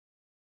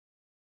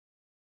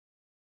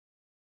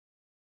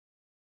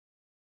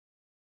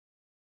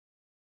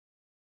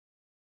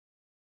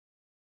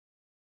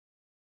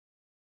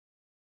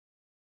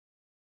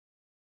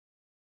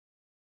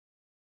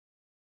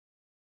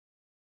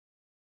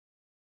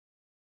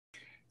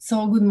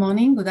So good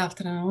morning, good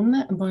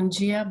afternoon, bom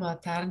dia, boa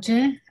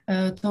tarde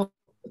to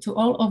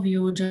all of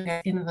you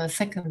joining in the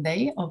second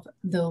day of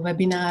the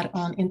webinar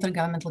on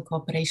intergovernmental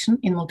cooperation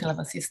in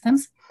multi-level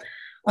systems,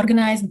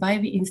 organized by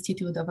the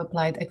Institute of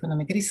Applied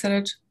Economic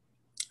Research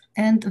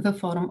and the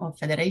Forum of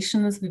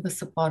Federations with the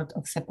support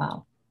of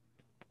CEPAL.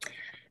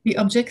 The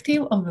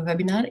objective of the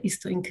webinar is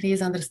to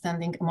increase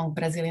understanding among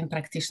Brazilian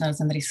practitioners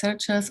and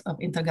researchers of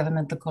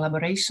intergovernmental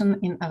collaboration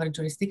in our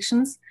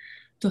jurisdictions,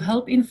 to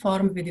help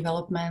inform the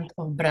development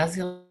of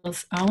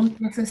Brazil's own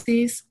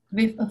processes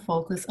with a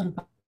focus on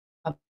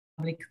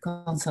public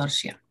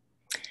consortia.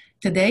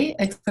 Today,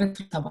 experts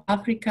from South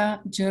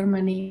Africa,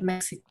 Germany,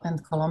 Mexico,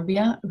 and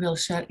Colombia will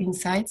share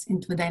insights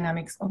into the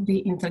dynamics of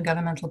the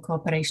intergovernmental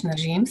cooperation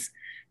regimes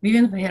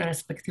within their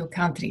respective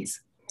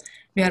countries.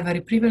 We are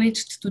very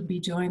privileged to be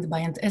joined by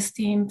an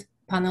esteemed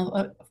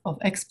panel of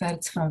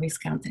experts from these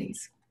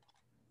countries.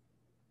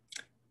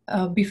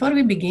 Before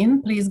we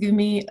begin, please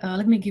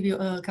let me give you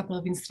a couple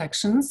of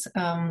instructions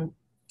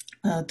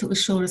to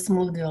assure a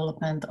smooth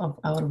development of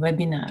our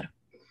webinar.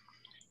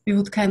 We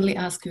would kindly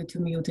ask you to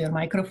mute your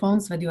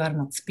microphones when you are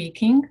not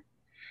speaking.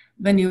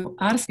 When you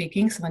are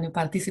speaking, so when you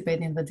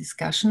participate in the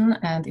discussion,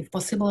 and if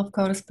possible, of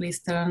course, please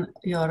turn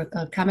your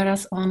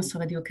cameras on so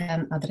that you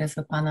can address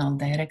the panel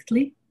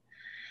directly.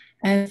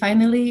 And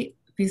finally,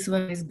 this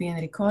web is being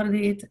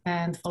recorded,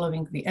 and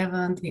following the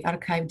event, the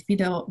archived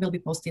video will be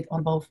posted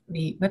on both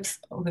the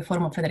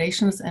Forum of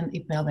Federations and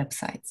IPL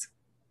websites.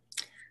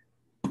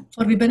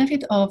 For the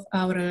benefit of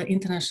our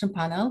international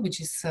panel,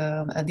 which is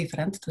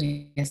different to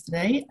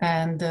yesterday,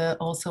 and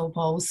also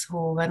those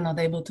who were not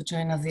able to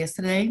join us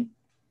yesterday,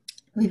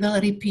 we will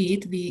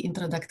repeat the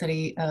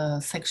introductory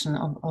section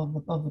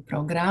of the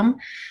program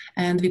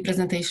and the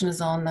presentations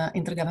on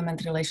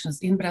intergovernmental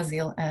relations in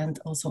Brazil and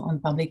also on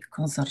public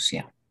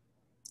consortia.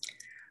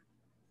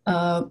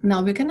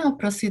 Now we can now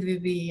proceed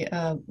with the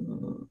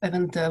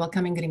event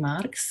welcoming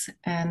remarks.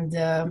 And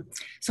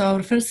so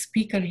our first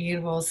speaker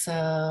here was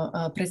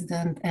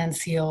President and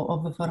CEO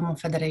of the Forum of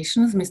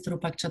Federations, Mr.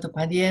 Rupak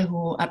Chattopadhyay,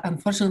 who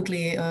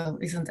unfortunately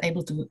isn't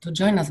able to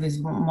join us this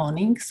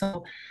morning.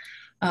 So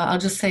I'll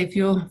just say a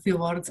few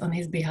words on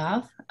his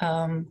behalf.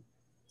 Let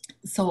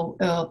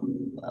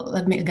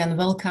me again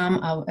welcome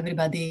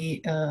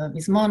everybody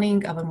this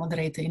morning, our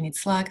moderator Enid,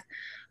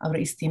 our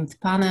esteemed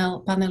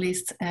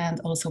panelists, and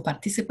also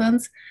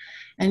participants,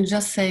 and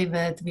just say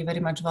that we very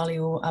much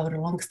value our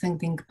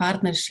long-standing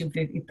partnership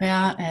with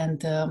IPEA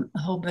and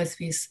hope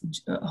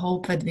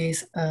that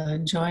this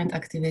joint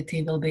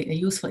activity will be a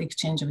useful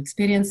exchange of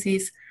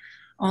experiences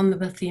on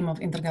the theme of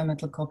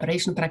intergovernmental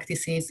cooperation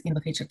practices in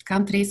the featured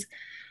countries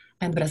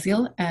and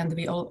Brazil, and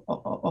we all,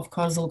 of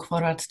course, look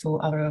forward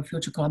to our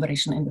future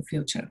collaboration in the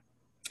future.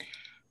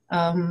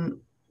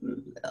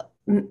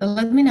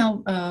 Let me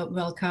now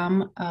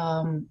welcome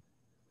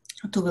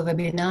to the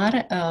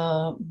webinar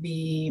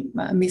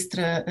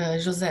Mr.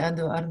 José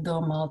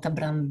Eduardo Malta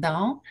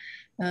Brandão,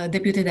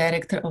 Deputy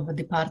Director of the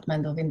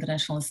Department of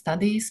International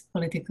Studies,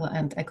 Political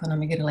and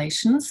Economic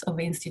Relations of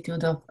the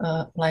Institute of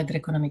Applied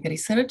Economic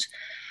Research,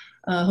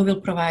 who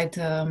will provide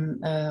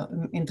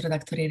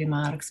introductory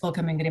remarks,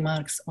 welcoming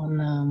remarks for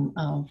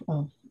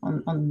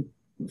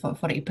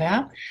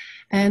IPEA,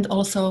 and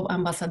also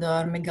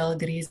Ambassador Miguel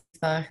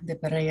Grisbach de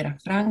Pereira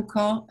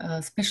Franco,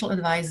 Special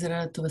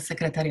Advisor to the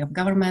Secretary of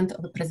Government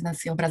of the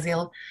Presidency of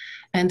Brazil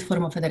and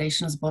former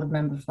Federations Board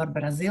Member for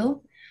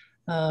Brazil,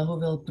 who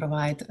will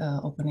provide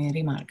opening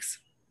remarks.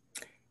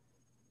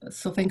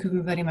 So thank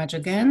you very much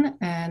again,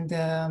 and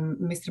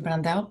Mr.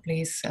 Brandão,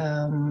 please,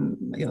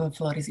 the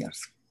floor is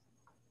yours.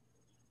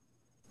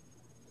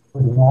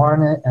 Good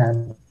morning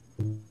and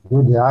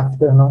good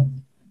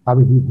afternoon. I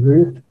will be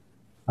brief.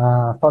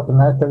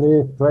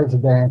 Fortunately,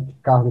 President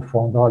Carlos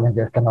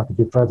Constantino cannot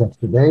be present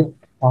today.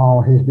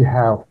 On his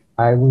behalf,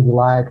 I would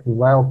like to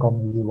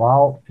welcome you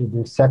all to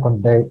the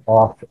second day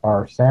of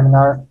our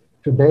seminar.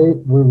 Today,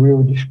 we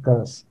will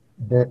discuss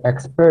the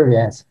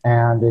experience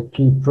and the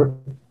key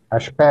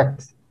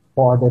aspects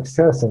for the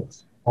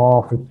success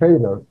of the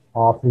failure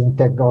of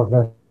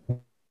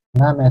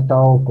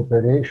intergovernmental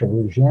cooperation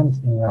regimes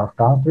in our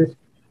countries.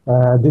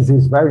 This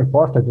is very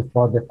important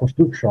for the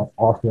construction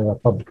of the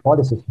public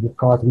policies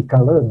because we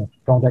can learn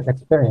from the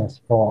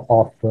experience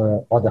of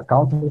other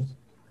countries,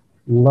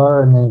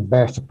 learning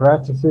best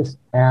practices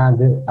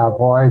and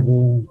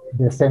avoiding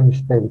the same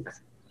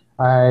mistakes.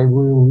 I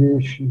will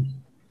wish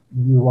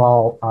you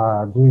all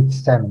a great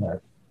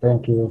seminar.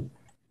 Thank you.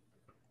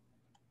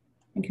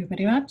 Thank you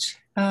very much.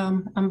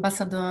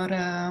 Ambassador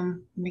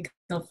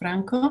Miguel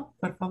Franco,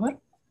 por favor.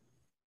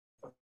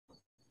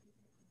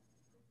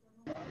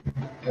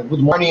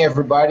 Good morning,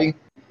 everybody.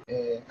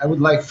 I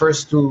would like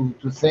first to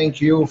thank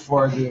you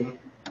for the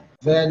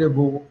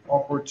valuable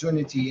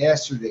opportunity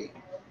yesterday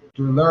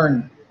to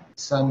learn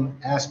some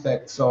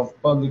aspects of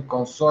public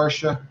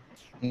consortia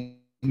in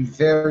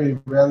very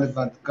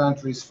relevant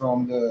countries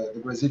from the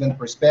Brazilian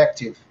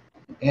perspective.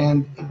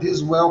 And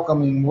these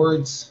welcoming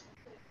words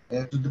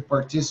to the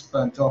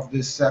participant of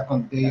this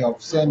second day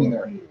of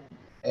seminar.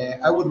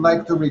 I would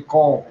like to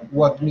recall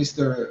what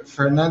Mr.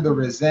 Fernando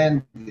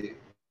Rezende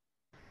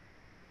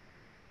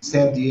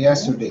said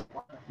yesterday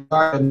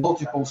regarding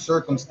multiple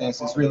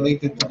circumstances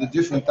related to the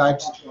different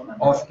types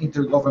of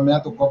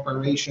intergovernmental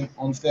cooperation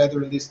on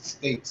federalist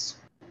states.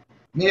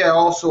 May I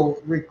also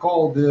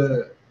recall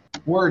the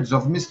words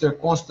of Mr.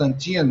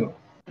 Constantino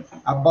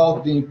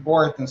about the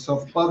importance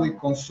of public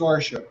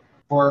consortia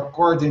for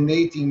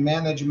coordinating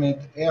management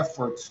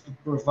efforts to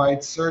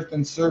provide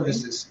certain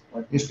services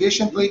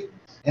efficiently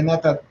and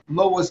at the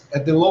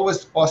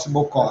lowest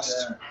possible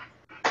cost.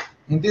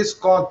 In this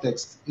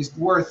context, it's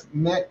worth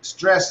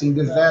stressing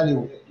the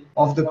value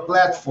of the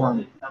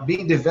platform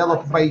being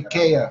developed by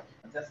IKEA,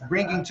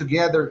 bringing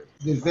together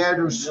the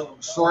various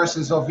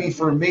sources of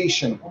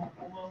information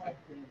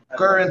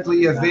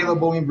currently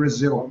available in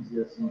Brazil.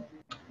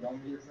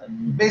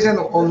 Based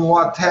on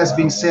what has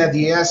been said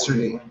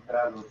yesterday,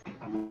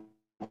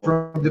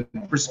 from the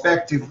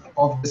perspective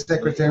of the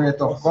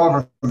Secretariat of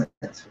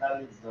Government,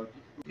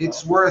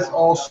 it's worth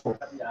also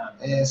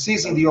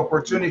seizing the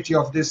opportunity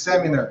of this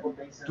seminar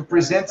to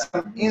present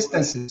some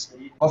instances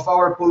of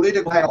our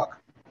political dialogue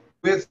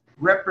with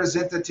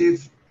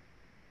representative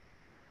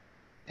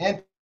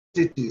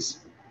entities,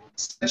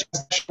 such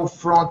as National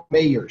Front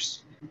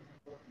mayors,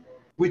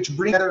 which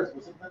bring together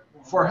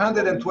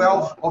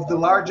 412 of the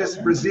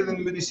largest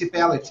Brazilian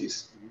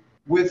municipalities,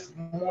 with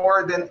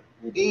more than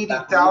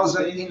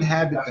 80,000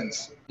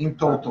 inhabitants in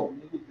total.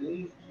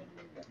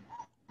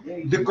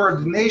 The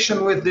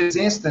coordination with this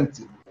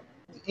instance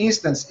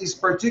is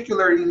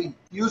particularly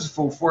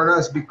useful for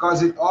us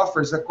because it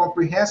offers a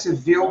comprehensive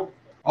view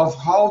of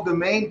how the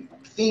main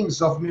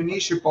themes of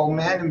municipal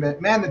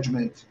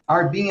management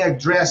are being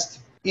addressed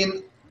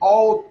in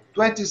all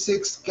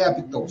 26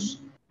 capitals,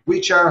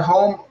 which are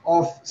home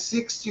of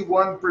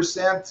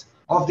 61%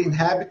 of the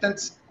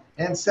inhabitants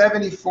and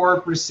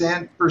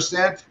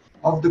 74%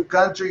 of the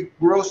country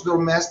gross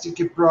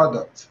domestic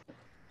product.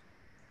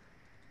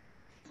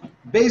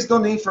 Based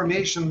on the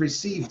information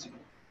received,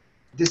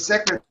 the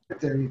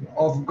Secretary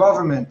of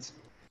Government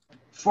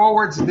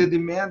forwards the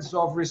demands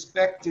of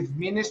respective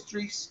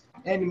ministries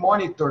and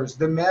monitors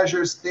the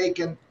measures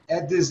taken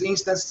at this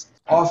instance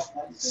of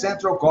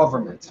central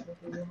government.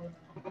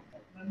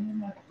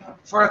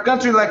 For a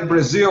country like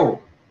Brazil,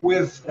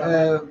 with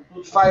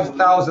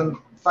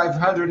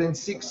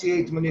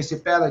 5,568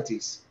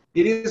 municipalities,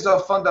 it is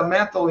of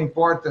fundamental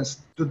importance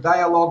to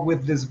dialogue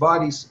with these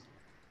bodies,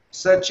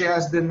 such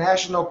as the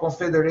National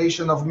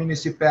Confederation of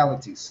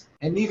Municipalities,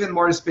 and even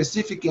more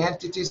specific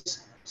entities,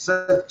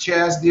 such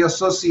as the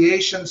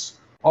associations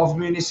of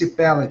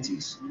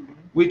municipalities,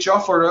 which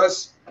offer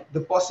us the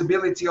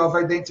possibility of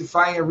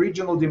identifying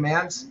regional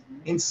demands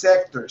in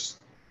sectors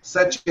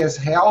such as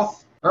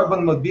health,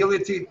 urban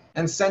mobility,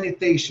 and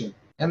sanitation,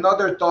 and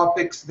other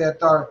topics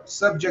that are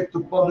subject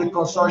to public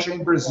consortia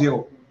in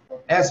Brazil,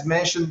 as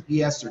mentioned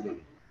yesterday.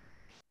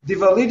 The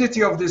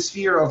validity of the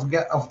sphere of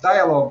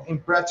dialogue in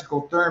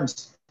practical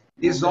terms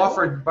is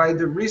offered by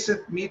the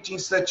recent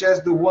meetings such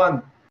as the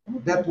one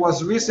that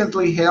was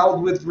recently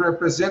held with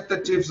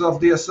representatives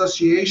of the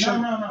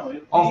Association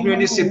of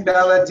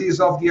Municipalities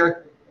of the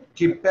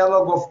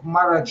Archipelago of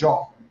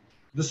Marajó,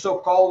 the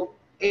so-called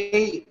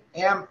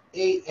AMAM,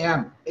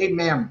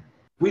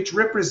 which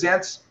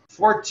represents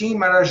 14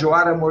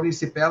 Marajoara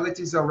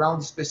municipalities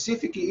around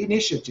specific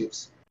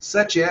initiatives,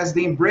 such as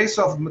the Embrace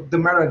of the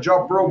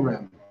Marajó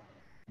program,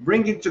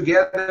 bringing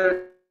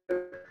together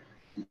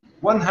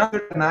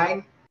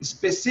 109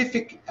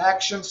 specific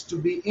actions to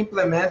be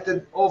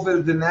implemented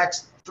over the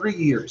next 3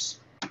 years.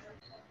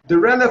 The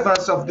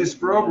relevance of this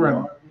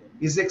program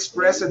is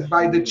expressed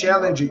by the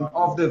challenging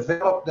of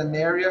developed an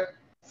area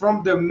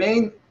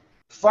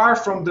far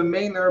from the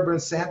main urban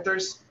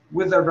centers,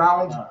 with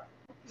around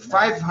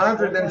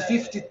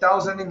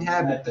 550,000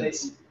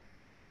 inhabitants,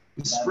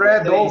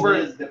 spread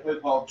over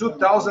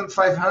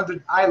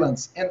 2,500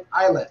 islands and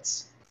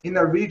islets in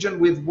a region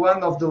with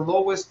one of the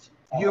lowest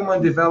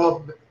human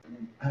development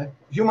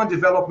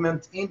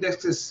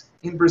indexes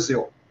in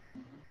Brazil.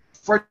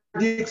 For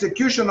the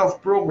execution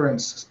of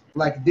programs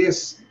like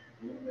this,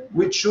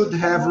 which should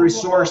have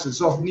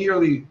resources of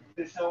nearly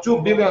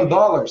 $2 billion,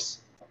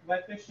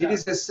 it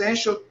is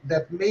essential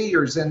that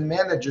mayors and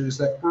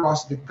managers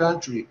across the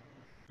country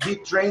be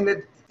trained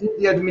in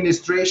the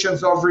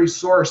administrations of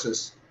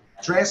resources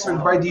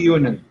transferred by the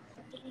Union.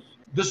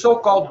 The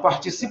so-called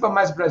Participa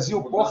Mais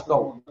Brasil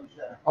portal,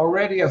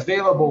 already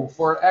available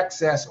for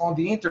access on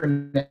the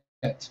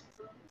internet,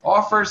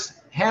 offers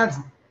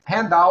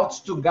handouts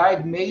to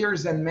guide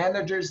mayors and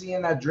managers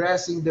in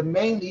addressing the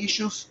main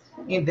issues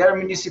in their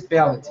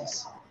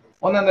municipalities.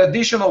 On an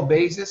additional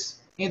basis,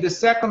 in the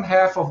second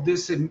half of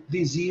this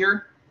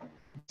year,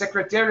 the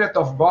Secretariat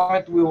of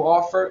Government will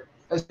offer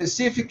a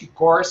specific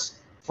course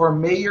for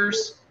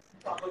mayors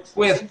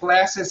with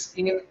classes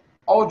in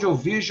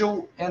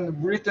audiovisual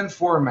and written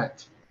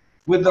format,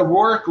 with a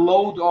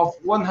workload of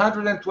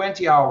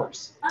 120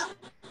 hours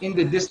in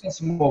the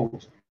distance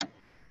mode.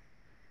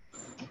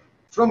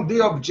 From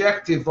the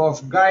objective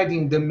of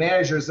guiding the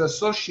measures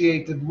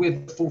associated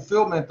with the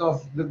fulfillment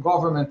of the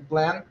government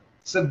plan,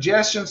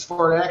 Suggestions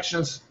for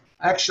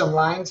action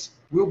lines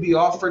will be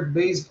offered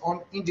based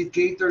on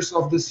indicators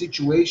of the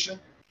situation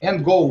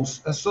and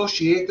goals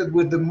associated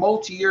with the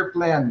multi-year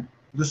plan,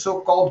 the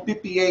so-called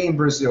PPA in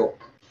Brazil.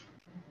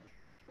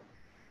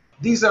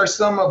 These are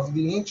some of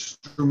the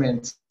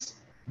instruments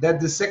that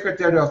the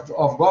Secretary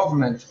of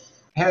Government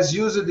has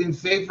used in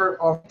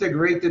favor of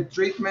integrated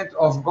treatment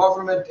of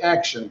government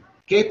action,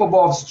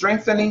 capable of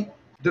strengthening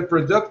the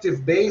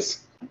productive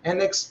base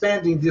and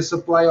expanding the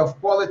supply of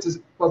quality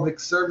public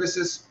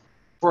services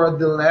for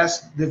the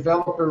less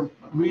developed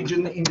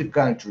region in the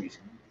country.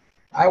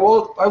 I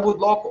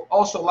would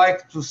also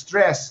like to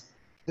stress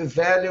the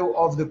value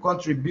of the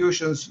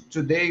contributions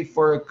today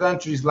for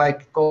countries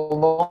like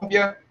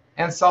Colombia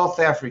and South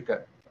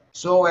Africa.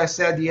 So as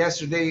said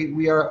yesterday,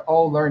 we are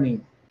all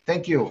learning.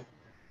 Thank you.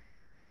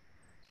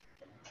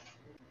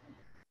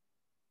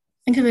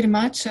 Thank you very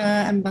much,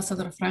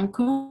 Ambassador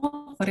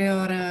Franco, for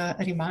your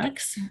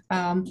remarks.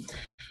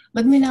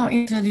 Let me now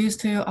introduce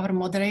to you our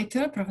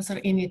moderator, Professor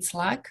Enid,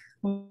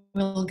 who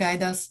will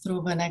guide us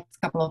through the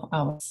next couple of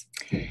hours.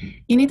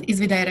 Enid is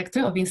the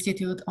Director of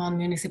Institute on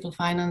Municipal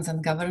Finance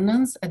and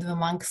Governance at the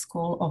Munk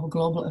School of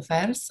Global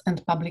Affairs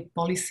and Public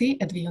Policy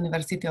at the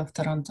University of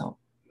Toronto.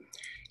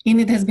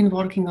 Enid has been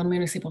working on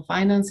municipal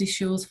finance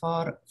issues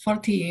for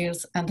 40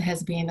 years and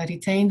has been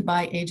retained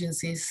by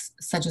agencies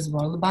such as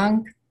World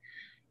Bank,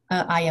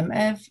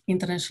 IMF,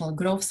 International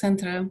Growth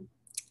Center,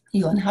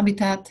 UN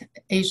Habitat,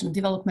 Asian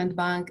Development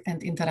Bank,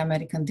 and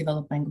Inter-American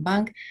Development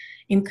Bank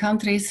in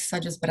countries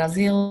such as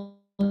Brazil,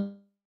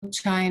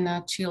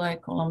 China, Chile,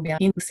 Colombia,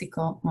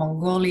 Mexico,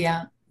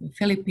 Mongolia, the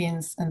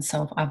Philippines, and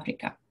South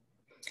Africa.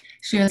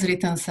 She has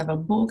written several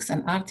books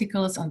and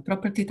articles on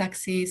property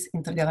taxes,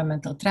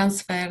 intergovernmental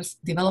transfers,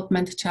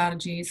 development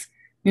charges,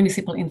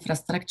 municipal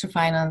infrastructure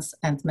finance,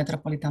 and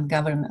metropolitan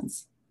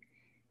governance.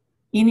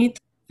 Enid,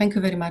 thank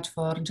you very much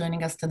for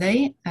joining us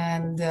today,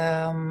 and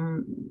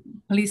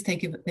please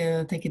take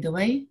it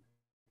away.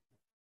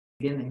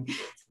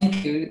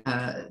 Thank you,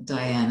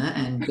 Diana,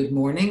 and good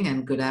morning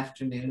and good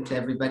afternoon to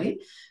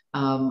everybody.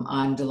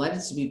 I'm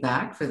delighted to be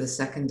back for the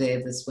second day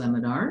of this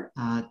webinar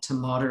to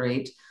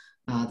moderate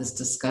this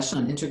discussion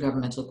on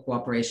intergovernmental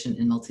cooperation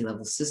in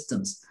multi-level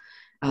systems.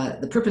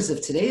 The purpose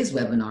of today's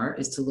webinar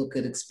is to look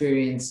at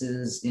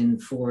experiences in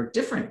 4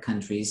 different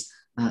countries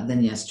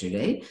than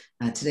yesterday.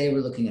 Today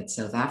we're looking at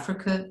South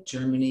Africa,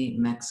 Germany,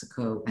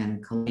 Mexico,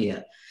 and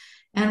Colombia.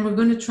 And we're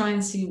going to try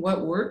and see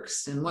what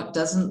works and what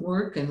doesn't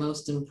work, and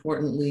most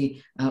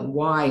importantly,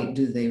 why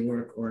do they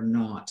work or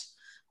not.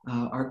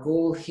 Our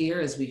goal here,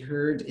 as we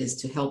heard, is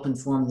to help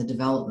inform the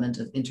development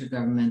of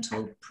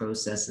intergovernmental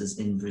processes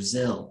in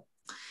Brazil.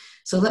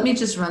 So let me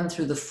just run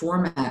through the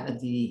format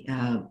of the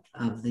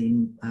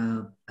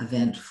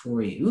event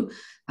for you.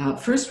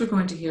 First, we're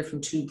going to hear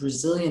from 2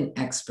 Brazilian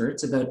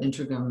experts about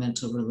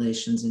intergovernmental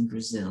relations in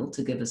Brazil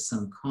to give us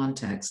some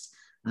context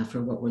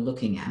for what we're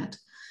looking at.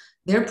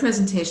 Their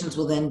presentations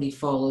will then be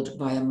followed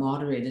by a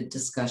moderated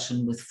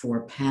discussion with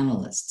 4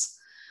 panelists.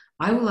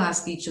 I will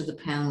ask each of the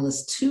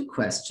panelists 2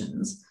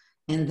 questions,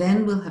 and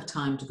then we'll have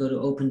time to go to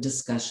open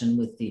discussion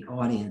with the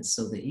audience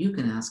so that you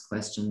can ask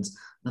questions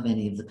of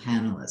any of the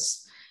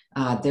panelists.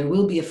 There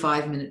will be a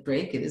 5-minute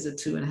break. It is a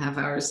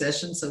 2.5-hour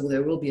session, so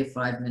there will be a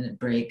 5-minute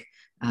break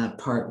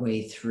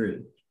partway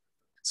through.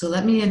 So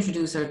let me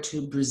introduce our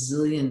 2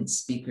 Brazilian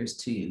speakers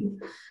to you.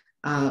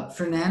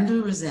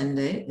 Fernando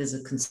Rezende is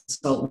a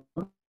consultant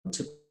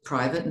to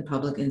private and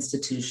public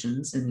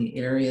institutions in the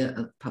area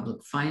of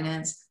public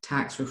finance,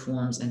 tax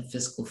reforms, and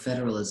fiscal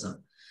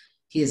federalism.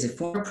 He is a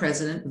former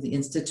president of the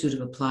Institute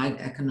of Applied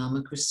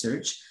Economic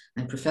Research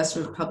and professor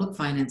of public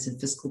finance and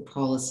fiscal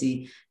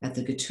policy at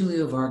the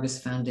Getulio Vargas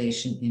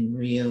Foundation in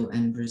Rio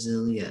and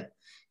Brasilia.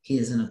 He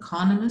is an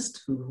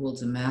economist who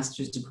holds a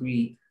master's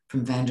degree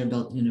from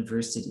Vanderbilt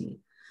University.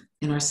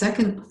 And our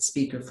second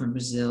speaker from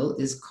Brazil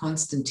is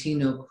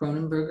Constantino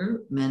Cronemberger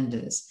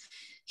Mendes.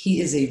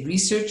 He is a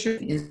researcher at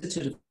the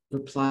Institute of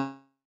Applied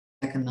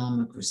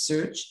Economic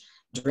Research,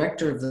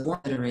 director of the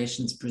Foreign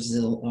Federation's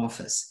Brazil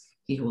office.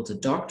 He holds a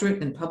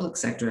doctorate in public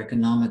sector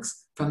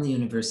economics from the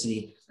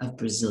University of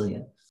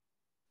Brasilia.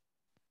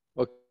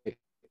 Okay.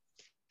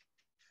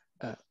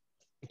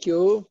 Thank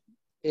you,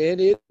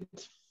 Enid,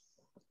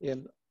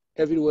 and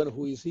everyone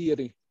who is here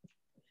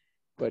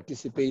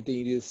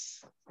participating in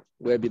this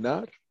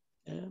webinar.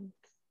 And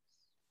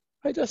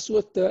I just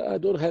want, I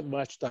don't have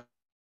much time,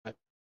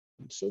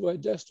 so I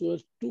just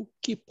want 2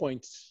 key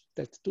points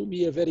that to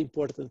me are very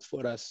important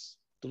for us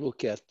to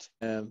look at,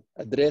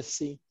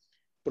 addressing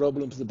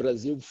problems the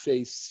Brazil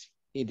face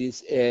in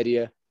this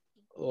area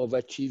of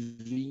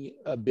achieving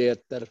a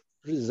better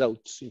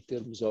results in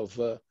terms of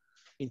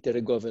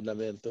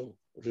intergovernmental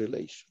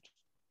relations.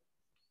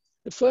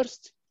 The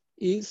first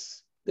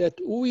is that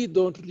we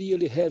don't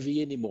really have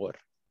anymore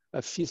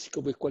a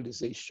fiscal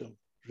equalization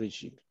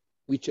regime,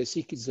 which I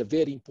think is a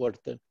very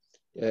important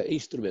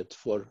instrument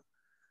for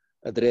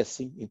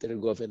addressing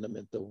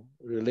intergovernmental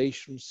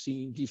relations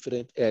in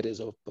different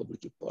areas of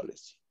public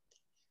policy.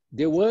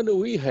 The one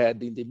we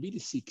had in the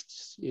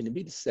mid-60s, in the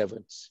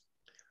mid-70s,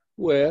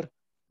 were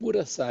put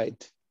aside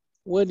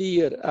 1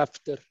 year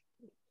after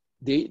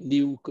the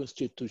new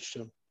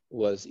constitution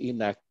was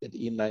enacted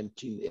in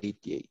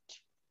 1988,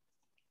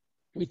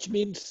 which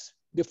means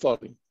the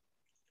following.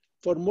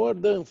 For more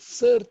than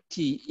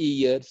 30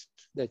 years,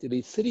 that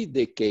is 3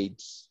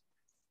 decades,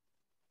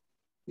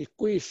 the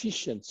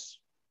coefficients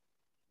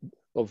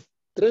of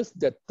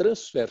that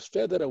transfers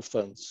federal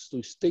funds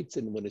to states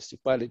and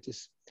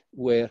municipalities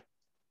were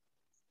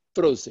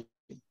frozen,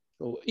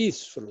 or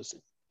is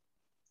frozen.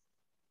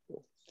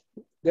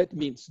 That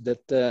means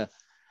that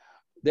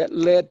that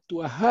led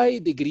to a high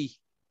degree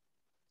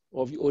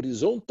of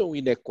horizontal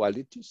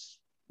inequalities,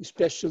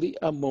 especially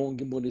among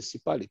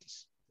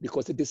municipalities,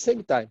 because at the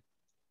same time,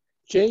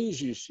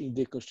 changes in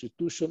the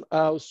constitution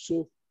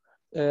also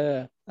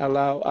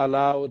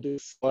allowed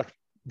for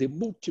the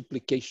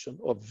multiplication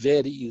of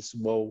very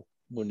small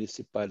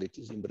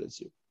municipalities in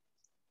Brazil.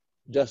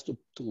 Just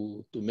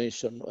to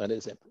mention an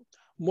example,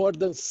 more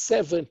than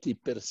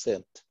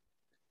 70%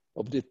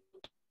 of the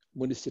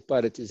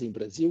municipalities in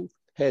Brazil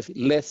have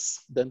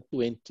less than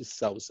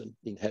 20,000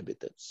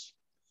 inhabitants.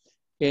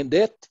 And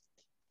that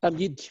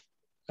amid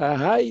a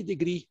high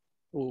degree,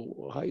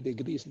 or high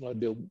degree is not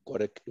the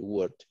correct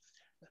word,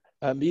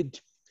 amid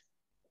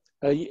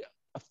a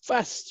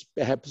fast,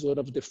 perhaps one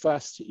of the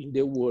fast in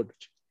the world,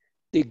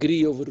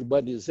 degree of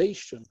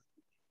urbanization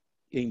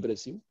in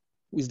Brazil,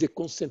 with the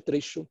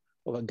concentration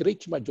of a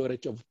great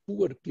majority of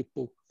poor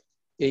people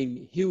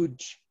in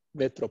huge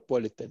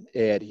metropolitan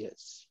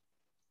areas.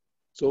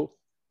 So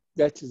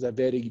that is a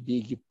very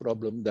big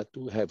problem that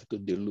we have to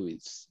deal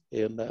with.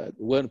 And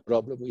one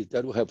problem is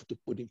that we have to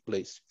put in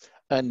place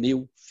a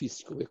new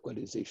fiscal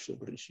equalization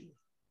regime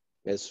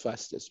as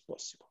fast as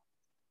possible.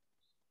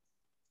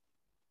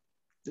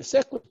 The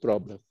second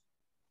problem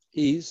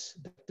is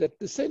that at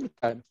the same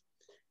time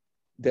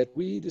that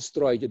we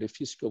destroyed the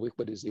fiscal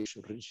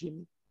equalization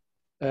regime,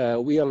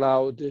 we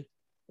allowed,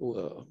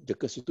 the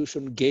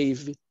Constitution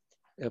gave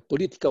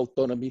political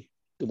autonomy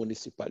to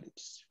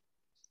municipalities.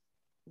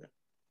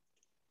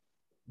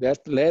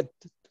 That led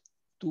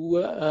to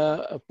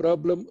a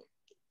problem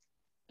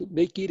to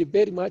make it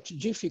very much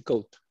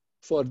difficult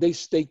for the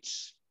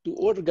states to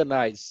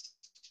organize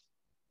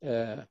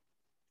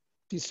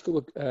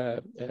fiscal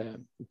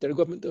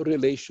intergovernmental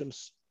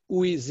relations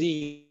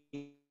within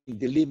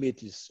the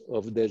limits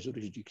of their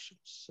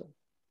jurisdictions.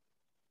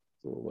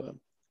 So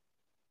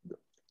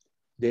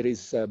there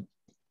is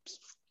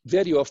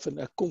very often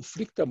a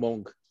conflict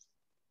among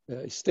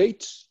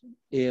states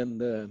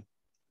and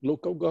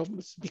local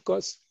governments,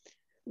 because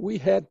we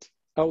had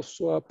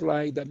also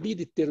applied the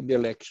midterm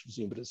elections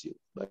in Brazil,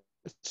 but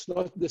it's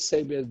not the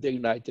same as the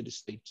United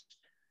States,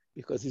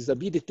 because it's the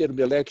midterm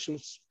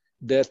elections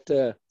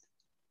that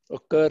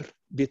occur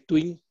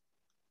between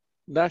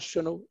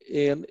national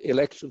and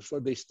elections for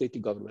the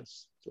state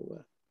governments.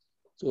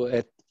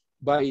 So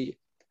by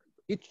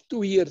each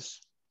 2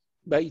 years,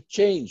 by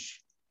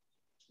change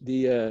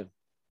the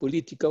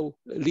political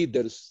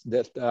leaders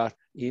that are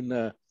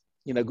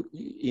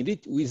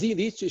within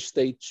each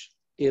state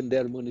in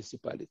their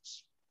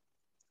municipalities.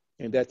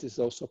 And that is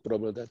also a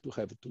problem that we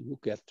have to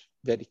look at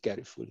very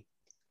carefully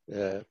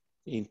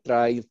in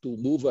trying to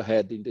move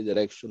ahead in the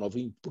direction of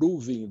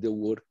improving the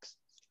work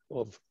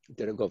of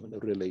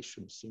intergovernmental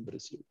relations in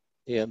Brazil.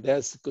 And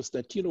as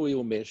Constantino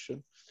will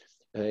mention,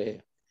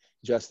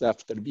 just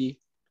after me,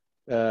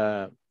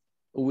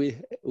 we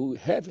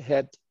have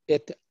had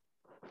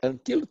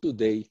until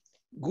today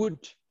good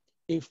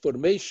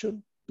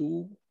information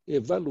to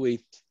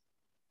evaluate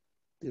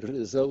the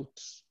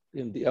results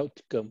and the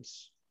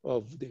outcomes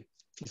of the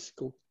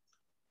fiscal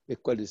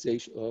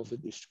equalization of the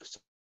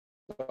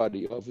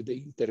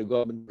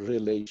intergovernmental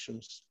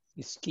relations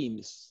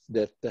schemes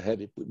that have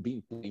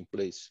been put in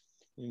place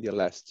in the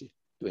last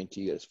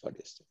 20 years, for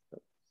instance.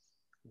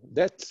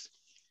 That's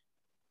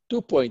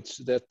 2 points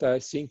that I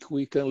think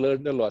we can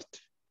learn a lot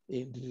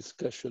in the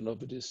discussion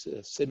of this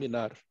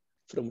seminar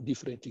from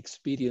different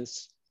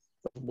experience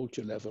of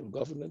multi-level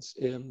governance,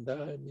 and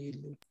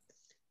I'm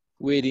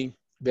waiting,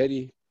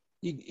 very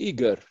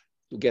eager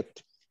to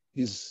get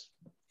his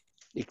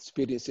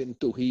experience and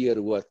to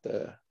hear what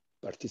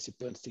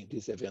participants in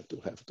this event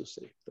will have to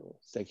say. So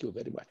thank you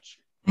very much.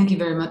 Thank you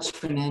very much,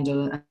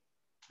 Fernando.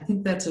 I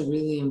think that's a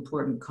really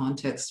important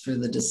context for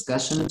the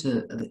discussion,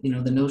 to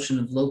the notion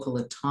of local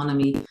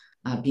autonomy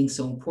being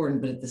so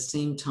important, but at the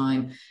same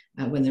time,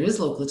 when there is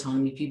local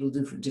autonomy, people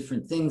do for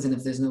different things, and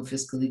if there's no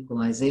fiscal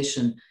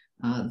equalization,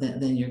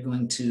 then you're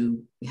going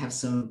to have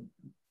some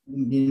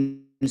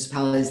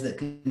municipalities that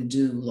can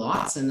do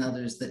lots and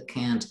others that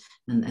can't,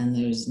 and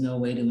there's no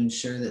way to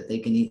ensure that they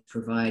can each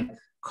provide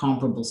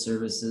comparable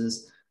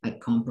services at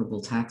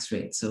comparable tax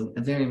rates. So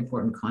a very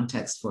important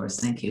context for us.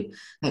 Thank you.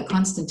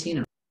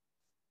 Constantino.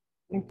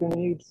 Thank you,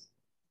 Enid.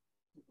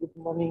 Good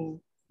morning,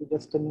 good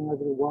afternoon,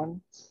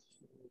 everyone.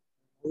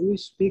 I will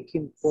speak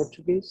in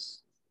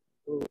Portuguese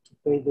to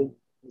pay the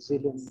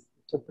Brazilian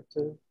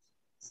interpreter.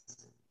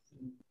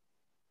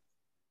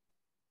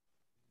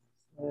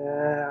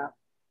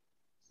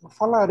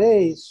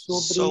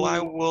 So I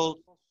will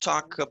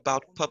talk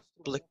about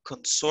public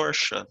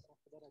consortia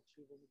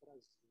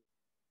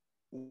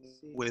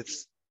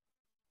with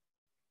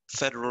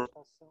federal,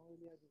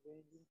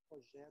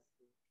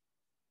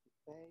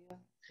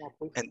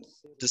 and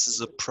this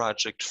is a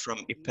project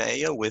from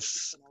IPEA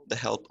with the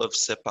help of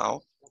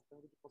CEPAL,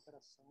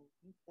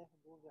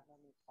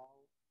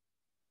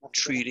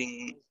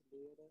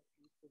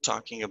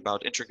 talking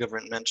about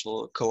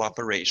intergovernmental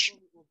cooperation.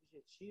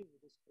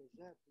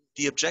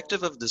 The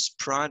objective of this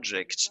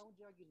project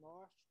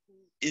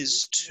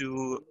is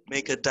to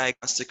make a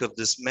diagnostic of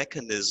this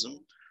mechanism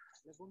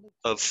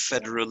of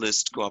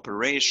federalist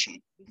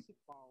cooperation.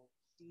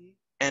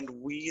 And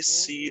we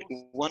see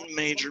one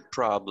major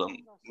problem,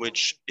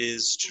 which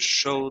is to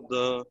show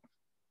the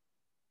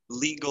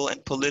legal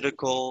and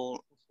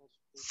political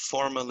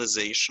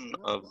formalization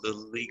of the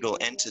legal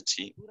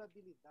entity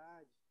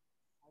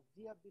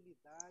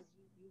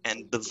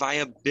and the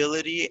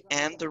viability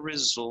and the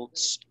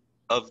results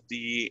of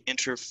the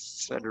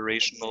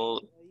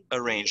interfederational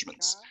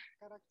arrangements.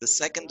 The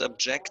second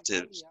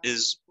objective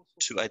is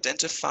to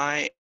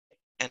identify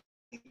and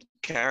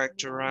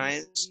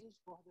characterize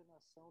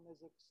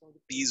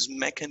these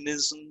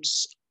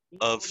mechanisms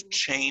of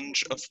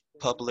change of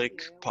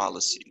public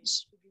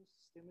policies.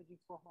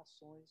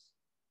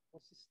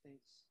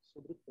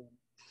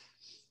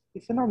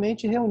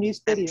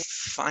 And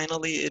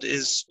finally, it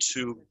is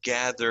to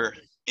gather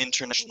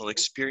international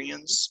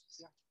experience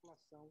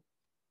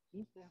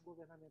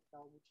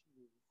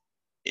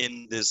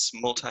in this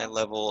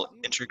multi-level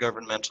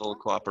intergovernmental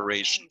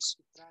cooperations.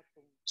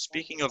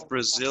 Speaking of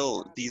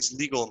Brazil, these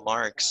legal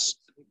marks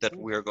that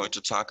we are going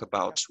to talk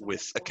about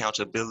with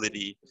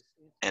accountability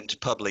and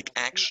public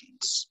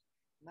actions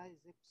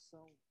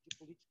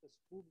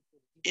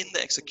in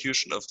the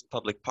execution of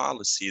public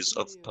policies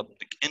of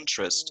public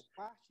interest.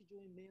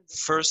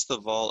 First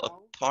of all,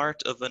 a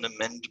part of an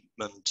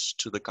amendment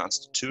to the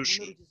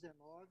Constitution,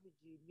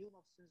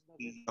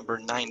 number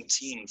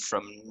 19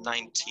 from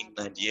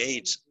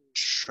 1998,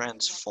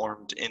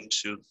 transformed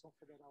into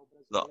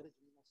the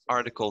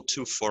Article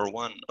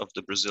 241 of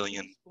the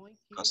Brazilian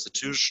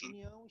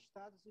Constitution,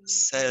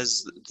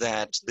 says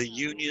that the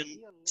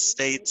Union,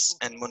 states,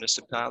 and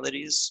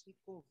municipalities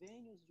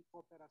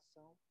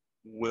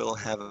will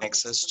have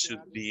access to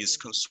these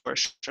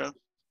consortia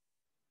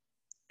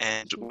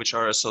and which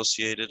are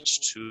associated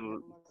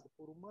to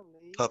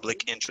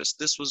public interest.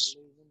 This was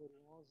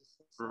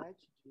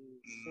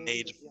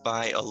made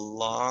by a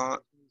law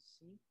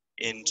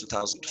in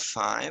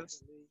 2005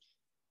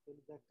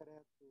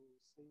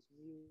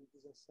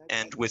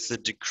 and with a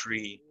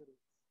decree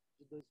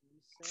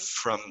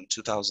from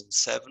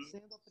 2007.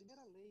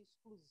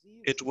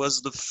 It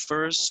was the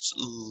first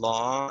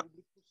law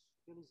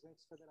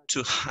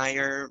to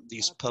hire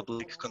these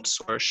public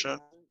consortia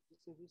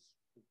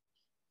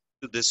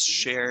to this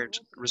shared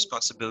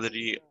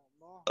responsibility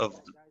of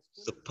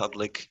the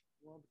public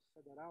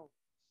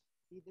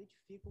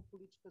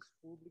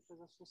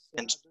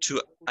and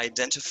to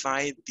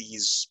identify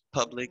these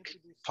public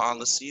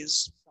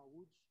policies,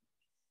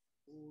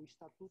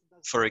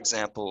 for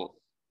example,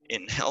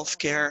 in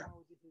healthcare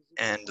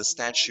and the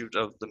statute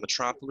of the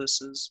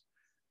metropolises.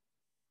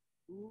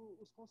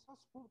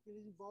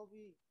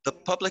 The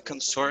public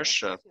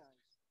consortia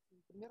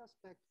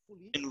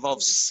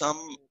involves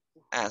some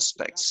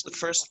aspects. The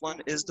first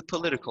one is the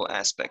political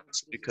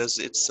aspect, because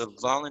it's a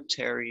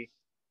voluntary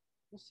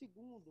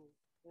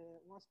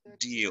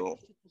deal.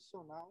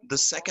 The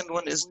second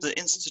one is the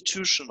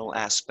institutional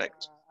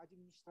aspect,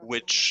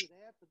 which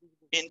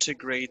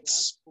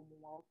integrates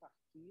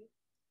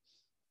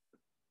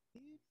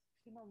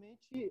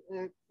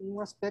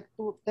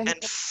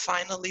and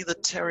finally the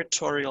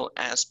territorial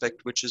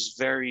aspect, which is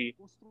very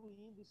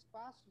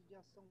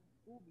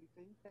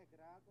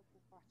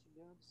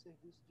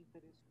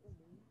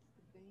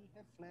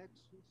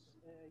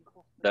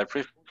that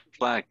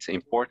reflects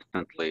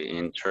importantly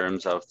in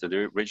terms of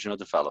the regional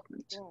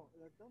development.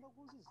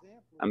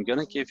 I'm going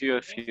to give you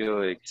a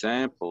few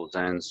examples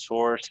and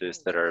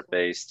sources that are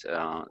based,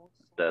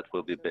 that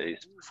will be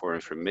based for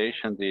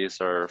information. These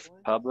are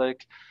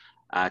public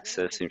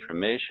access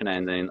information,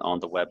 and then on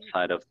the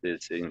website of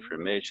this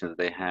information,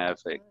 they have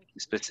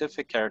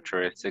specific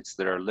characteristics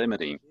that are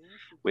limiting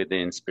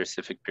within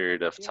specific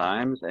period of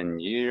times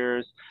and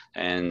years,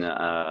 and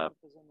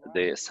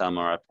some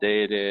are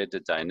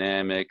updated,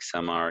 dynamic,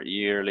 some are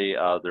yearly,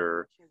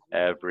 other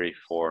every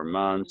 4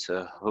 months.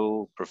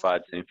 Who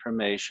provides the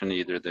information,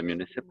 either the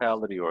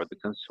municipality or the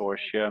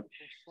consortia,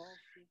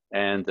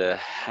 and the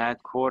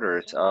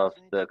headquarters of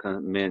the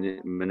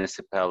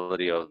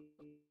municipality of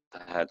the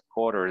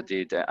headquarters,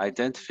 the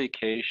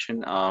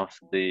identification of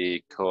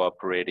the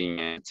cooperating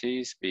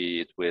entities,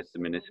 be it with the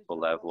municipal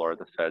level or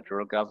the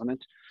federal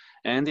government,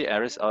 and the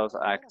areas of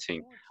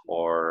acting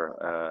or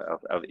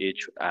of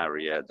each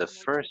area. The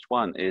first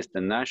one is the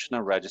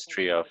National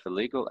Registry of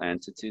Legal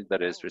Entities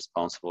that is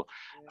responsible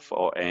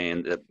for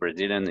in the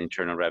Brazilian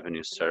Internal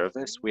Revenue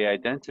Service. We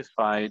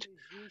identified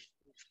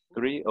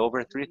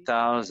over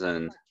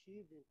 3,000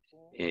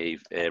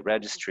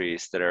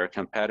 registries that are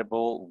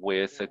compatible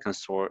with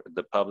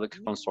the public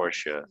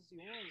consortia.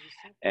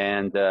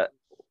 And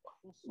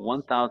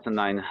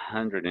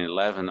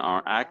 1,911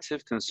 are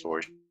active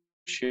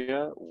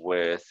consortia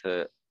with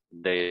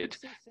dated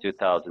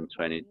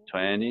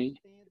 2020,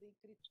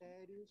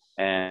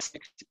 and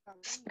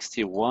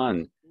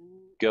 61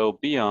 go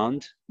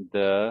beyond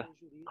the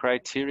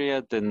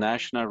criteria the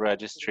National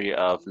Registry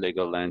of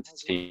Legal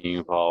Entity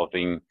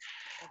involving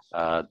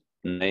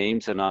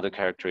names and other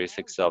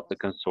characteristics of the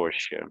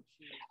consortia.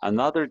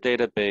 Another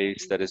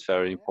database that is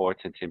very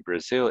important in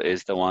Brazil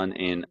is the one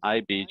in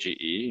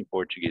IBGE, in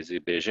Portuguese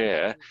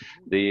IBGE.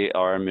 They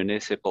are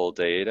municipal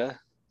data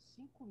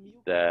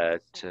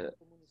that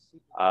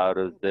out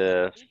of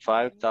the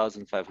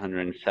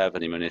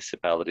 5,570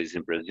 municipalities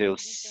in Brazil,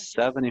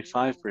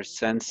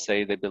 75%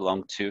 say they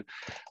belong to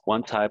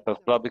one type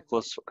of public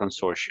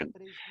consortium.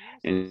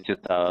 In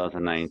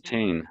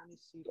 2019,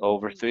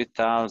 over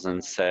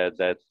 3,000 said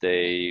that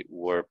they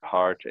were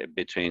part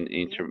between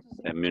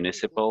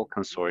municipal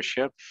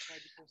consortia.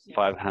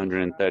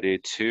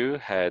 532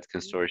 had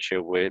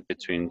consortia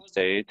between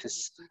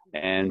states,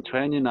 and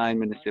 29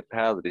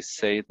 municipalities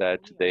say that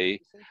they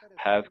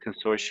have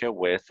consortia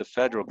with the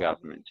federal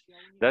government.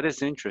 That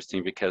is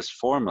interesting because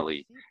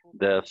formally,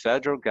 the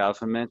federal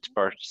government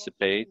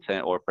participated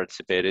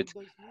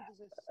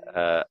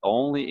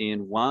only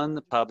in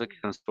one public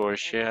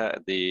consortia,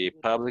 the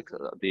public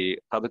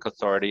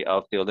authority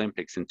of the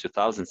Olympics in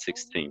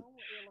 2016.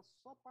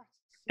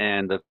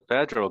 And the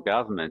federal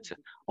government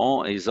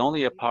is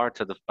only a part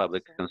of the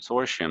public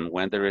consortium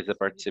when there is a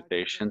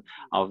participation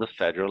of the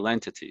federal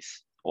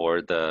entities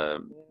or the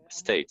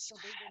states.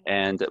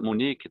 And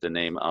Monique, the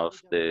name of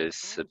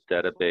this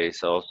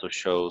database, also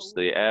shows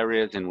the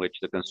areas in which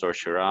the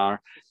consortia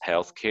are: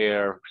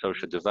 healthcare,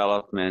 social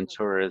development,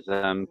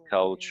 tourism,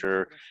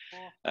 culture,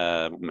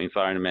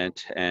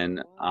 environment,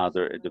 and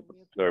other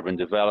urban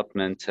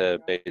development,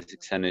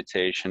 basic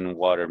sanitation,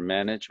 water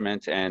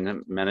management,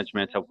 and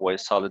management of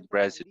waste solid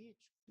residue.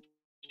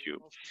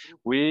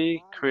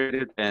 We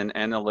created an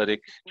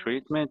analytic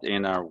treatment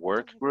in our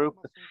work group,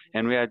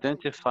 and we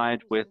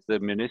identified with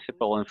the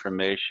municipal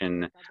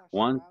information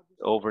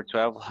over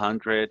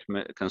 1,200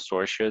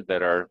 consortia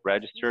that are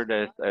registered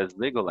as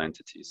legal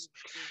entities.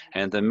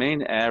 And the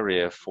main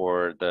area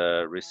for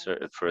the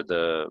research, for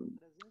the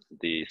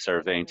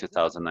survey in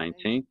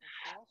 2019,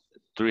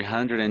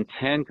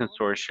 310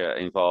 consortia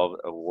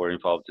were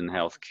involved in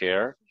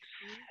healthcare,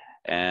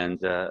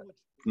 and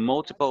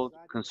multiple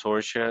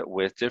consortia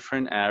with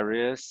different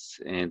areas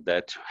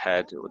that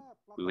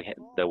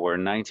were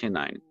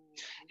 99.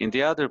 In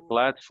the other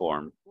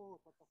platform,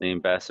 the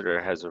ambassador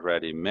has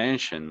already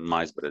mentioned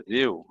Mais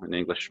Brasil, in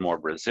English, More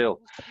Brazil,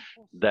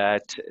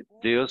 that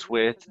deals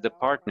with the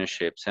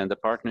partnerships and the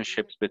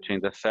partnerships between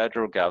the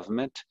federal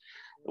government,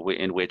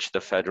 in which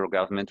the federal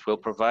government will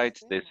provide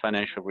these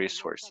financial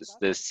resources.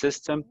 This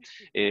system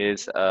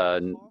is a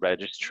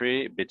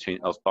registry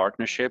of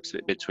partnerships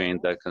between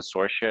the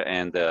consortia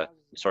and the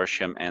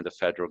consortium and the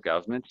federal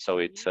government. So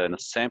it's a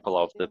sample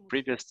of the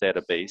previous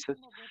databases.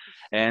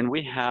 And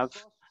we have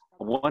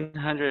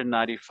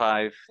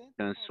 195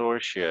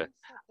 consortia.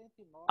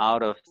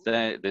 Out of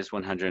this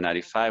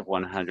 195,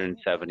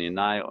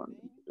 179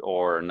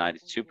 or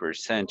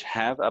 92%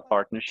 have a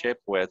partnership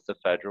with the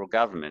federal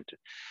government,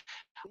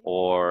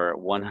 or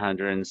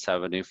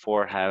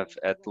 174 have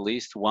at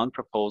least one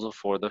proposal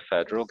for the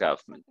federal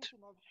government.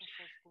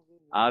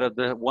 Out of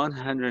the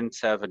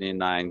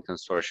 179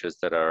 consortia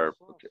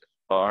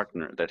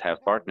that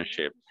have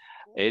partnership,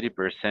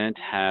 80%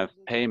 have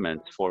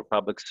payments for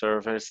public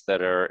service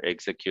that are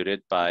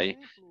executed by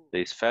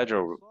these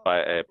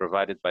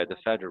provided by the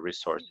federal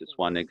resources.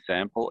 One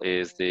example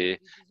is the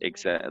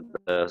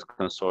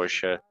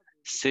consortia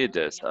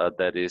CIDES,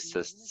 that is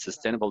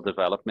Sustainable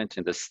Development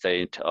in the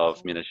state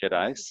of Minas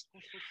Gerais.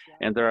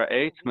 And there are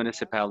 8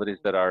 municipalities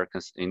that are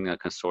in a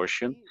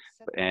consortium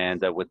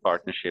and with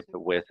partnership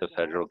with the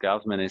federal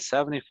government. And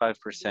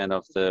 75%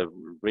 of the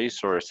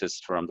resources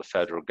from the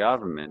federal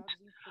government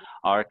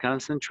are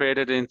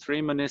concentrated in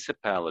 3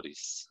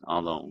 municipalities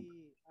alone.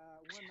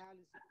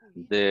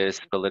 This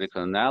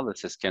political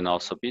analysis can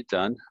also be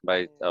done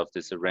of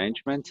this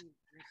arrangement,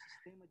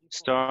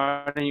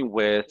 starting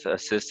with a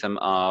system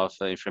of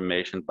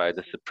information by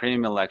the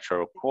Supreme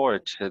Electoral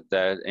Court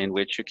in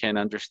which you can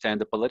understand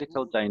the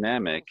political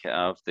dynamic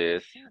of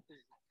this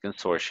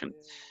consortium.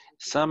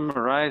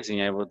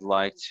 Summarizing, I would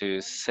like to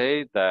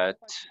say that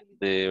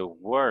the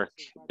work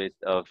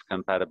of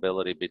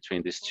compatibility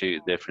between these 2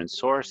 different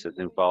sources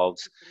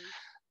involves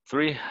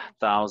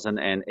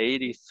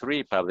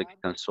 3,083 public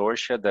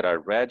consortia that are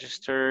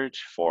registered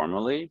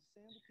formally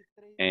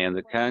in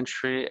the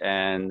country,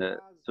 and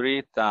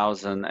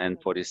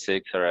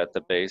 3,046 are at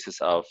the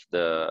basis of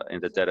in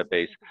the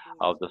database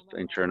of the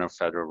Internal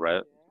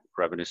Federal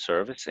Revenue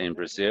Service in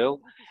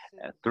Brazil.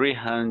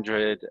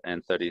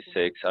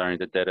 336 are in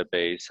the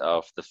database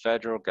of the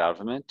federal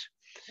government,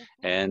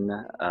 and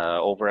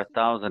over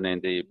 1,000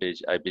 in the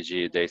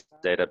IBG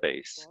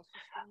database.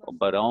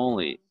 But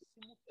only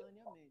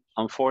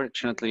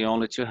Unfortunately,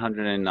 only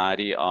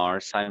 290 are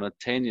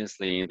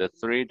simultaneously in the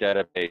 3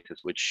 databases,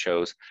 which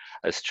shows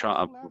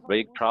a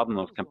big problem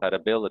of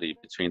compatibility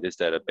between these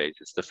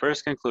databases. The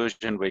first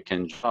conclusion we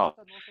can draw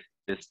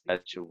is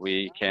that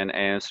we can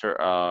answer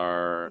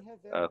our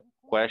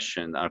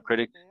question, our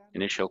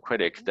initial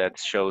critic that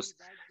shows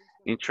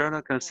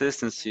internal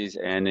consistencies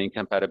and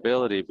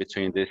incompatibility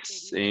between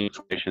these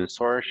information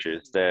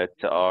sources that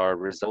are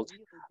results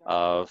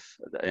of,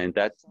 and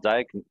that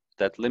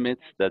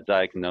limits the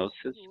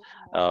diagnosis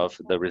of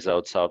the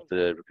results of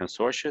the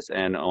consortiums.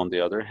 And on the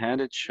other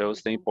hand, it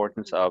shows the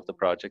importance of the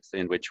projects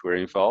in which we're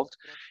involved,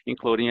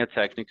 including a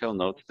technical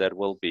note that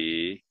will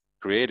be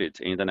created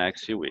in the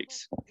next few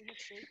weeks.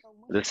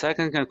 The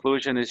second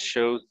conclusion is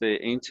shows the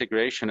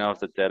integration of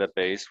the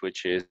database,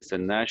 which is the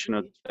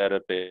national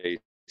database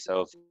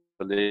of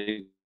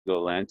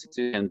legal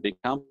entity, and be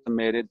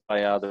complemented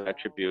by other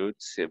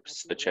attributes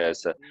such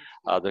as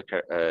other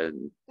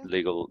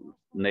legal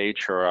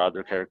nature or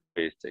other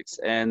characteristics.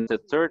 And the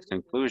third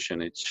conclusion,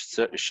 it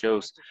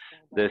shows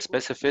the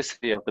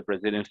specificity of the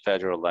Brazilian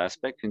federal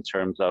aspect in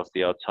terms of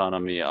the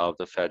autonomy of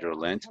the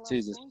federal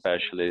entities,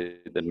 especially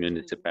the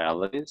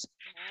municipalities,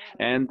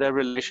 and the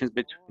relations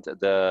between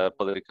the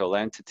political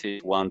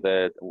entities, one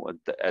that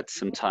at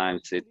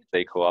sometimes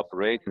they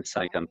cooperate and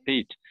some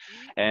compete,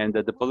 and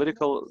the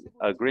political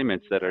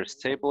agreements that are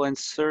stable and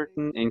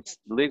certain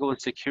legal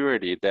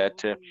insecurity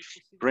that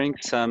bring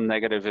some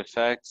negative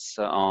effects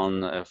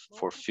on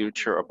for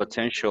future or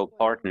potential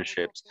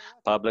partnerships,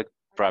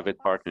 public-private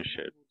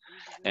partnership.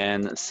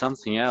 And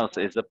something else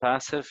is the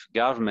passive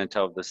government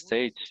of the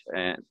state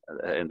and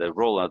the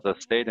role of the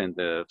state and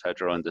the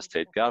federal and the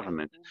state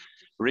government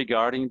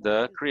regarding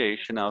the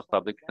creation of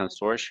public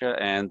consortia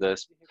and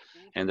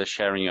the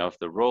sharing of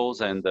the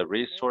roles and the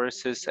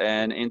resources,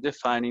 and in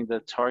defining the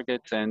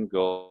targets and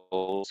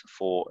goals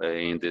for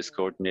in these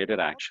coordinated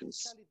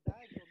actions.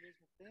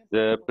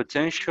 The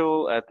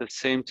potential at the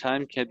same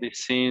time can be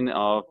seen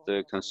of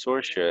the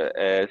consortia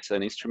as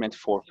an instrument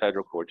for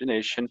federal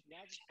coordination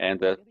and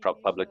the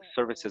public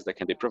services that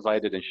can be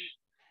provided, in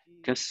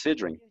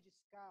considering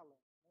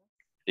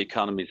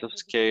economies of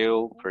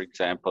scale, for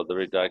example, the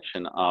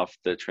reduction of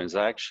the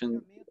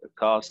transaction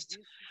cost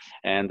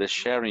and the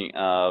sharing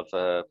of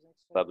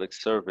public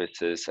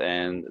services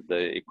and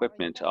the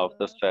equipment of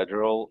the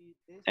federal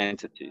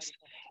entities.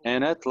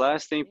 And at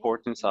last, the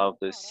importance of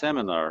this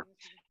seminar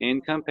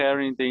in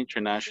comparing the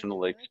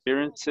international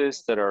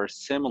experiences that are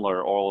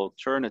similar or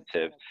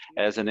alternative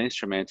as an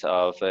instrument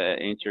of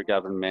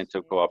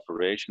intergovernmental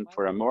cooperation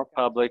for a more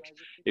public,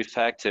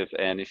 effective,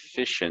 and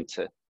efficient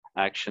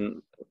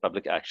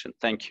public action.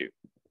 Thank you.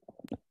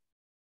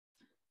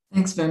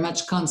 Thanks very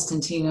much,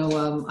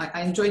 Constantino.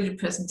 I enjoyed your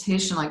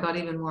presentation. I got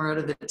even more out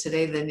of it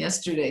today than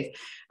yesterday.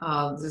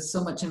 There's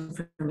so much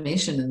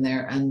information in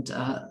there. And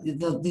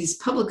these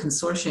public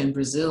consortia in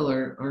Brazil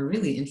are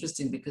really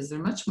interesting because they're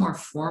much more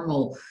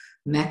formal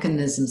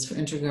mechanisms for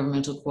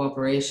intergovernmental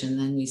cooperation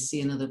than we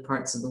see in other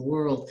parts of the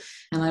world.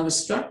 And I was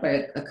struck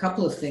by a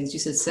couple of things. You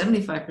said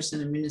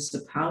 75% of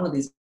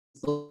municipalities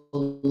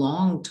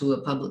belong to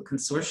a public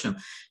consortium,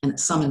 and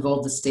some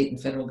involve the state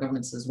and federal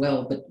governments as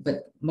well,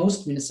 but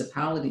most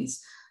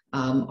municipalities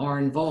are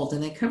involved,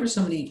 and they cover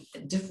so many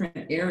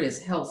different areas: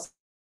 health,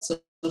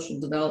 social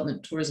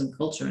development, tourism,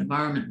 culture,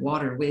 environment,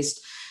 water, waste,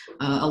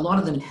 a lot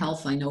of them in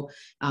health, I know,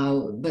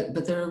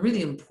 but they're a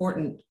really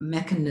important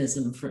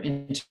mechanism for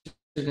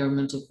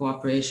intergovernmental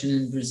cooperation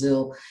in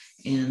Brazil,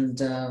 and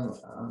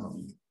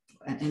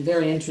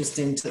very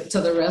interesting to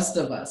the rest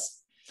of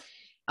us.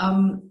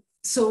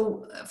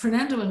 So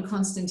Fernando and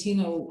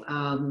Constantino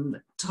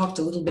talked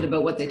a little bit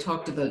about what they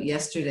talked about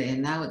yesterday,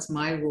 and now it's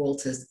my role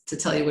to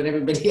tell you what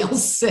everybody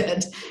else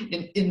said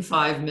in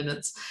 5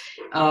 minutes.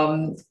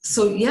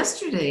 So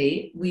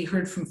yesterday we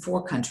heard from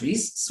 4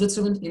 countries: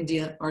 Switzerland,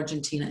 India,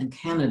 Argentina, and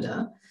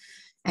Canada.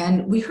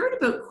 And we heard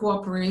about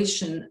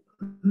cooperation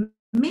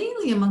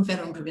mainly among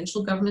federal and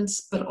provincial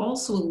governments, but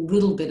also a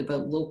little bit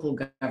about local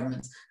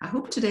governments. I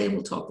hope today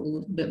we'll talk a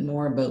little bit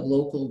more about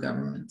local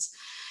governments.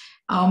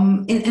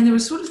 And there were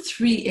sort of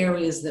 3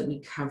 areas that we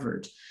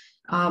covered.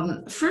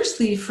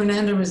 Firstly,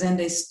 Fernando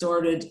Rezende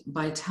started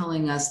by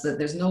telling us that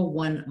there's no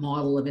one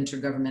model of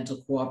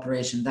intergovernmental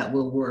cooperation that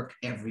will work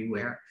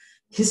everywhere.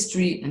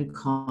 History and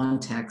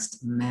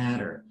context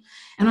matter.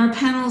 And our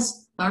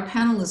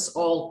panelists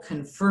all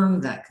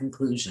confirmed that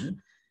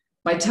conclusion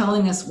by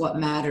telling us what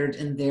mattered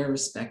in their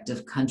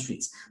respective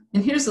countries.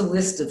 And here's a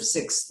list of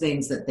 6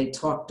 things that they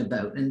talked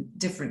about, and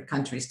different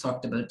countries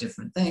talked about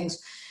different things.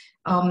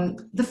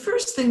 The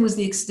first thing was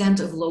the extent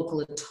of local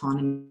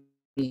autonomy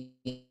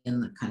in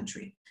the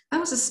country. That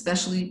was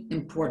especially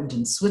important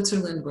in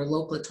Switzerland, where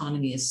local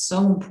autonomy is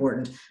so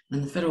important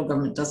and the federal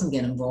government doesn't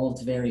get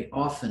involved very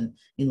often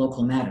in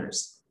local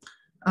matters.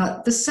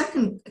 The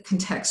second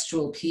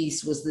contextual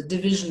piece was the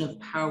division of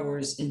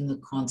powers in the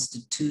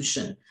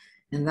Constitution.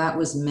 And that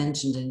was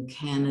mentioned in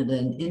Canada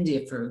and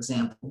India, for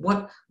example.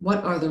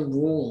 What are the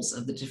roles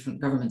of the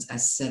different governments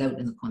as set out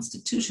in the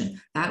Constitution?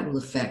 That will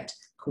affect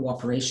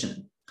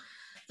cooperation.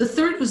 The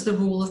third was the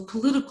role of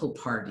political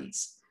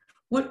parties.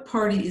 what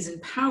party is in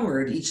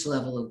power at each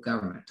level of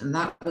government. And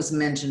that was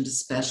mentioned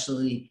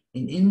especially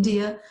in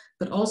India,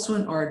 but also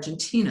in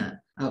Argentina,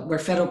 where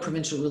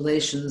federal-provincial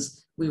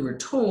relations, we were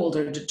told,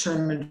 are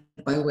determined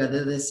by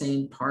whether the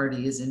same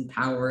party is in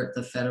power at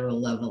the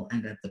federal level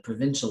and at the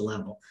provincial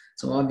level.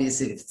 So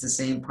obviously, if it's the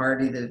same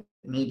party, there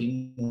may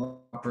be more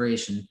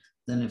cooperation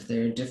than if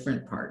they're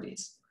different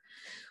parties.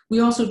 We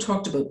also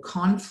talked about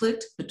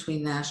conflict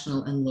between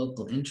national and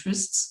local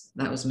interests.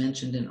 That was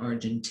mentioned in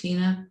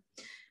Argentina.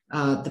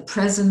 The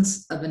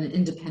presence of an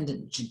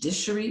independent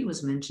judiciary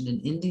was mentioned in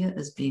India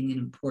as being an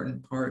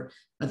important part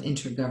of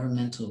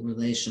intergovernmental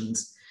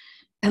relations.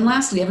 And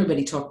lastly,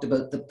 everybody talked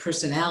about the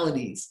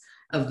personalities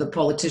of the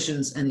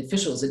politicians and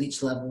officials at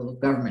each level of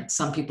government.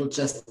 Some people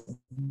just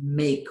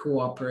make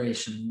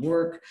cooperation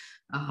work,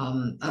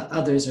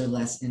 others are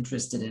less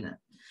interested in it.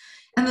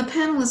 And the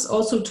panelists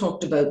also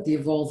talked about the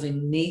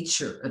evolving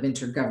nature of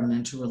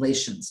intergovernmental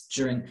relations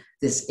during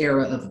this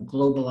era of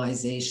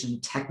globalization,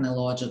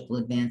 technological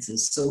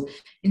advances. So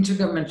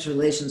intergovernmental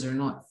relations are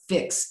not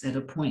fixed at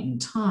a point in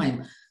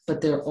time,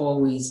 but they're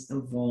always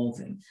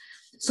evolving.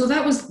 So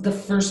that was the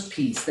first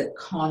piece, that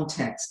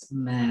context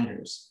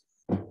matters.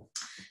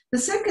 The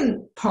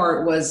second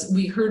part was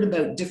we heard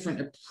about different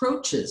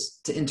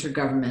approaches to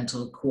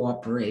intergovernmental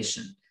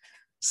cooperation.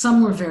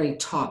 Some were very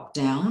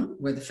top-down,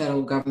 where the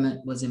federal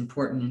government was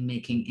important in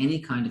making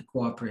any kind of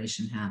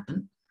cooperation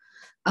happen.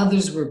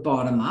 Others were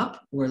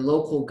bottom-up, where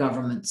local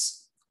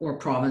governments or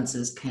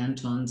provinces,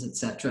 cantons,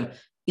 etc.,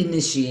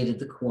 initiated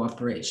the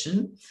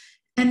cooperation.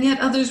 And yet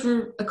others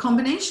were a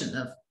combination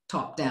of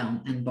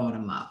top-down and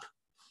bottom-up.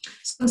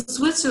 So in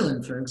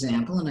Switzerland, for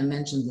example, and I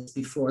mentioned this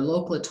before,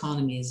 local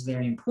autonomy is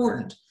very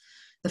important.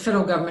 The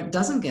federal government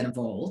doesn't get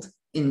involved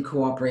in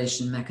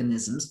cooperation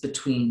mechanisms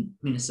between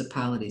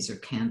municipalities or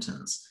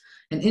cantons.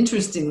 And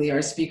interestingly,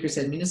 our speaker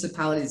said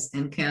municipalities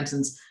and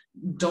cantons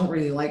don't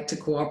really like to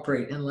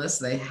cooperate unless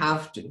they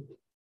have to.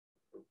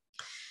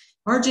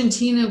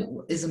 Argentina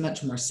is a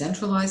much more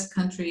centralized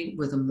country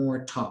with a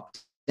more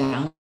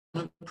top-down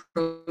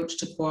approach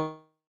to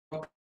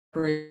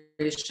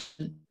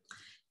cooperation.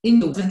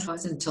 India was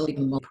centralized until the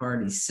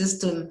multi-party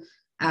system,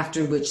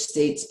 after which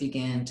states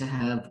began to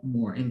have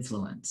more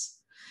influence.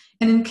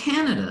 And in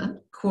Canada,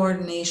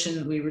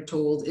 coordination, we were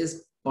told,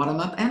 is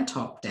bottom-up and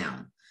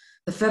top-down.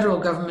 The federal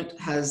government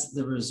has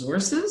the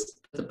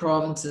resources, the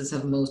provinces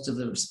have most of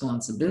the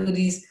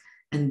responsibilities,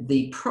 and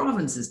the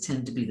provinces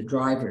tend to be the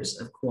drivers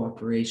of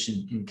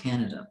cooperation in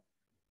Canada.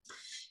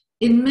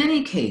 In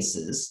many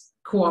cases,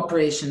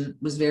 cooperation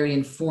was very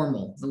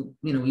informal.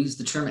 We use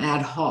the term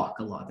ad hoc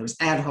a lot. There was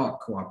ad hoc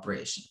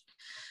cooperation.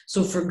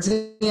 So for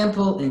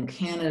example, in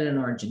Canada and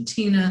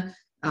Argentina,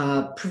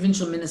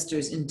 provincial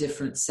ministers in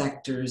different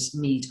sectors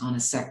meet on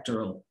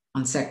sectoral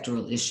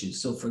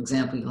issues. So for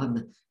example, you'll have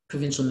the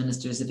provincial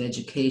ministers of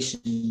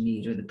education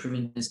meet, or the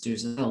provincial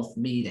ministers of health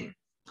meeting.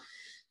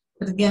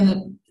 But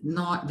again,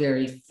 not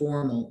very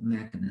formal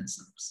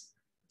mechanisms.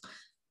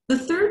 The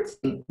third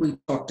thing we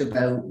talked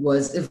about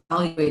was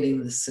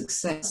evaluating the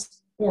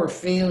success or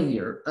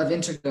failure of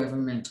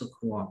intergovernmental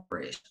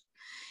cooperation.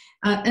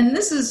 And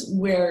this is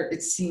where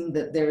it seemed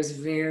that there's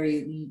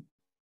very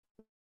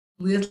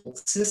little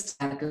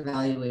systematic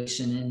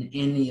evaluation in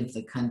any of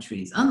the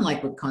countries,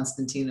 unlike what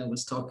Constantino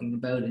was talking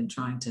about in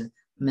trying to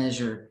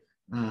measure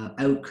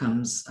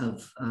outcomes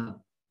of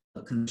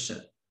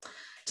consortia.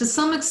 To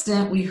some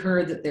extent, we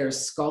heard that there's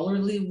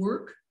scholarly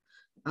work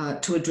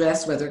to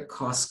address whether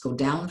costs go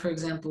down, for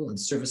example, and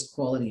service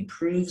quality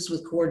improves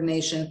with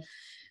coordination,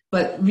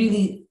 but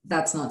really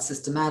that's not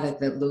systematic,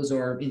 that those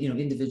are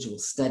individual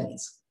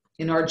studies.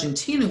 In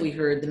Argentina, we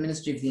heard the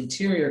Ministry of the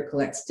Interior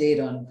collects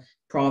data on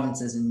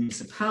provinces and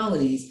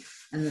municipalities,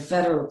 and the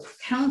federal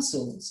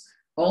councils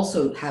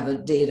also have a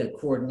data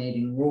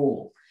coordinating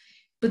role.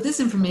 But this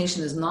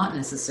information is not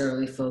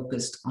necessarily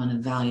focused on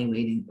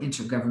evaluating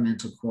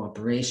intergovernmental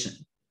cooperation.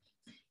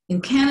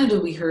 In Canada,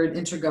 we heard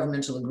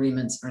intergovernmental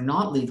agreements are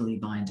not legally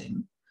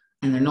binding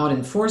and they're not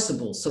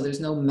enforceable, so there's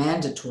no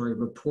mandatory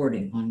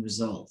reporting on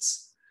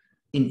results.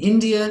 In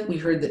India, we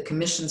heard that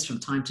commissions from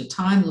time to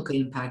time look at the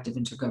impact of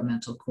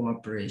intergovernmental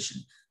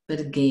cooperation, but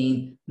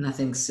again,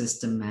 nothing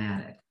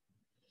systematic.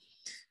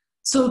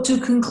 So to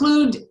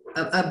conclude,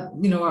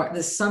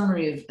 the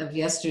summary of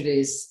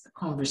yesterday's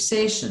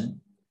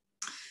conversation,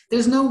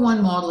 there's no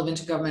one model of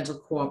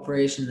intergovernmental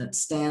cooperation that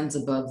stands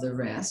above the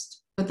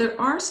rest, but there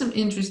are some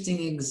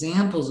interesting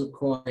examples of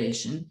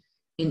cooperation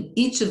in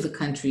each of the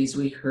countries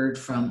we heard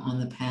from on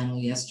the panel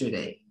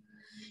yesterday.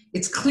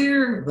 It's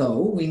clear,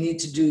 though, we need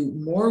to do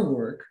more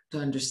work to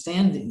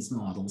understand these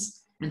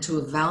models and to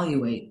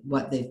evaluate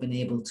what they've been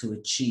able to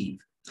achieve.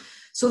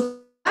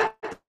 So that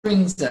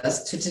brings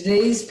us to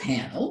today's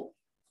panel.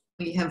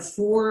 We have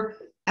 4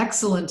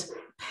 excellent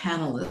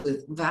panelists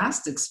with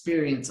vast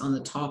experience on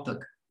the topic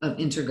of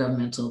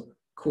intergovernmental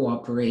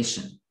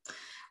cooperation.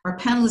 Our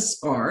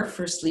panelists are,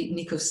 firstly,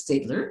 Nico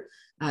Stadler.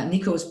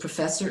 Nico is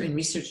professor and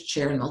research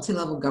chair in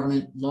multi-level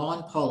government law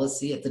and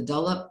policy at the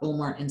Dulles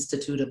Omar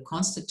Institute of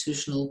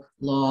Constitutional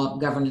Law,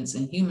 Governance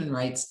and Human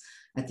Rights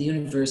at the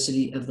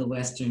University of the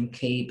Western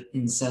Cape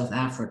in South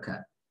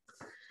Africa.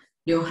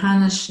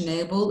 Johanna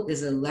Schnabel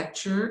is a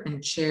lecturer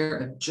and chair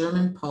of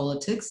German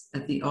politics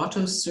at the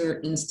Otto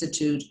Suhr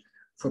Institute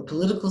for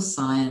Political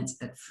Science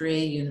at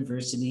Freie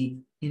University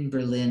in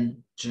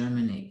Berlin,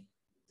 Germany.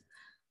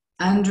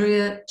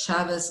 Andrea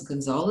Chavez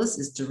Gonzalez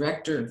is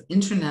Director of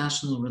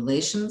International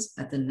Relations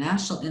at the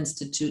National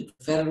Institute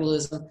for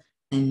Federalism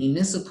and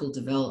Municipal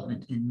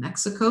Development in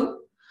Mexico.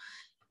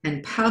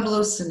 And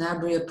Pablo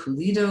Sanabria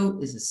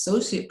Pulido is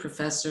Associate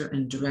Professor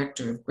and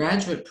Director of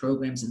Graduate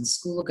Programs in the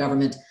School of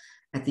Government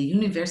at the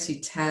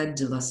Universidad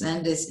de los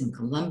Andes in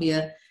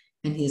Colombia,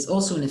 and he is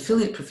also an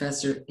affiliate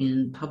professor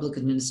in Public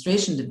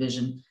Administration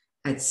Division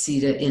at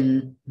CIDA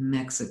in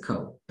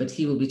Mexico, but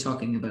he will be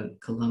talking about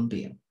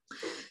Colombia.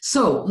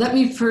 So let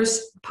me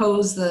first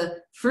pose the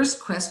first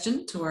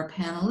question to our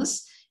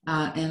panelists,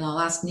 and I'll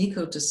ask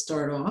Nico to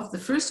start off. The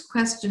first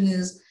question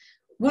is,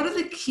 what are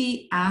the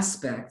key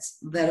aspects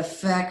that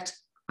affect,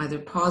 either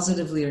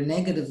positively or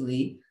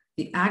negatively,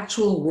 the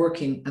actual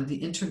working of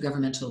the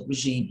intergovernmental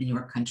regime in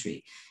your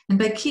country? And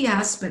by key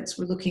aspects,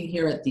 we're looking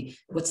here at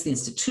what's the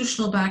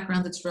institutional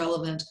background that's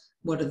relevant,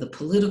 what are the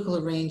political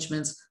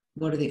arrangements,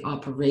 what are the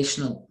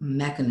operational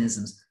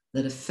mechanisms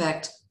that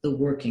affect the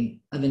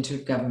working of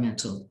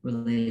intergovernmental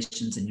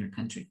relations in your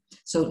country.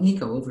 So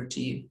Nico, over to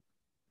you.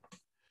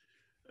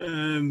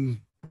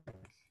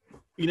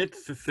 Enid,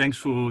 thanks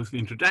for the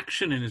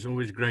introduction, and it's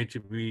always great to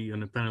be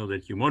on a panel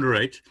that you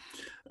moderate,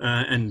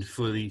 and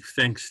for the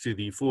thanks to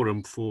the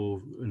forum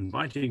for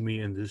inviting me,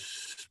 and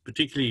this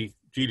particularly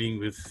dealing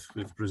with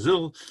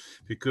Brazil,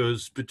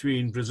 because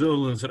between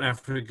Brazil and South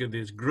Africa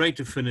there's great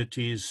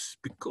affinities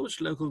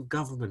because local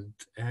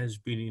government has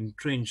been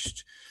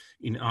entrenched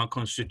in our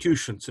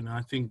constitutions, and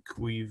I think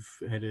we've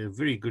had a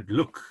very good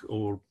look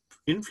or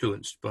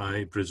influenced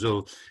by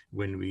Brazil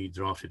when we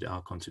drafted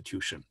our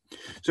constitution.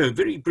 So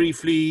very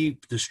briefly,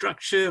 the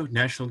structure: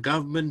 national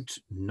government,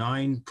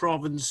 9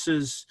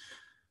 provinces,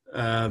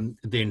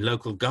 then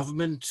local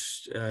government,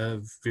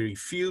 very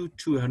few,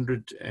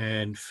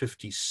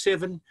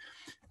 257,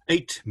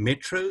 8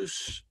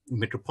 metros,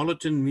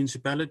 metropolitan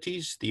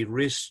municipalities. The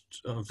rest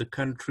of the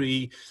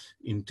country,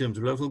 in terms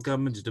of local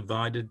government, is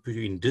divided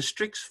between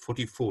districts,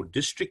 44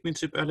 district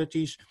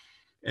municipalities,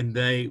 and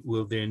they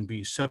will then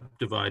be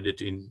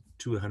subdivided in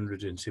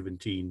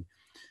 217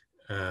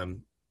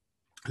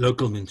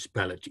 local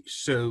municipalities.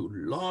 So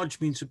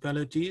large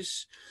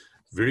municipalities,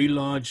 very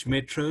large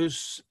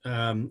metros,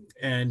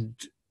 and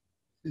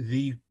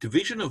the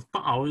division of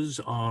powers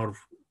are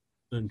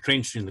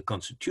entrenched in the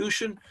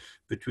constitution.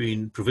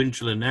 Between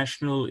provincial and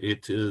national,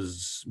 it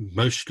is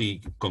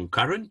mostly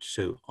concurrent,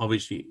 so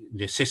obviously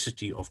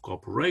necessity of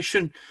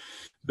cooperation,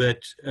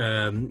 but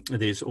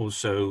there's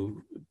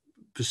also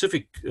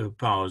specific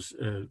powers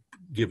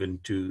given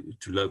to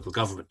local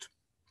government.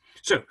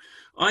 So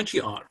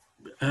IGR,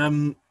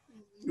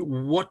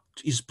 what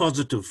is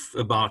positive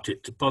about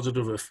it?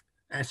 Positive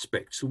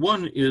aspects.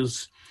 One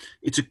is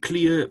it's a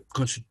clear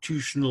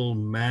constitutional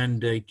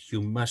mandate: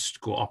 you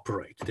must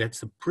cooperate. That's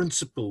the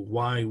principle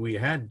why we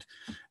had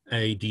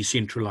a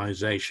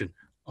decentralization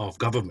of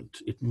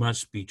government. It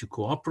must be to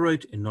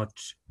cooperate and not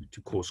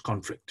to cause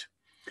conflict.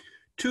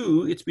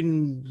 2, it's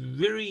been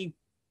very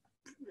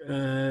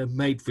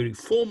made very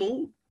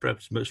formal,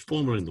 perhaps most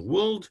formal in the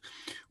world,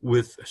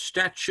 with a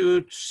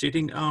statute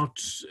setting out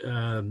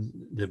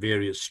the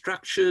various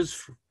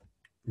structures,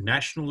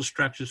 national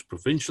structures,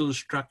 provincial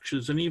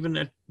structures, and even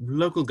at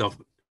local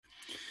government.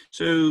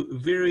 So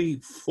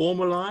very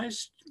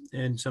formalized,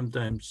 and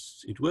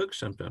sometimes it works,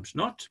 sometimes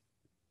not.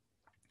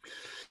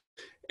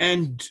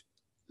 And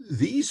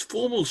these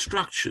formal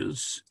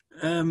structures,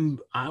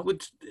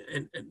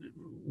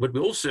 what we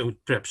also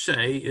would perhaps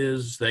say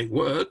is they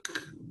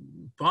work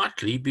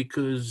partly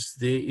because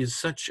there is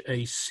such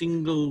a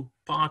single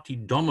party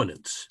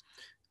dominance.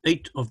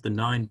 8 of the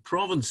 9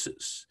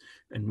 provinces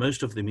and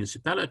most of the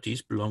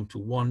municipalities belong to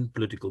one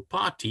political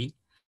party,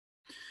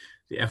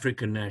 the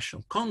African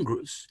National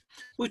Congress,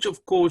 which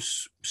of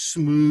course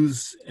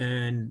smooths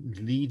and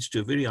leads to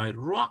a very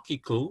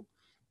hierarchical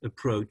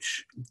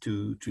approach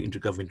to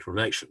intergovernmental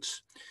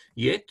relations.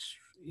 Yet,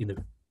 in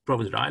the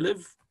province that I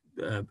live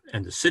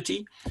and the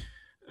city,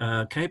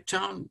 Cape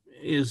Town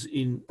is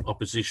in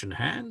opposition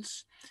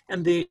hands,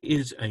 and there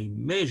is a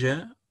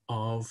measure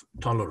of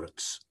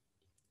tolerance,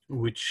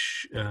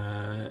 which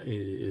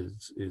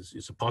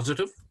is a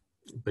positive,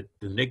 but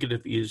the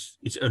negative is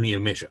it's only a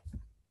measure.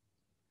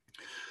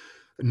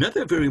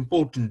 Another very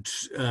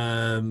important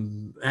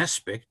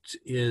aspect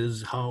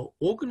is how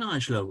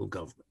organized local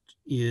government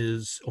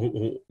is,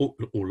 or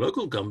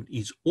local government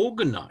is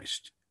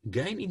organized,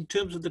 again in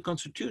terms of the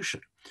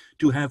constitution,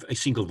 to have a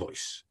single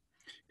voice.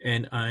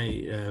 And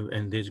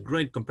there's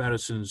great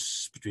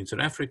comparisons between South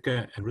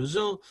Africa and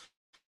Brazil,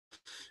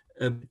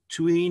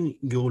 between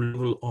your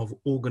level of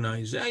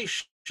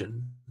organization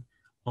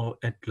or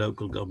at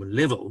local government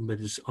level, but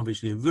it's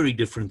obviously very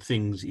different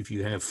things. If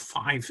you have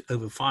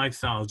over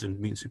 5,000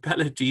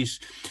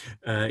 municipalities,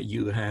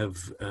 you have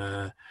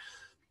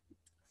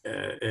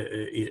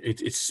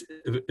it's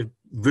a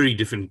very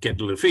different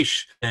kettle of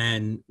fish,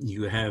 and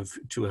you have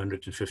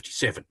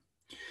 257.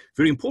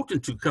 Very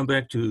important to come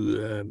back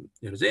to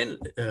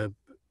Rezende,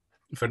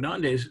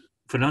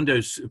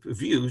 Fernando's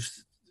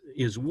views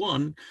is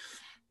one,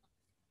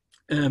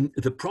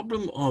 the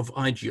problem of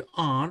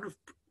IGR,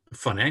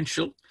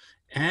 financial,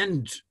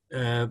 and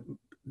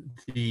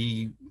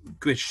the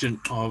question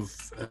of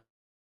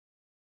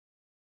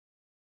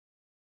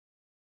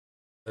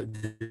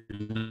the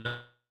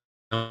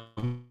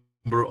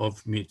number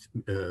of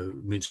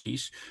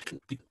municipalities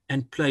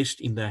and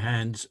placed in the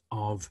hands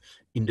of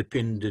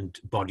independent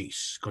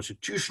bodies,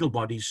 constitutional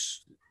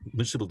bodies,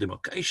 Municipal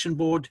Demarcation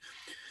Board,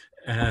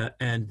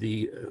 and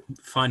the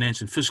Finance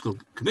and Fiscal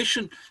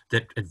Commission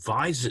that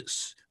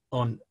advises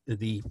on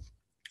the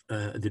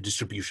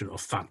distribution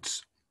of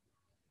funds.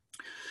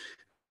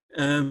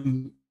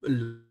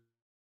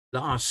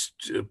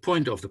 Last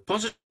point of the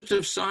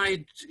positive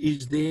side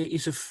is there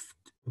is a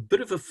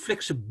bit of a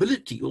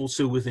flexibility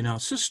also within our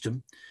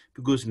system,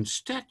 because in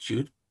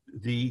statute,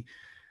 the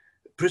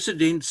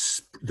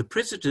president's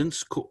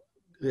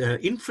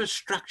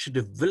Infrastructure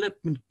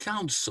Development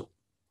Council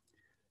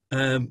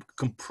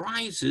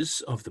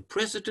comprises of the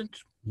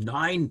president,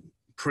 9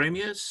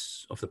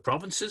 premiers of the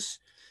provinces,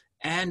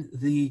 and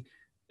the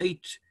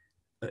 8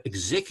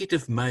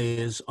 executive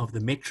mayors of the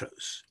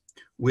metros,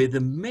 where the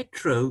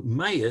metro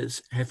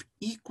mayors have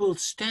equal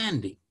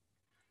standing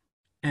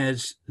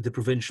as the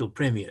provincial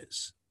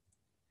premiers.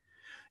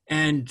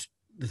 And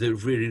the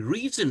very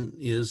reason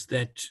is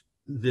that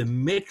the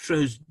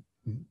metros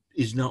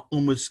is now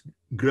almost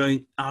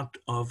growing out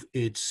of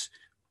its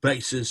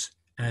basis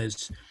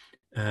as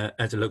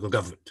a local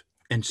government.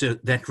 And so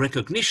that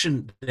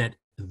recognition that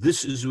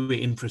this is where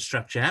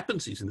infrastructure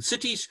happens is in the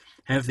cities,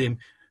 have them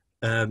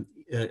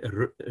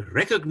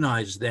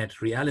recognize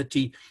that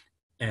reality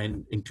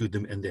and include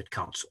them in that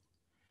council.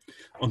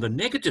 On the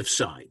negative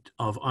side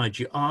of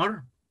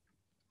IGR,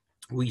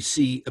 we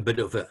see a bit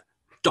of a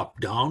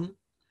top-down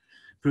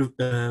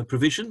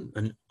provision,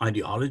 an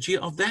ideology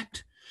of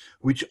that,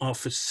 which are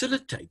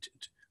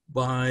facilitated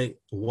by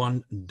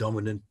one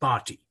dominant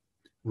party,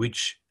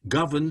 which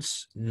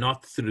governs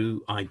not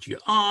through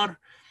IGR,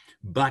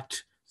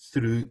 but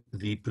through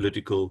the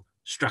political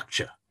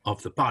structure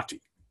of the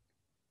party.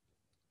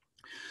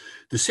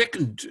 The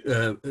second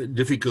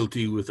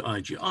difficulty with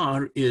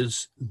IGR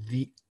is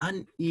the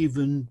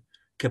uneven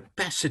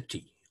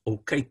capacity or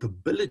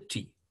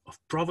capability of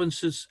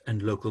provinces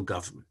and local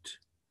government.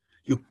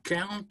 You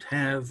can't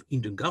have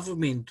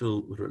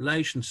intergovernmental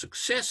relations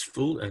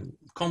successful and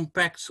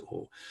compacts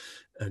or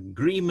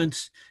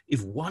agreements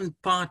if one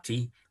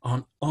party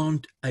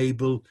aren't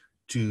able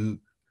to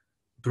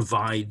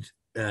provide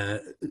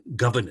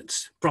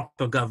governance,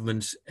 proper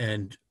governance,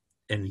 and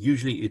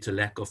usually it's a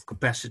lack of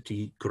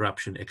capacity,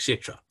 corruption,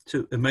 etc.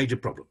 So a major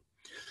problem.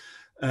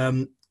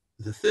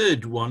 The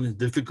third one,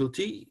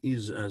 difficulty,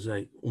 is, as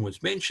I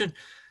almost mentioned,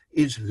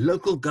 is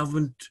local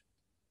government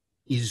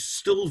is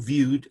still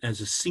viewed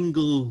as a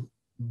single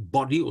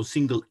body or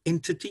single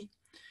entity,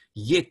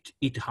 yet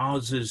it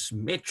houses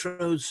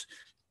metros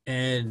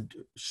and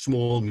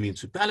small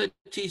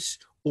municipalities,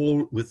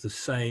 all with the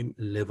same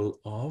level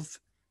of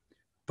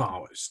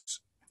powers.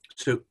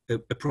 So a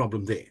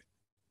problem there.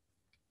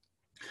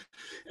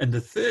 And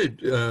the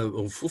third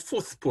or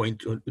fourth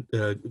point,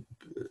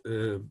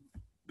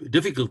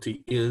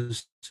 difficulty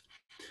is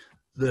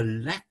the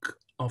lack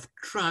of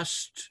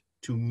trust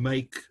to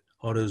make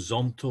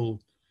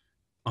horizontal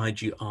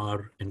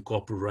IGR and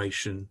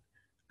cooperation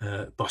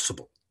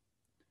possible.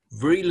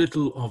 Very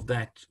little of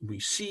that we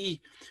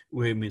see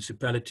where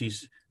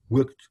municipalities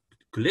work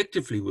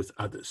collectively with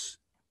others.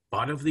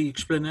 Part of the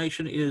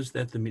explanation is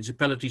that the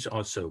municipalities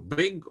are so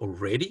big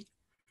already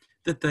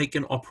that they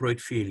can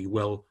operate fairly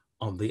well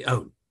on their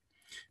own.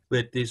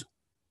 But there's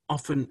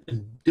often a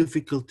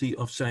difficulty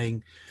of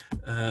saying,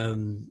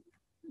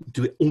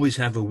 do we always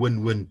have a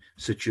win-win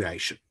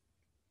situation?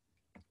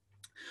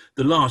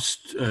 The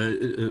last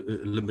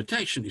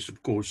limitation is,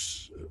 of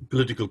course,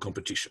 political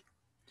competition.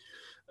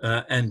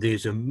 And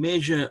there's a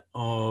measure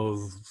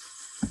of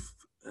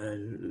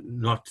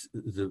not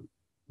the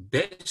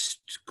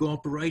best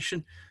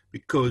cooperation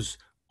because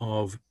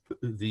of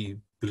the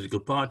political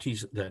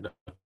parties that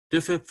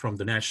differ from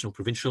the national,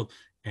 provincial,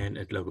 and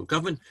at local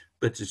government,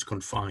 but it's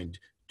confined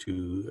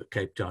to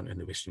Cape Town and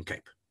the Western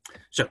Cape.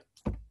 So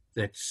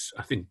that's,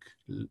 I think,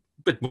 a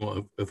bit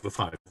more over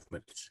 5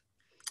 minutes.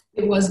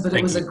 It was, but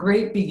it was a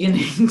great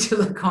beginning to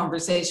the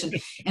conversation.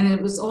 And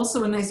it was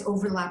also a nice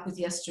overlap with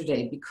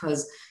yesterday,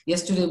 because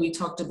yesterday we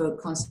talked about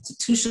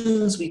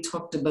constitutions, we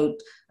talked about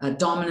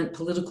dominant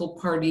political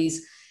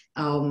parties,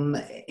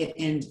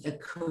 and of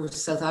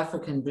course, South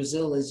Africa and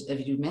Brazil, as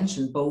you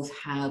mentioned, both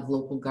have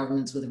local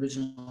governments with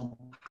original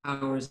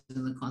powers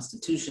in the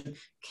Constitution.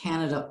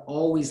 Canada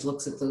always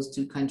looks at those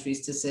two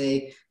countries to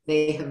say,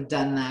 they have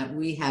done that,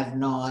 we have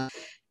not.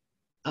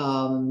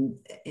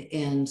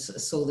 And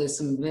so there's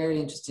some very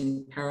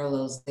interesting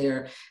parallels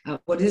there.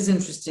 What is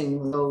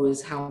interesting, though,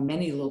 is how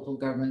many local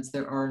governments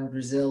there are in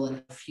Brazil and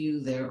how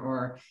few there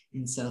are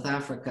in South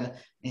Africa.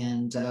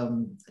 And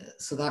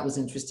so that was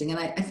interesting. And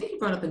I think you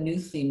brought up a new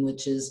theme,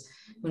 which is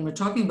when we're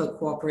talking about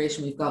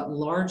cooperation, we've got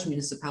large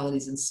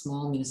municipalities and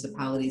small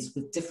municipalities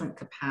with different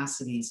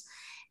capacities.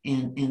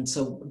 And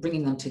so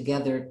bringing them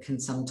together can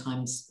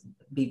sometimes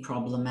be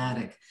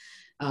problematic.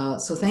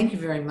 So thank you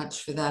very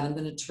much for that. I'm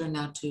going to turn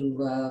now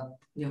to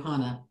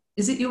Johanna.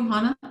 Is it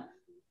Johanna?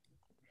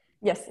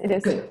 Yes, it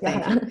is. Good,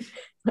 thank you.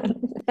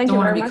 Thank Don't you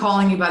want very to be much.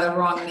 calling you by the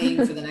wrong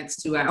name for the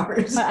next 2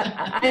 hours.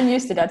 I'm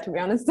used to that, to be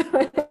honest.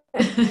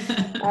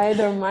 I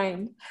don't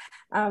mind.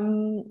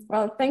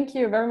 Well, thank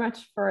you very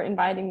much for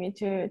inviting me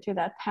to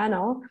that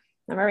panel.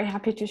 I'm very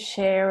happy to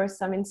share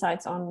some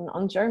insights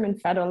on German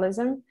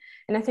federalism.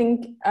 And I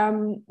think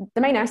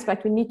the main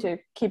aspect we need to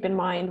keep in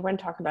mind when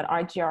talking about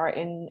IGR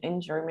in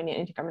Germany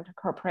and intergovernmental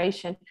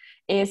cooperation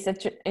is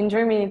that in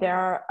Germany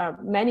there are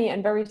many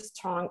and very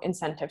strong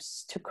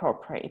incentives to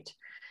cooperate.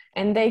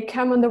 And they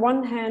come on the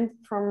one hand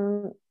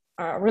from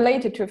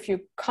related to a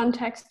few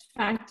context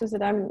factors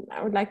that I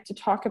would like to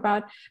talk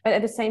about, but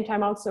at the same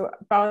time also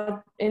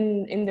about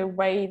in the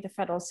way the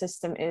federal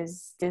system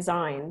is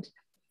designed.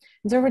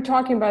 And so we're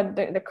talking about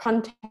the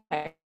context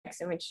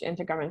in which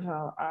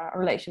intergovernmental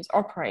relations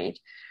operate.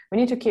 We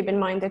need to keep in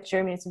mind that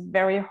Germany is a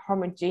very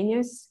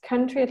homogeneous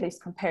country, at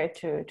least compared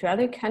to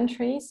other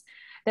countries,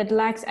 that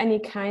lacks any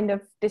kind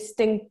of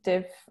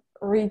distinctive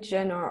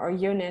region or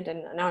unit.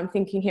 And now I'm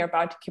thinking here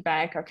about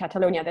Quebec or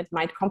Catalonia that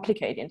might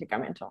complicate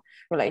intergovernmental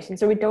relations.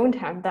 So we don't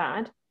have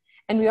that.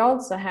 And we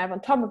also have, on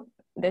top of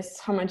this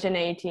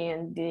homogeneity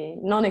and the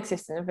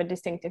non-existence of a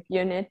distinctive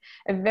unit,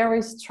 a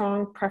very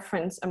strong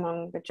preference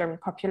among the German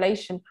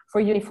population for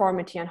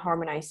uniformity and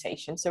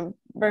harmonization. So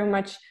very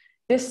much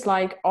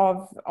dislike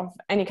of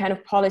any kind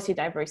of policy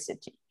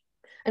diversity.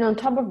 And on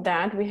top of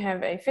that, we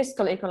have a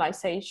fiscal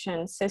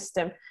equalization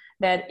system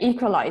that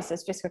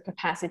equalizes fiscal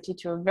capacity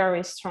to a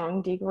very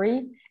strong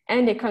degree,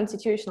 and a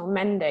constitutional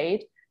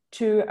mandate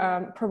to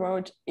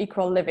promote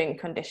equal living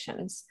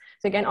conditions.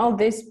 So again, all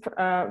this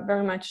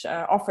very much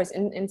offers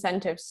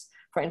incentives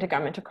for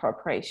intergovernmental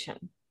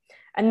cooperation.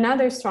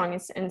 Another strong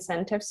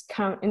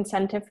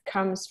incentive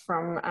comes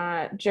from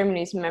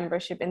Germany's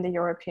membership in the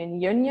European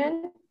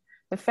Union.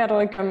 The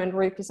federal government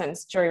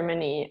represents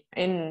Germany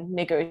in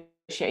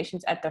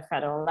negotiations at the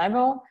federal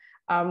level,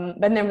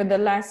 but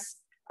nevertheless,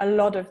 a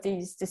lot of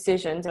these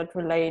decisions that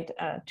relate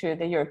to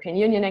the European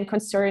Union and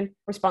concern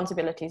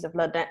responsibilities of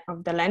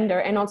the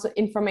lender, and also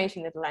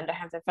information that the lender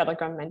has the federal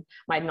government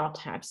might not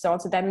have. So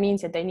also that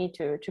means that they need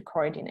to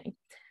coordinate.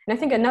 And I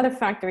think another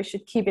factor we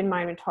should keep in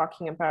mind when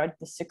talking about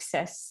the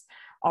success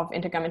of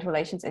intergovernmental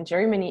relations in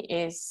Germany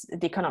is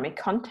the economic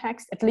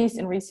context. At least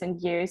in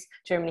recent years,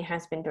 Germany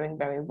has been doing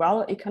very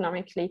well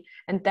economically,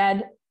 and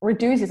that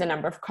reduces a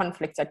number of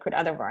conflicts that could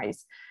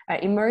otherwise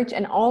emerge.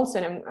 And also,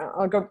 and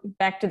I'll go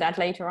back to that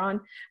later on,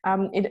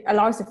 it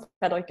allows the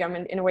federal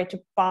government in a way to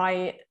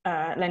buy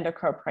lender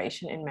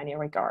cooperation in many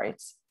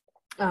regards.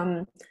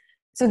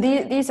 So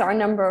these are a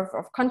number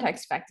of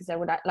context factors I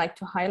would like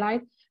to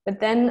highlight. But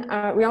then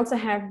we also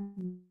have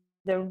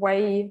the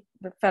way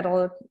the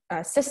federal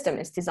system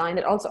is designed.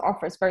 It also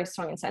offers very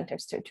strong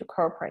incentives to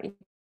cooperate.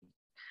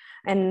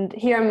 And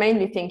here I'm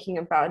mainly thinking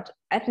about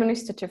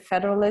administrative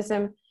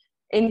federalism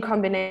in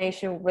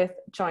combination with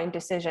joint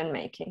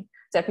decision-making.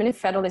 So administrative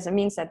federalism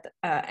means that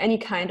any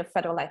kind of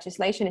federal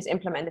legislation is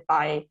implemented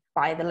by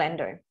the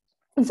lender.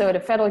 And so the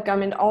federal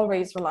government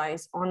always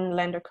relies on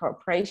lender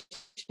cooperation,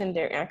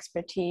 their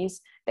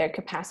expertise, their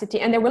capacity,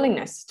 and their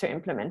willingness to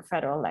implement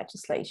federal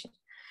legislation.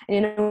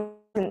 And,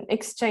 in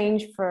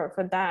exchange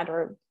for that,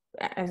 or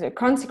as a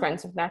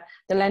consequence of that,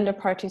 the lender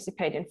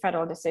participate in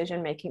federal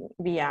decision-making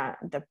via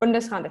the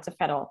Bundesrat. That's a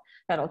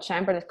federal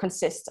chamber that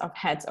consists of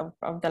heads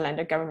of the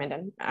lender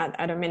government and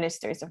other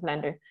ministers of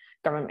lender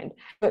government.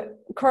 But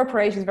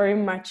cooperation is very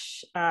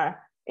much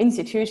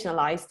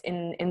institutionalized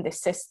in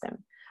this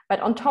system. But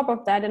on top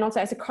of that, and also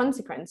as a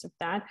consequence of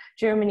that,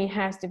 Germany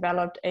has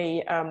developed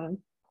a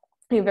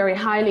very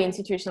highly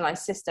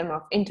institutionalized system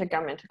of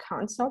intergovernmental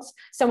councils,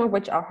 some of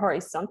which are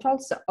horizontal,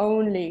 so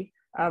only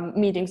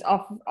meetings of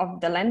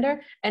the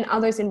lender, and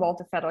others involve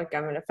the federal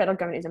government. The federal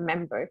government is a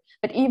member,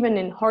 but even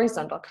in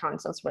horizontal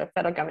councils where the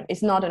federal government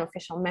is not an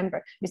official member,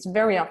 it is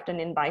very often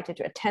invited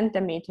to attend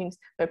the meetings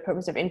for the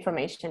purpose of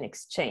information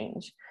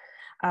exchange.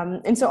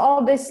 And so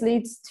all this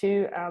leads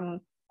to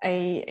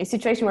a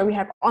situation where we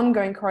have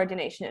ongoing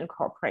coordination and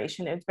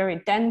cooperation. It's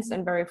very dense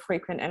and very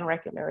frequent and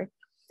regular.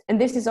 And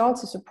this is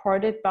also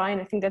supported by,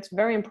 and I think that's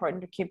very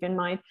important to keep in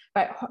mind,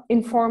 by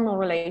informal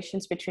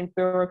relations between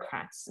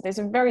bureaucrats. There's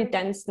a very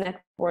dense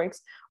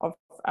networks of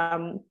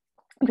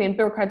between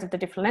bureaucrats of the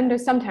different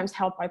lenders, sometimes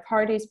helped by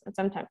parties, but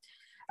sometimes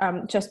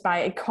just by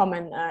a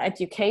common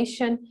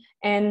education,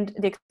 and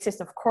the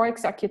existence of core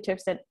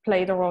executives that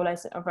play the role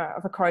of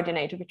a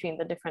coordinator between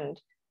the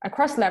different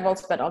across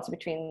levels, but also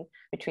between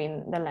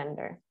the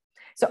lender.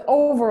 So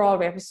overall,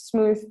 we have a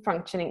smooth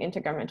functioning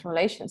intergovernmental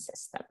relations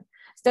system.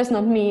 This does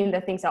not mean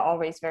that things are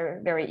always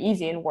very, very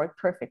easy and work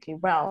perfectly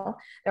well.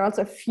 There are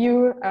also a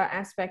few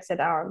aspects that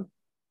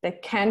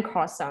can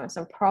cause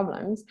some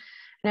problems.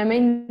 And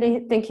I'm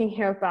mainly thinking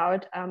here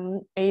about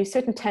a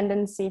certain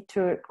tendency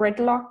to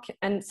gridlock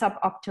and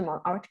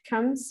suboptimal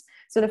outcomes.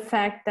 So the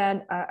fact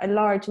that a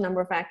large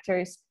number of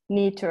actors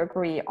need to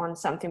agree on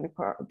something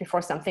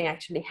before something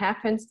actually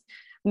happens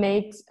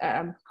makes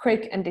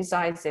quick and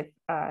decisive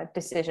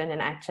decision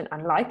and action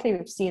unlikely.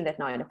 We've seen that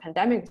now in the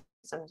pandemic,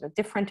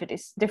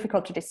 it's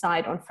difficult to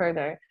decide on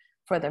further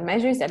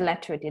measures that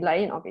led to a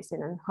delay and obviously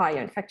then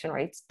higher infection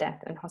rates, death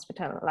and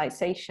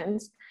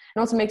hospitalizations, and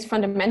also makes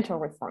fundamental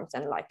reforms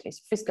unlikely.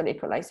 So fiscal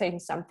equalization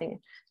is something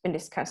that's been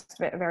discussed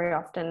very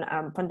often.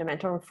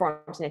 Fundamental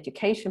reforms in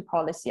education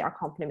policy are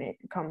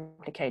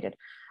complicated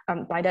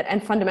by that,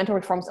 and fundamental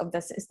reforms of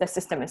the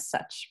system as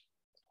such.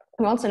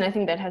 Also, and I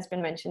think that has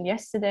been mentioned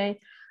yesterday,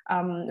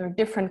 there are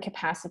different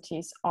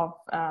capacities of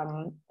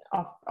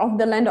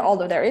the lender,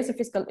 although there is a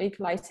fiscal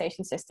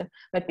equalization system,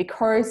 but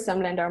because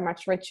some lenders are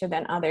much richer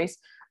than others,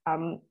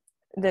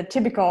 the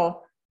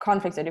typical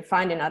conflicts that you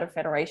find in other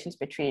federations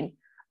between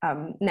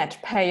net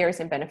payers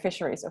and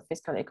beneficiaries of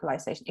fiscal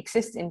equalization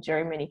exist in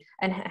Germany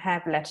and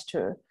have led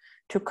to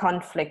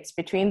conflicts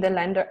between the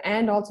lender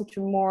and also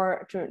to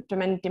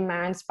many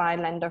demands by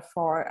lender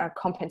for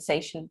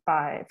compensation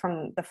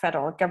from the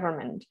federal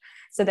government.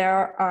 So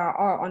there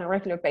are on a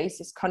regular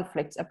basis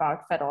conflicts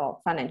about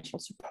federal financial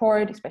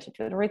support, especially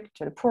to the rich,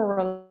 to the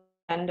poorer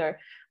lender,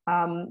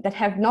 that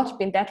have not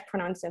been that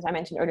pronounced, as I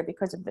mentioned earlier,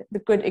 because of the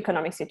good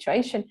economic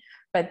situation,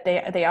 but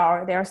there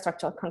are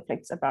structural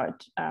conflicts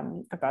about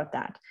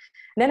that.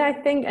 And then I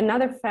think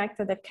another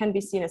factor that can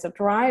be seen as a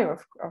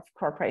driver of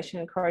cooperation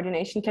and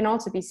coordination can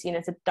also be seen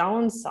as a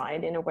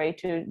downside in a way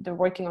to the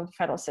working of the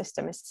federal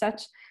system as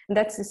such, and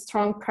that's the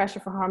strong pressure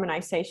for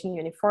harmonization and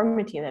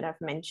uniformity that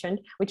I've mentioned,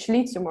 which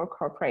leads to more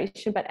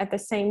cooperation, but at the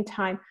same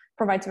time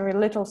provides very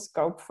little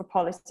scope for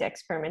policy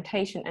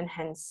experimentation and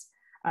hence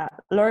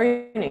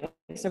learning,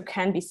 so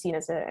can be seen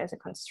as a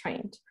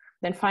constraint.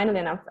 Then finally,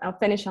 and I'll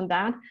finish on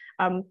that,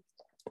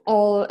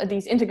 all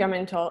these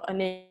intergovernmental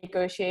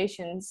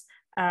negotiations,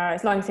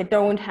 as long as they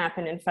don't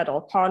happen in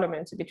federal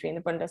parliaments between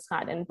the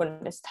Bundesrat and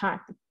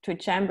Bundestag, two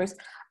chambers,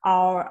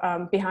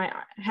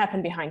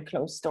 happen behind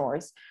closed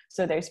doors.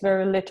 So there's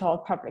very little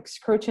public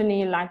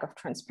scrutiny, lack of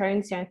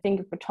transparency. I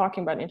think if we're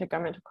talking about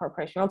intergovernmental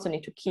cooperation, we also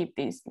need to keep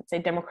these, let's say,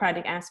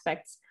 democratic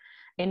aspects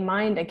in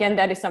mind. Again,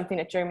 that is something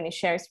that Germany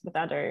shares with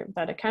other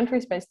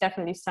countries, but it's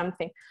definitely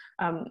something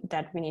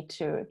that we need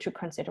to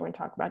consider when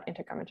talking about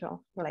intergovernmental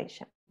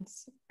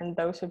relations. And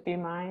those would be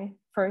my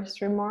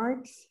first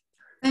remarks.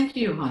 Thank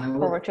you, Hannah.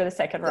 Forward to the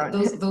second round.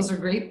 Those are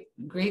great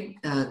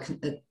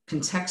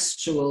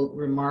contextual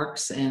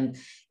remarks and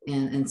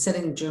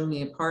setting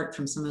Germany apart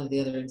from some of the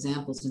other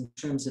examples in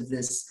terms of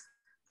this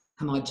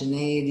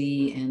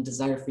homogeneity and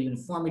desire for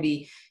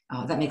uniformity.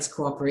 That makes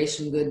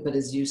cooperation good, but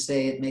as you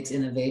say, it makes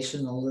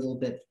innovation a little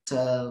bit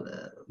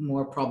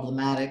more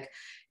problematic.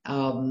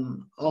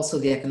 Also,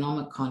 the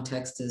economic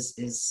context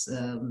is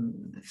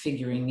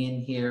figuring in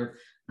here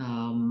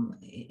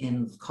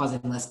in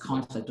causing less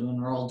conflict. And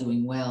when we're all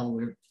doing well,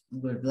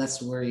 we're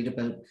less worried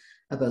about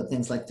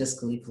things like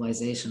fiscal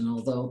equalization.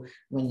 Although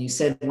when you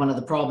said one of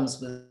the problems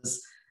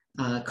was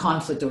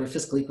conflict over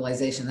fiscal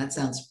equalization, that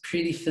sounds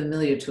pretty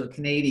familiar to a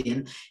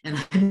Canadian,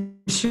 and I'm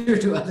sure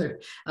to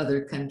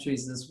other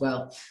countries as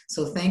well.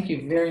 So thank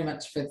you very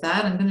much for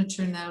that. I'm going to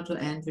turn now to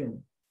Andrew.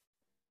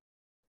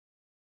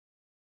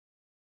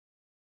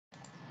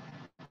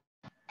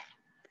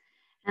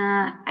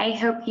 I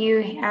hope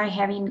you are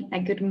having a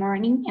good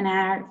morning and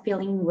are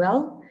feeling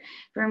well.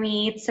 For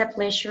me, it's a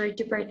pleasure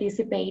to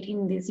participate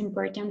in this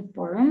important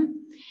forum.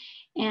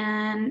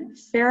 And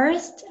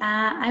first,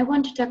 I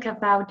want to talk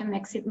about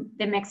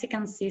the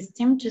Mexican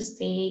system to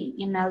stay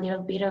in a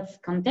little bit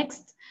of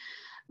context.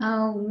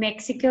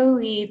 Mexico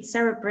is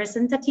a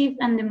representative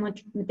and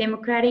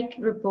democratic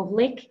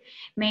republic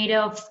made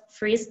of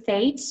free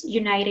states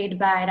united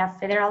by a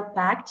federal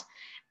pact.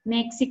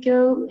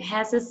 Mexico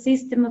has a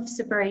system of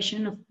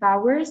separation of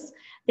powers.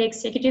 The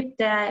executive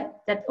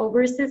that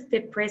oversees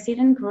the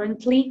president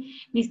currently,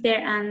 Mr.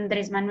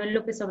 Andrés Manuel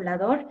López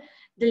Obrador,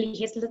 the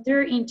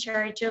legislature in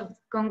charge of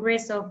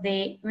Congress of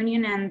the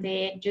Union, and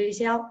the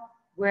judicial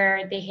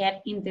were the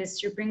head in the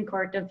Supreme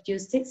Court of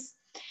Justice.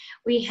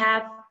 We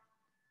have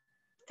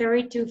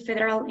 32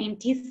 federal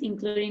entities,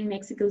 including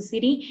Mexico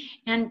City,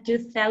 and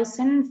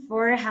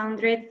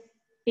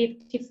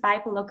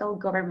 2,455 local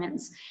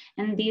governments.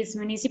 And these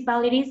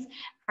municipalities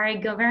are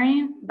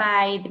governed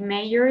by the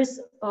mayors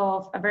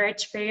of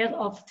average period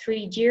of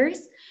 3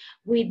 years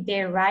with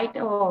the right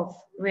of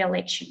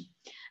re-election.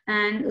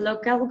 And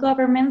local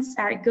governments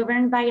are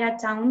governed by a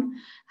town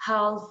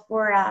hall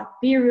for a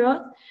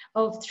period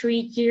of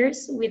 3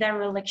 years with a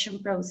re-election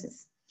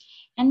process.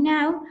 And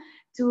now,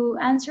 to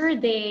answer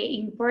the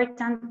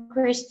important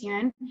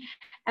question,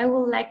 I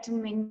would like to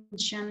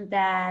mention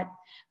that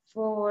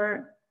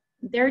for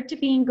there to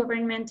be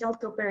intergovernmental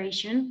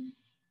cooperation,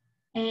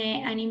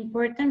 an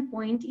important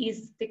point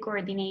is the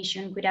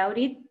coordination. Without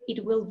it,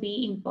 it will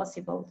be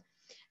impossible.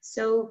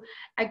 So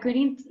a good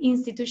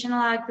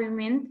institutional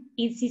agreement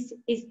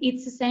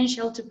it's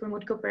essential to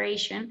promote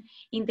cooperation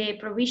in the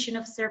provision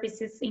of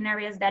services in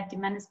areas that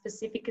demand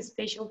specific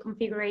spatial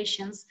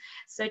configurations,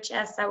 such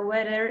as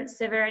water,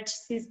 sewerage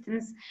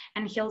systems,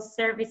 and health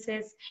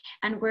services,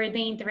 and where the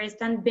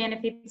interest and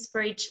benefits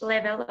for each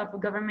level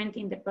of government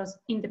in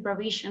the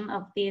provision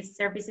of these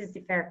services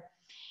differ.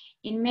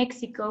 In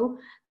Mexico,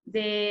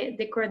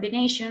 the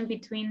coordination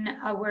between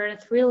our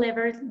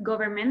three-level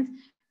government,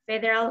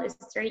 federal,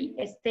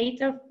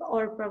 state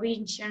or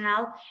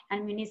provincial,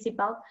 and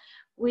municipal,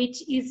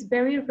 which is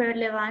very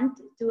relevant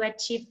to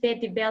achieve the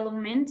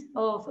development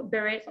of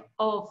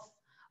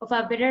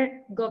a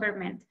better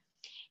government.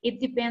 It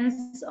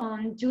depends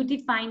on two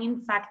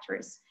defining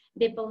factors: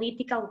 the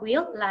political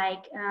will,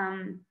 like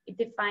it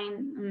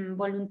defines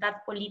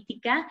voluntad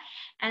política,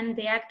 and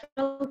the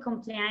actual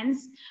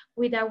compliance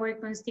with our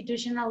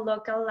constitutional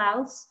local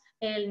laws.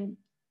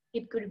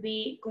 It could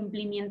be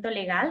cumplimiento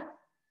legal.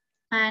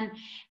 And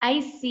I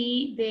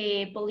see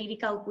the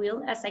political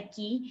will as a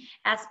key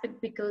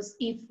aspect, because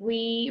if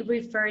we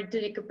refer to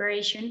the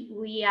cooperation,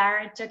 we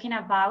are talking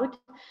about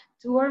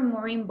two or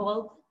more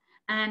involved,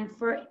 and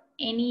for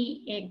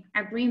any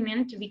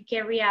agreement to be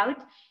carried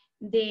out,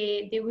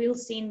 they will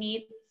see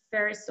need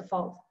first of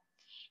all.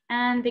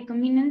 And the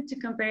commitment to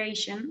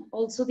cooperation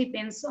also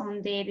depends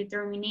on the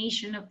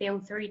determination of the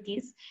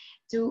authorities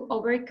to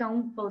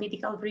overcome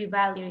political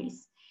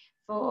rivalries.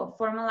 For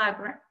formal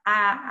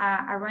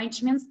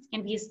arrangements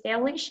can be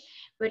established,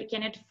 but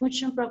cannot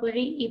function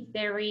properly if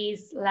there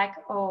is lack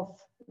of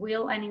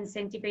will and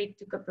incentive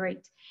to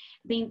cooperate.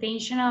 The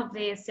intention of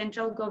the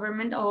central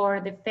government or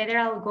the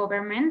federal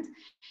government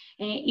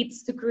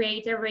is to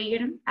create a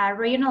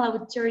regional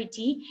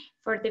authority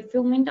for the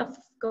fulfillment of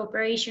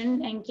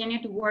cooperation, and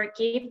cannot work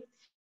if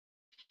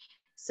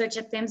such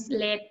attempts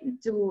lead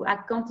to a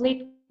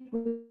conflict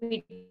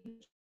with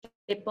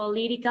the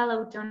political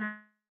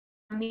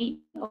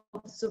autonomy of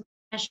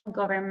supranational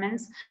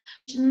governments,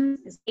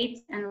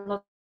 states, and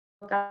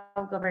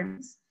local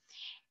governments.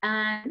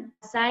 And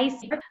as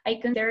I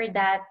consider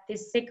that the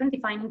second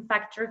defining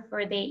factor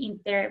for the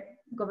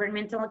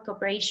intergovernmental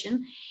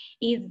cooperation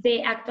is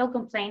the actual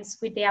compliance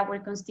with our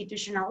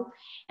constitutional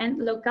and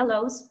local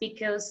laws,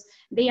 because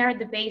they are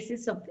the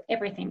basis of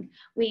everything.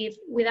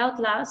 Without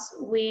laws,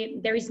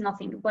 there is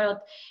nothing.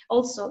 But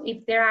also,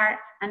 if there are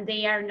and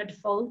they are not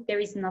followed, there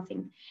is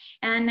nothing.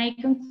 And I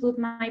conclude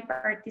my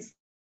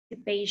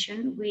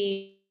participation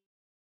with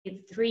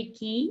three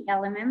key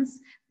elements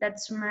that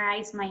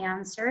summarize my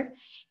answer.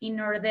 In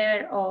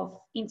order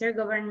of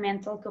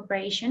intergovernmental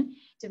cooperation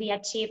to be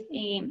achieved,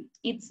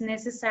 it's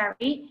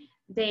necessary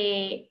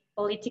the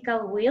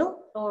political will,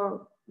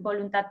 or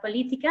voluntad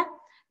política,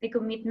 the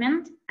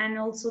commitment, and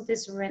also the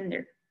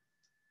surrender.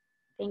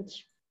 Thank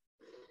you.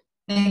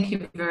 Thank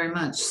you very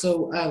much.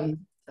 So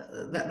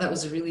that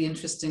was a really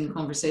interesting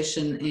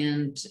conversation,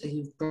 and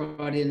you've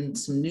brought in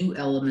some new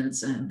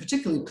elements, and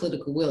particularly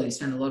political will. You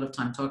spent a lot of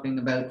time talking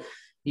about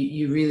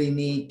you really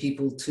need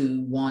people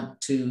to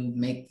want to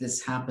make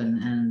this happen,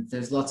 and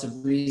there's lots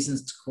of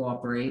reasons to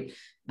cooperate,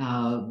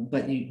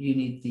 but you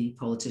need the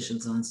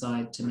politicians on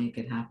side to make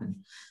it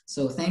happen.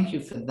 So thank you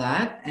for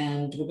that,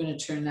 and we're going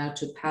to turn now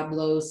to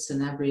Pablo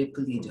Sanabria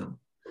Pulido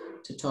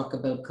to talk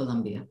about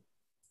Colombia.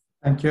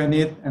 Thank you,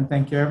 Enid, and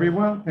thank you,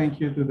 everyone. Thank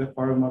you to the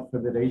Forum of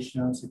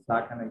Federations,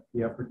 ITAC, and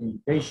IKEA for the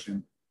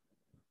invitation.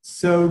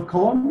 So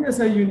Colombia is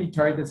a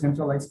unitary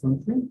decentralized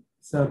country.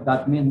 So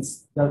that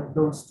means that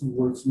those two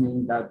words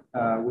mean that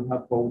we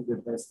have both the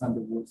best and the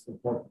worst of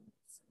both.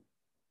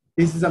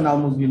 This is an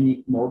almost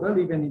unique model,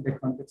 even in the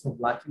context of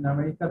Latin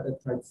America,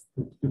 that tries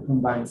to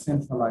combine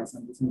centralized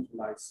and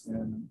decentralized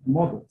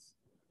models.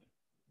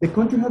 The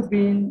country has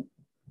been,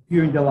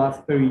 during the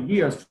last 30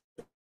 years,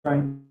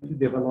 trying to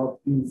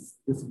develop this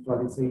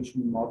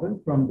decentralization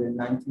model from the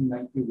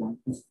 1991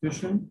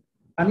 Constitution.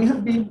 And it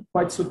has been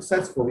quite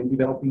successful in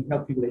developing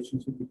healthy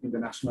relationships between the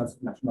national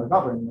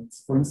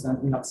governments. For instance,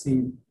 we have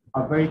seen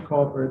a very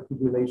cooperative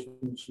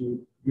relationship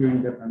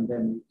during the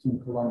pandemic in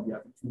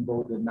Colombia between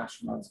both the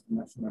national and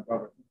national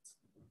governments.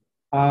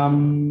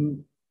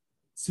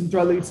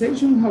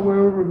 Centralization,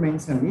 however,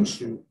 remains an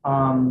issue.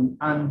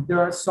 And there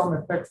are some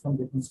effects from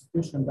the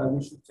Constitution that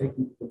we should take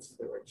into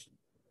consideration.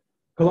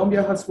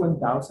 Colombia has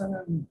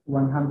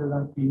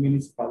 1,103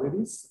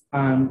 municipalities,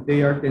 and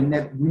they are the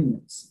net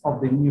winners of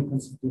the new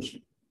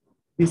Constitution.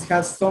 This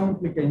has some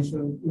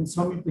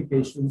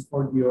implications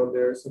for the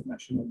other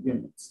subnational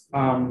units.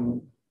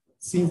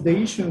 Since the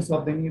issuance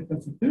of the new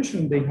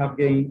Constitution, they have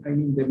gained, the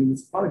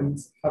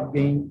municipalities have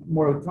gained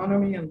more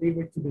autonomy and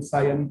leeway to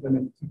decide and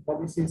implement key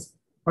policies,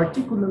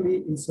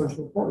 particularly in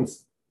social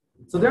policy.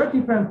 So there are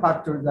different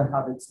factors that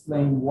have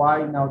explained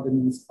why now the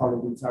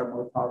municipalities are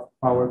more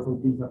powerful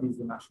vis-a-vis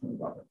the national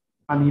government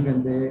and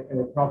even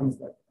the province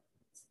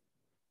governments.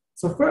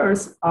 So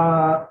first,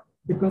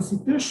 the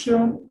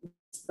Constitution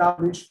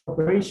established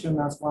cooperation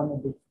as one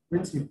of the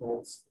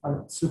principles,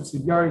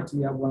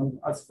 subsidiarity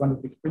as one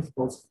of the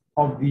principles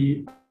of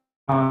the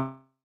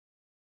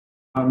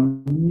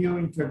new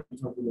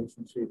intergovernmental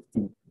relationship.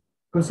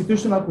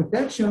 Constitutional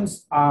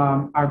protections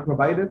are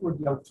provided for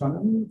the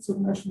autonomy of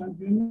subnational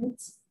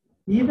units,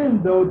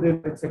 even though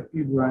the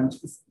executive branch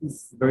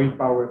is very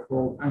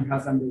powerful and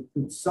has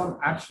undertook some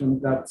action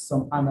that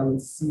some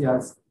analysts see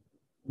as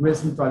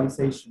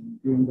recentralization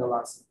during the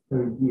last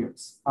 30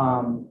 years.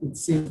 It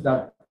seems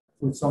that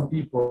for some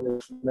people,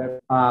 the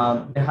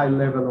high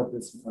level of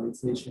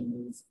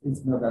decentralization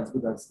is not as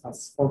good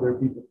as other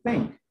people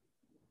think.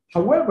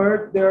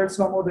 However, there are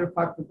some other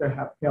factors that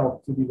have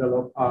helped to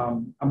develop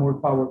a more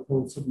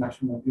powerful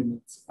subnational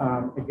units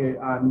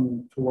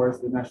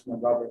towards the national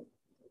government.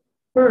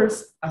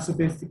 First, a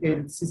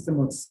sophisticated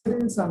system of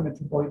cities and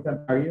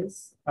metropolitan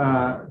areas,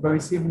 very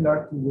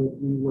similar to what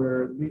we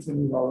were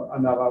listening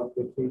about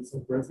the case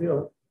of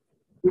Brazil,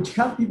 which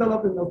have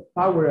developed enough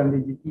power and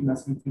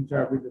legitimacy to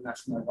interact with the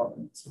national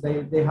government. So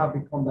they have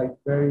become like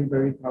very,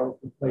 very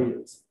powerful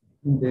players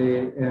in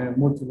the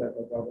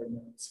multi-level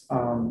governance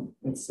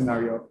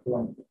scenario of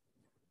Colombia.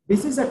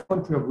 This is a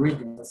country of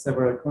regions,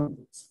 several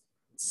countries.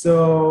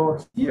 So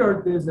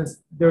here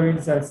there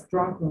is a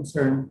strong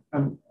concern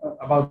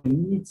about the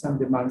needs and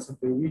demands of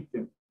the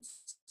regions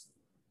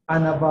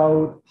and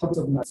about how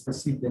to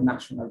perceive the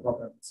national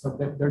government. So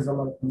there's a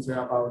lot of concern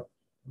about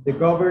the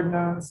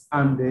governance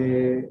and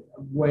the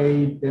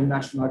way the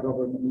national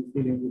government is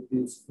dealing with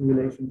this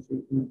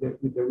relationship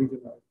with the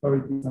regional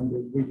authorities and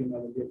the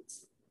regional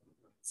elites.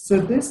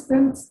 So this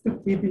tends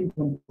to keep in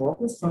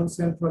control some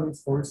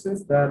centralist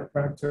forces that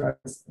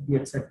characterize the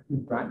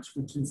executive branch,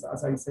 which is,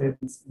 as I said,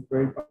 is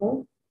very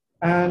powerful.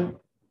 And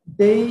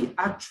they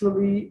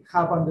actually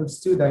have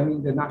understood,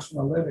 the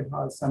national level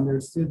has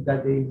understood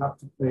that they have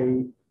to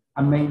play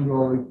a main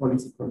role in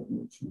policy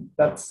coordination.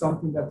 That's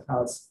something that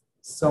has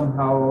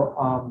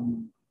somehow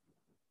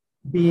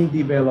been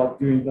developed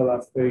during the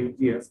last 30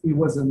 years. It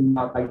wasn't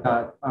like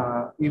that.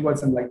 It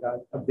wasn't like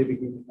that at the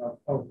beginning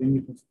of the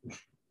new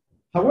constitution.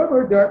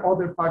 However, there are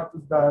other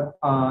factors that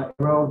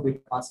erode the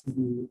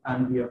capacity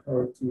and the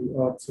authority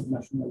of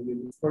subnational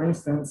units. For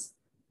instance,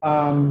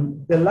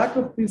 the lack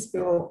of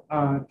fiscal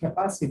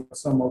capacity of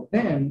some of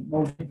them,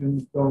 most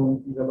regions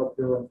don't develop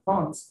their own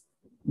funds,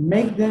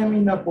 make them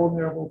in a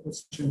vulnerable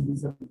position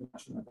vis-a-vis the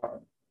national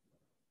government.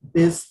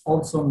 This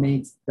also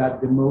makes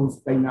that the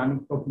most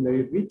dynamic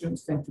populated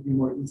regions tend to be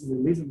more easily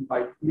listened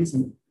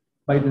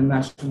by the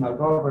national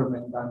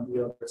government than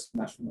the other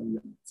national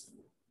units.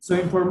 So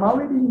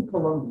informality in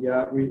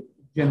Colombia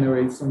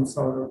generates some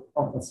sort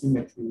of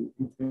asymmetry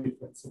between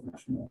different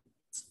subnational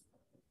units.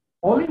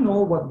 All in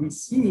all, what we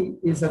see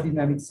is a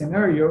dynamic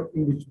scenario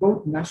in which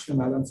both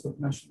national and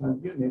subnational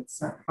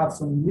units have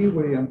some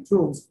leeway and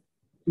tools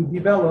to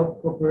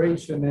develop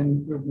cooperation and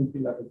improve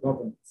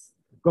multi-level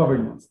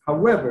governance.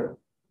 However,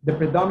 the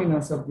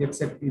predominance of the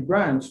executive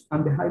branch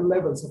and the high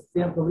levels of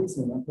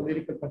clientelism and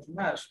political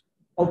patronage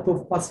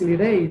also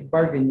facilitate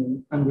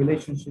bargaining and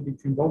relationship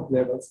between both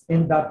levels,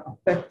 end up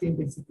affecting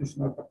the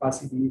institutional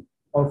capacity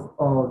of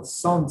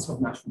some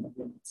subnational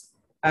units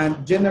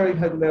and generate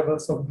high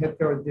levels of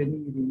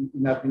heterogeneity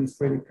in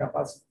administrative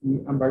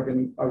capacity and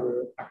bargaining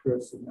power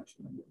across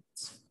subnational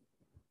units.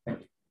 Thank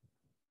you.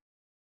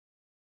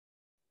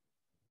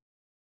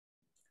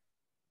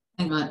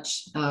 Thank you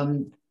much.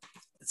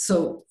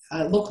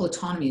 Local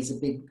autonomy is a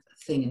big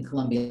thing in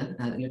Colombia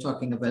you're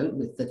talking about,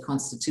 with the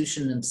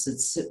constitution and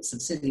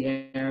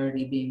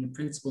subsidiarity being a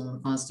principle in the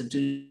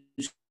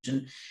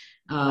constitution.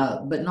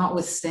 But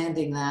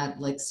notwithstanding that,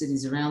 like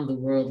cities around the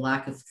world,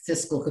 lack of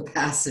fiscal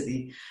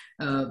capacity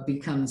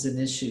becomes an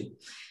issue.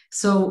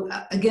 So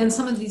again,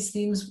 some of these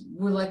themes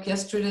were like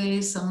yesterday,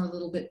 some are a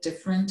little bit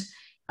different.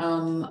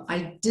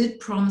 I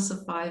did promise a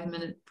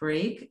 5-minute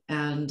break.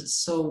 And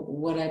so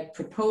what I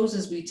propose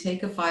is we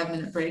take a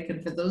 5-minute break.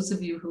 And for those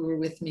of you who were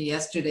with me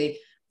yesterday,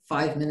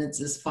 5 minutes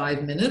is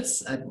 5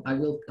 minutes. I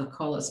will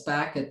call us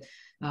back at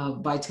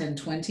by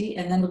 10:20.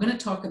 And then we're going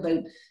to talk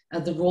about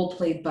the role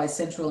played by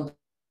central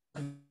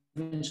and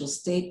provincial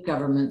state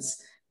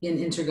governments in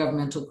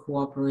intergovernmental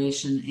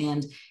cooperation.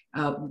 And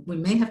we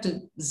may have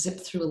to zip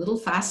through a little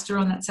faster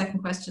on that second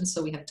question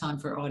so we have time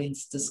for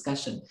audience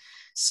discussion.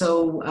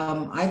 So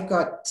I've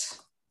got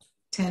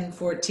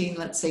 10:14,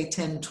 let's say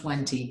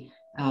 10:20,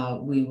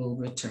 we will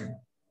return.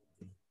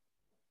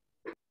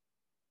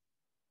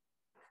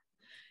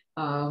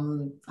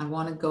 I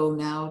want to go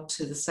now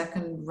to the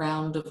second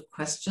round of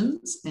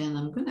questions, and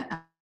I'm going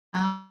to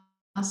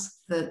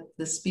ask that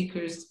the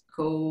speakers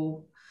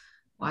go.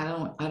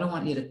 Well, I don't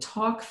want you to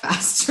talk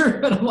faster,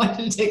 but I want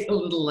you to take a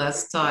little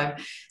less time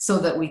so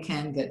that we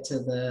can get to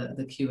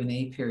the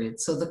Q&A period.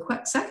 So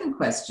the second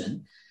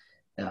question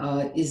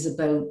is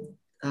about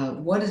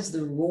what is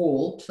the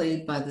role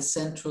played by the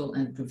central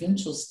and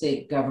provincial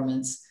state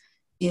governments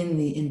in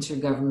the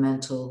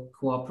intergovernmental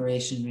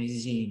cooperation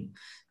regime?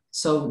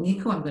 So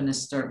Nico, I'm going to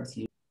start with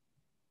you.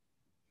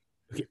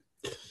 Okay.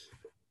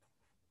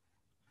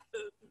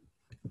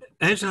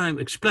 As I've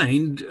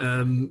explained,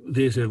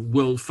 there's a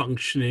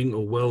well-functioning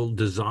or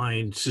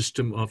well-designed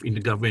system of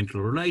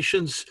intergovernmental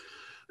relations.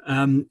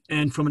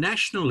 And from a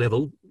national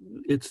level,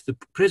 it's the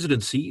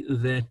presidency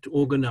that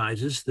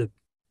organizes the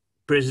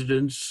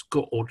President's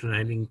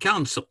Coordinating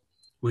Council,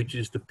 which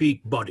is the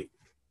peak body.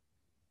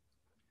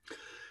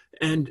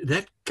 And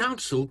that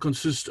council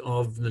consists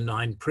of the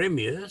 9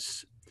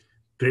 premiers,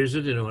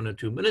 president and 1 or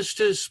 2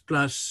 ministers,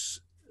 plus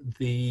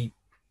the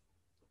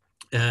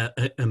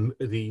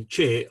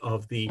chair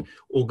of the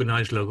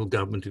organized local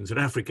government in South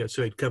Africa.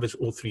 So it covers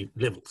all 3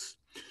 levels.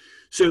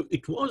 So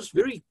it was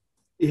very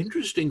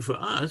interesting for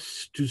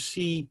us to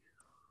see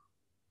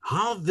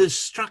how this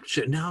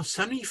structure now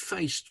suddenly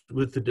faced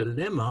with the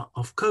dilemma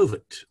of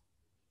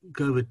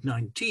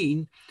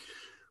COVID-19,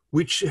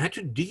 which had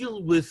to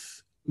deal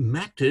with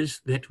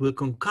matters that were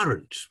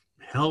concurrent: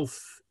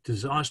 health,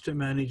 disaster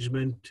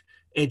management,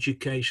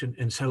 education,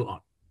 and so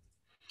on.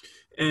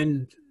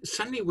 And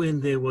suddenly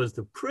when there was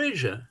the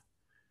pressure,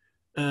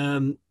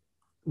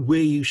 where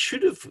you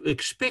should have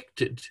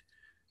expected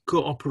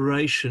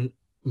cooperation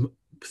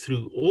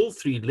through all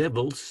 3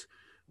 levels,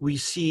 we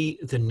see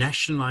the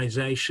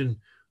nationalization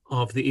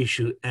of the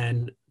issue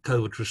and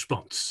COVID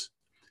response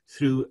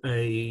through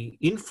an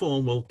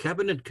informal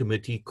cabinet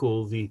committee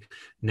called the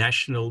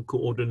National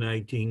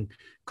Coordinating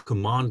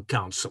Command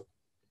Council.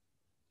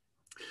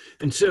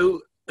 And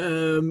so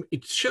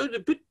it showed a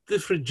bit the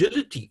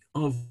fragility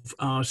of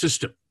our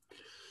system.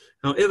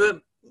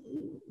 However,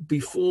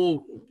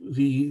 before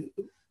the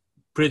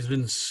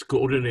President's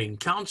Coordinating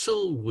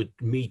Council would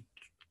meet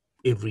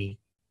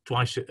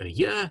twice a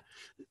year,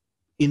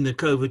 in the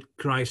COVID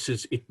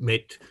crisis, it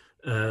met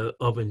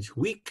often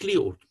weekly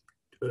or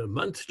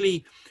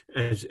monthly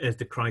as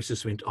the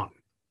crisis went on.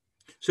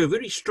 So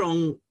very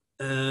strong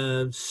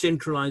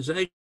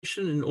centralization,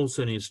 and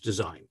also in its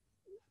design.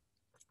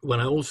 What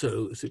I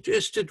also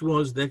suggested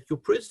was that your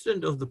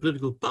president of the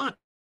political party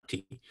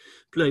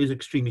plays an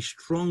extremely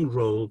strong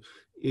role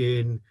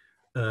in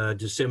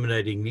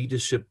disseminating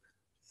leadership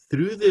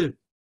through the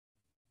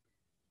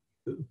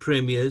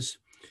premiers,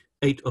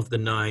 8 of the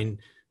 9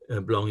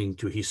 belonging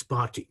to his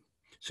party.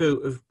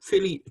 So a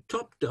fairly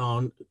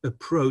top-down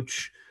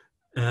approach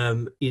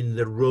in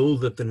the role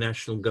that the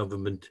national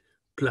government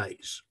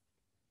plays.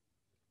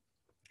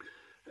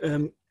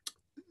 Then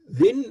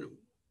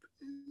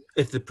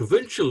at the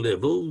provincial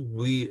level,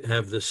 we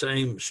have the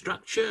same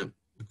structure.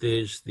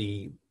 There's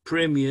the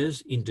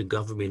Premier's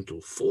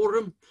Intergovernmental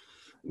Forum,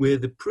 where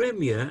the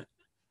Premier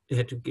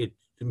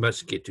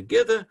must get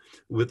together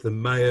with the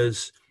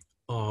mayors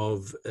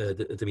of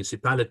the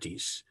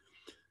municipalities,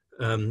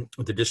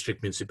 the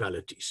district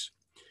municipalities.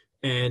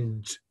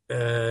 And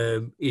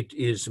it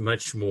is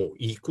much more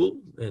equal,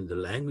 and the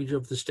language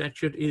of the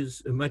statute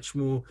is a much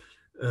more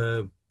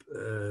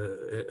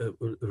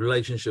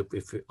relationship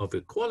of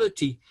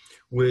equality,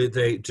 where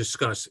they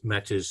discuss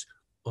matters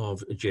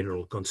of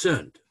general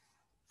concern.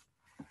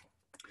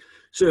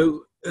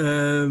 So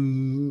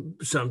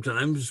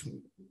sometimes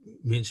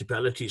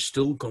municipalities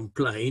still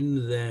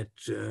complain that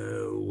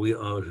we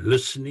are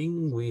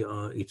listening,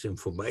 it's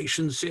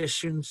information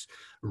sessions,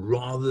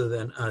 rather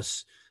than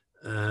us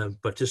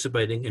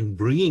participating and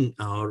bringing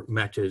our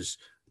matters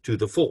to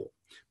the fore,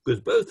 because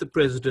both the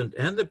president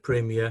and the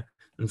premier,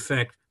 in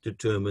fact,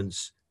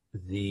 determines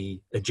the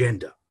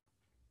agenda.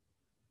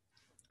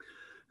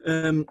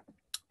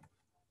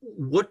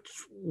 What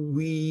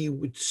we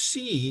would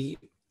see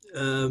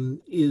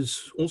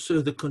is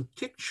also the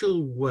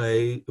contextual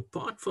way,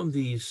 apart from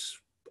these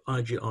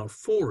IGR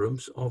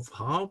forums, of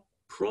how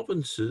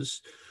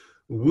provinces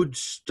would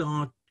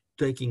start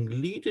taking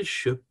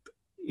leadership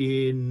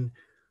in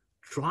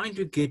trying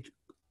to get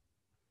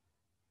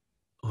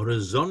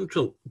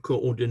horizontal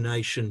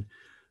coordination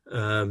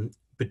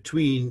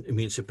between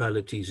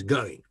municipalities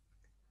going.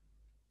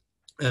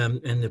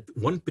 And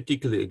one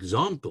particular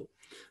example,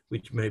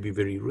 which may be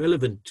very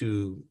relevant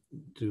to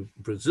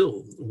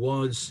Brazil,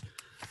 was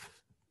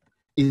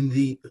in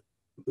the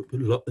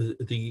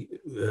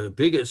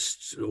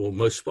biggest or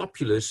most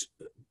populous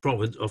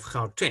province of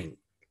Gauteng,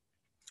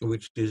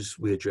 which is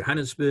where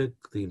Johannesburg,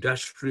 the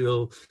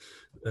industrial,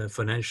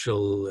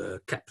 financial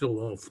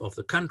capital of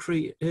the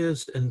country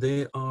is. And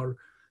there are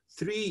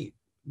 3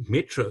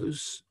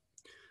 metros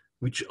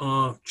which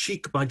are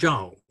cheek by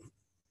jowl.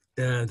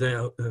 They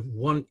are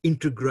one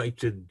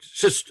integrated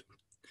system,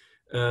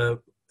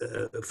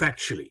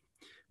 factually,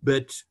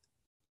 but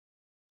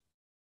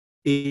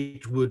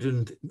it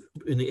wouldn't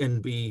in the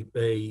end be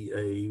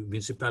a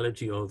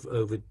municipality of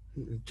over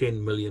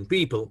 10 million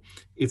people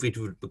if it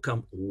would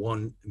become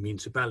one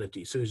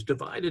municipality. So it's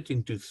divided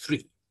into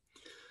 3.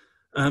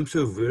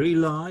 So very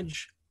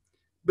large,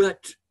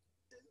 but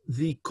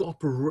the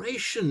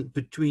cooperation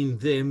between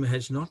them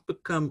has not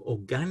become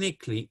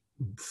organically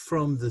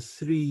from the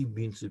 3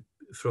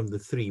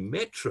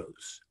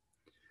 metros,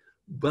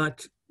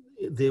 but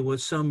there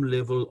was some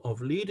level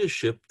of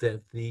leadership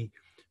that the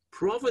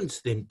province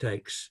then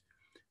takes,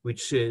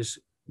 which says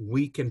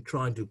we can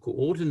try to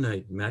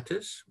coordinate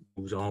matters.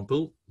 For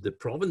example, the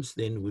province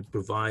then would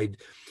provide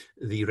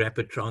the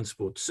rapid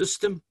transport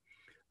system,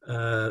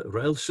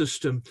 rail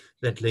system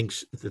that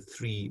links the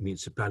 3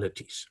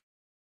 municipalities.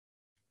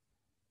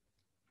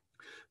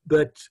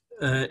 But,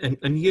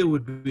 and here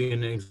would be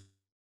an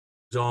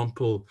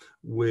example,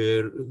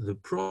 where the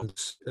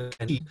province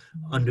can be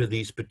under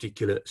these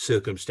particular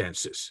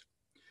circumstances.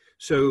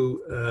 So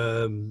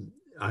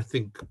I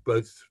think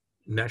both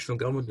national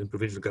government and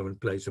provincial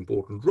government plays an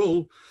important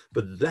role,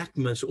 but that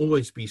must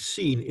always be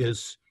seen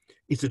as,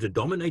 is it a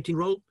dominating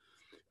role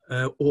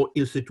or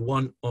is it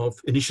one of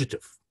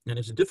initiative? And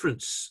there's a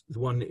difference. The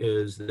one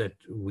is that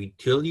we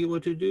tell you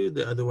what to do.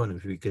 The other one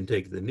is we can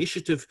take the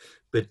initiative,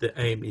 but the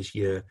aim is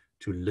here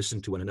to listen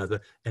to one another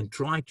and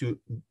try to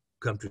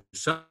come to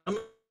some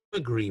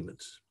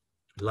agreements.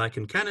 Like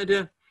in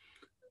Canada,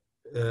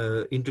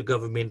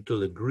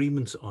 intergovernmental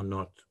agreements are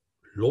not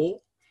law.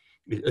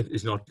 It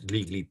is not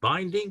legally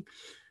binding.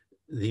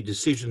 The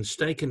decisions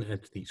taken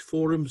at these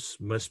forums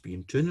must be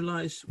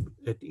internalized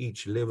at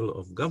each level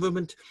of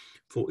government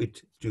for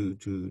it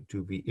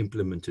to be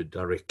implemented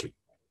directly.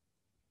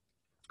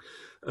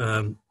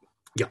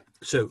 Yeah,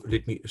 so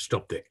let me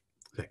stop there.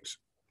 Thanks.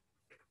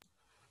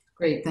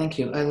 Great, thank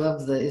you. I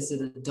love the, is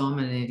it a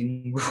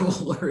dominating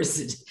role or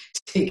is it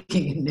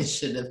taking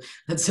initiative?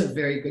 That's a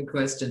very good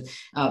question.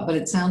 But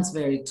it sounds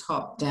very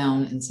top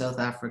down in South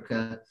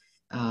Africa.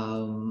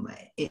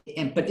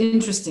 But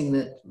interesting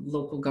that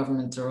local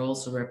governments are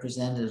also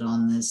represented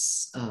on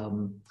this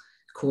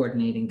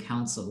coordinating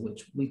council,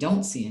 which we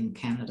don't see in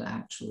Canada,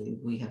 actually.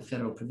 We have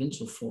federal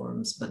provincial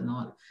forums, but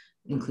not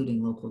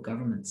including local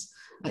governments.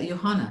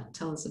 Johanna,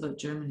 tell us about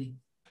Germany.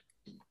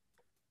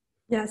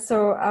 Yeah,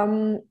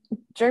 so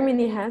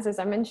Germany has, as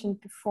I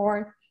mentioned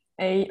before,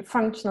 a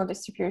functional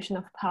distribution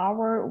of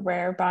power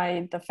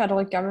whereby the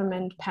federal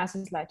government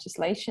passes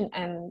legislation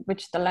and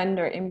which the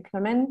Länder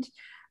implement.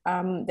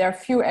 There are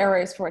a few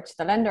areas for which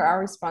the Länder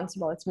are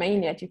responsible. It's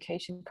mainly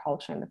education,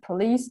 culture, and the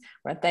police,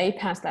 where they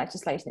pass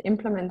legislation,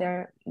 implement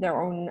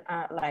their own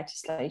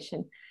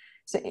legislation.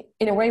 So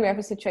in a way, we have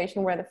a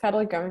situation where the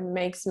federal government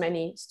makes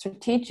many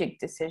strategic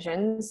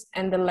decisions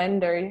and the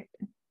Länder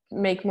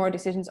make more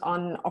decisions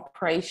on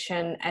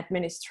operation,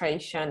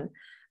 administration,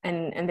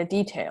 and the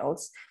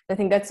details. I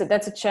think that's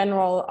a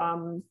general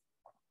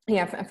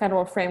a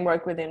federal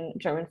framework within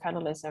German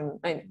federalism,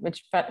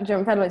 which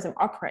German federalism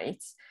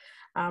operates.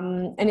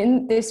 And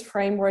in this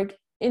framework,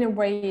 in a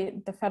way,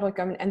 the federal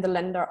government and the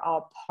Länder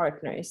are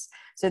partners.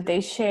 So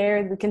they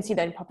share, we can see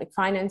that in public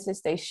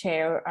finances, they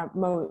share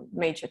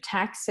major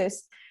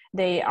taxes.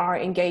 They are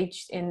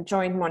engaged in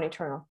joint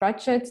monitoring of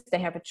budgets. They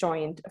have a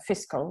joint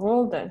fiscal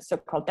rule, the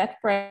so-called debt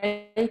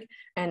brake,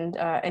 and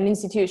an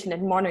institution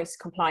that monitors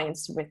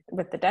compliance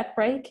with the debt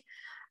brake.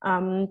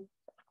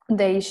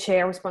 They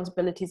share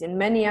responsibilities in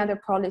many other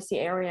policy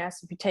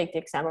areas. If you take the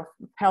example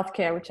of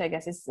healthcare, which I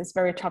guess is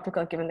very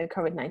topical given the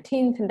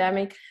COVID-19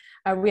 pandemic,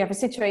 we have a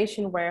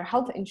situation where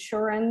health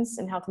insurance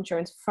and health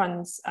insurance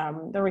funds,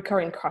 the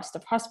recurring cost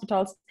of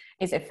hospitals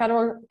is a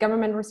federal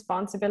government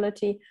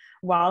responsibility,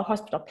 while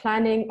hospital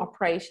planning,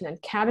 operation,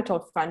 and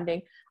capital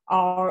funding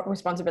are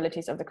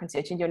responsibilities of the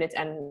constituent units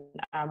and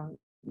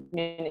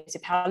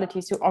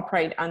municipalities who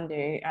operate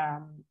under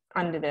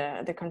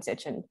the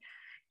constituent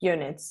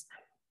units.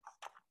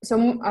 So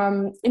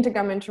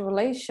intergovernmental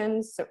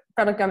relations, so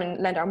federal government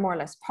and Länder are more or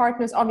less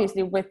partners,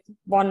 obviously with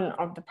one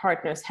of the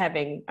partners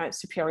having a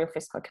superior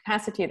fiscal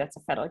capacity, that's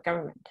the federal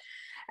government.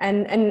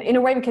 And in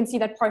a way, we can see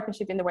that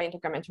partnership in the way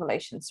intergovernmental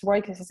relations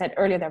work. As I said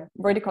earlier, there are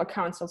vertical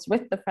councils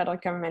with the federal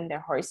government, there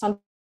are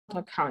horizontal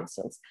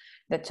councils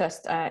that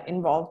just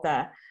involve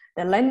the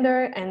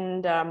Länder,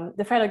 and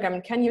the federal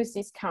government can use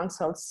these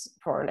councils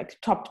for like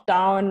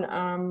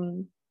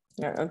top-down,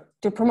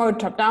 to promote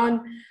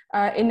top-down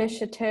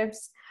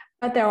initiatives.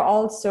 But there are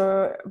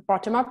also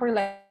bottom-up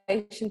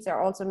relations. There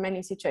are also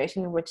many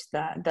situations in which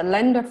the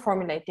Länder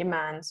formulate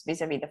demands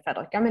vis-a-vis the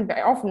federal government.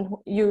 They often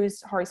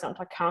use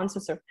horizontal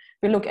councils. So if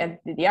we look at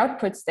the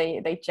outputs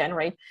they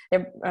generate,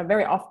 they're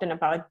very often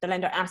about the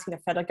Länder asking the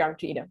federal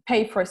government to either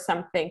pay for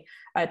something,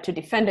 to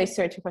defend a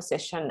certain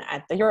position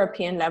at the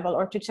European level,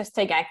 or to just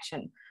take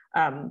action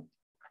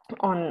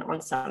on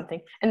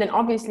something. And then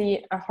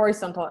obviously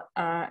horizontal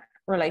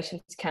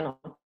relations cannot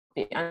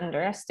be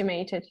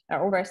underestimated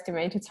or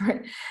overestimated,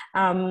 sorry.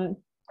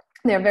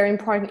 They're very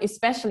important,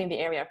 especially in the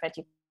area of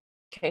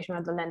education,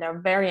 where the Länder are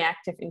very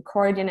active in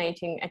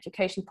coordinating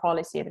education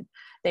policy.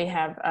 They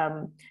have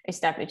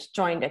established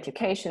joint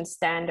education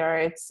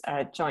standards,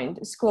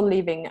 joint school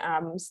leaving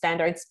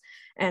standards,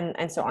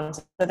 and so on.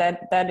 So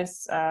that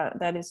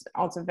is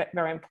also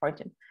very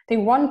important. I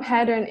think one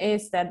pattern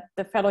is that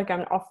the federal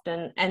government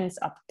often ends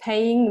up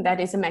paying. That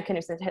is a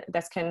mechanism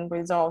that can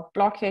resolve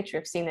blockage.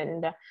 We've seen it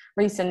in the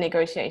recent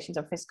negotiations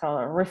of fiscal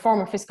reform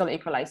or fiscal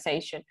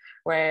equalization,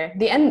 where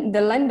the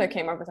Länder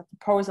came up with a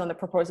proposal, and the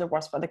proposal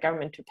was for the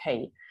government to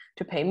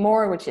pay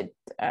more, which it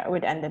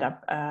ended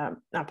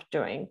up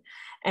doing.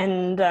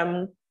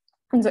 And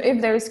And so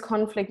if there is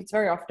conflict, it's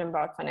very often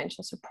about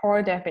financial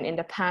support. There have been in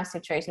the past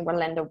situations where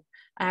lender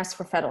asked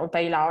for federal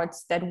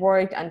bailouts that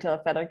worked until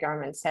the federal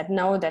government said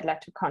no, that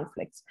led to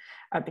conflicts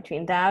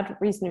between that.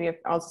 Recently, we have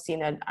also seen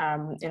that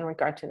in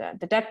regard to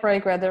the debt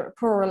break, where the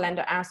poorer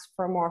lender asked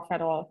for more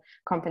federal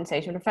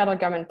compensation. The federal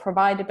government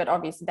provided, but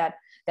obviously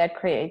that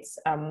creates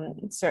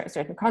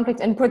certain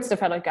conflicts and puts the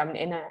federal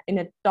government in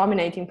a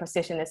dominating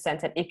position in the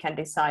sense that it can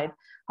decide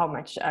how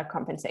much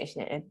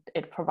compensation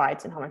it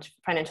provides and how much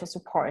financial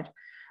support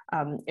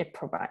it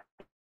provides.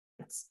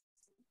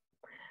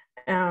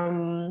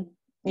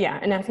 Yeah,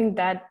 and I think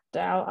that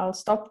I'll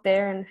stop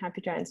there and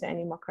happy to answer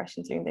any more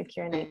questions during the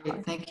Q&A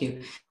part. Thank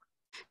you.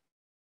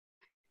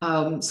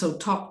 So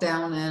top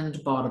down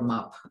and bottom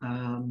up,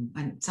 and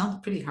it sounds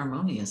pretty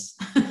harmonious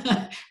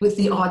with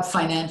the odd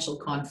financial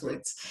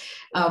conflicts.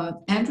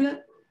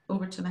 Andrea,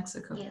 over to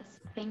Mexico. Yes,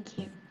 thank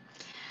you.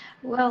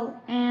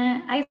 Well,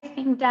 I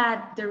think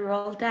that the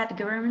role that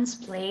governments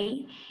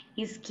play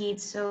is key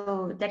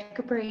so that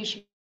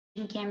cooperation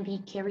can be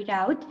carried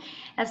out.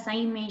 As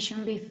I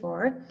mentioned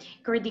before,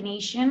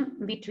 coordination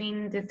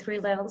between the three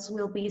levels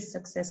will be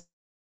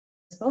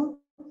successful.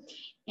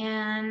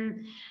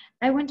 And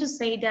I want to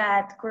say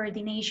that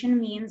coordination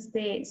means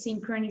the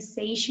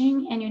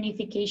synchronization and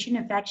unification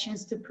of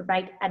actions to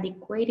provide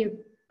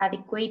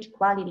adequate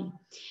quality,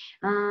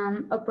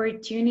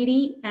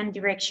 opportunity, and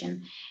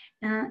direction.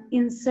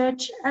 In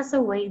such as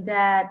a way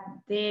that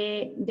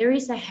there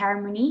is a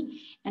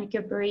harmony and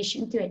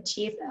cooperation to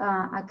achieve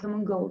a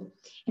common goal.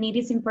 And it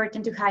is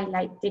important to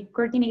highlight the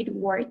coordinated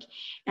work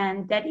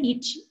and that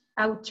each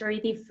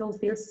authority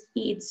fulfills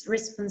its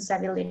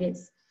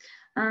responsibilities.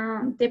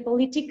 The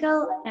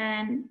political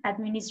and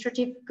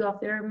administrative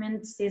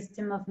government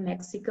system of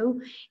Mexico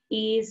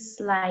is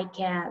like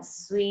a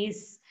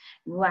Swiss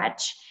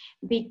watch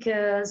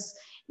because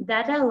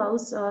that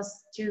allows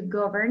us to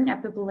govern a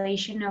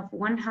population of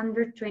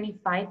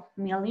 125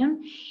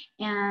 million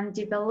and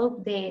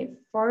develop the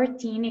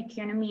 14th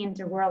economy in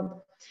the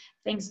world,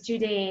 thanks to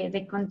the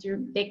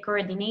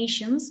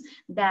coordinations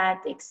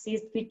that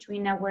exist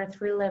between our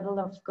three levels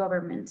of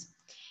government.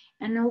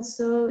 And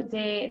also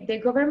the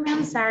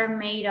governments are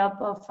made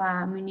up of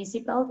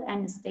municipal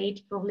and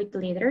state public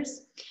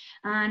leaders.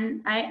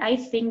 And I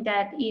think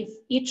that if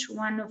each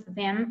one of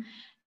them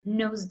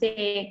knows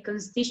the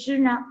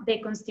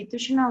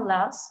constitutional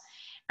laws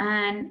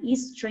and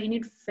is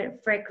trained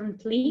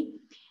frequently,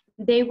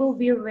 they will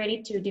be ready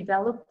to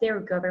develop their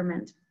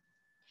government.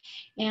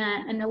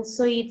 And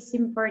also it's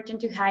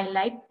important to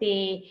highlight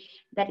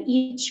that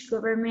each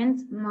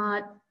government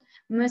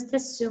must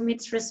assume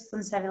its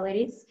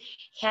responsibilities,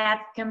 have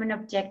common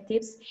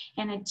objectives,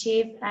 and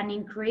achieve an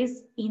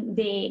increase in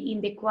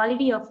the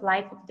quality of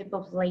life of the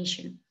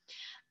population.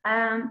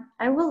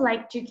 I would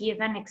like to give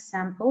an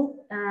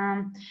example.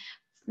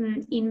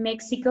 In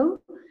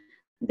Mexico,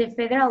 the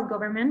federal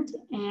government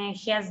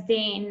has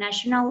the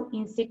National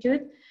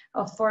Institute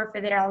for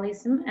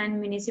Federalism and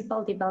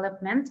Municipal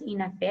Development in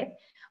AFED,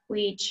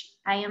 which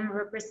I am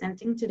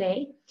representing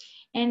today.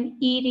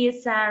 And it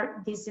is a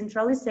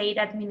decentralized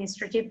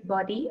administrative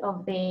body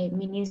of the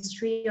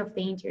Ministry of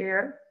the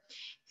Interior,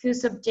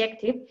 whose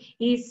objective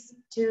is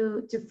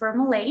to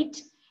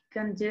formulate,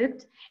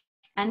 conduct,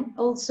 and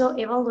also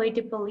evaluate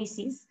the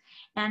policies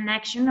and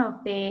action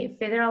of the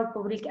federal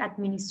public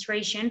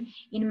administration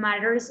in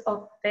matters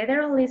of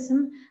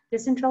federalism,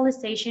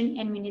 decentralization,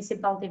 and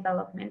municipal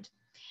development.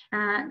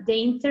 The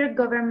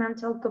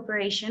intergovernmental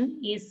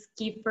cooperation is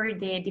key for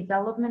the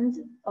development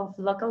of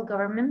local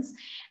governments,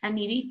 and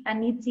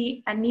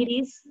it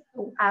is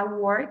a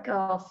work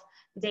of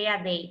day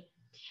to day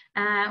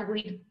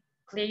with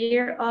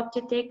clear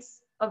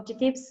objectives,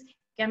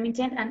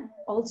 commitment, and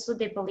also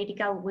the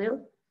political will,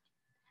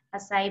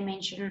 as I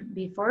mentioned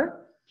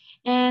before.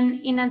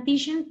 And in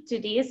addition to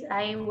this,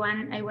 I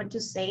want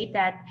to say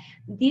that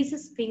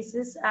these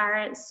spaces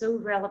are so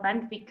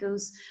relevant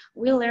because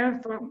we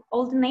learn from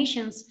all the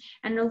nations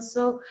and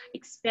also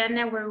expand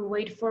our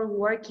way for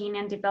working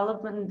and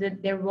developing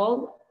the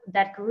role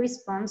that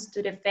corresponds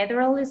to the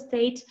federal,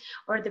 state,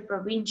 or the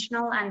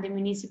provincial and the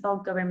municipal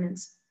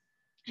governments.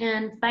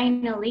 And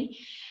finally,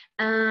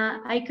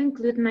 I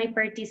conclude my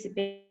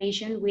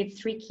participation with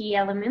three key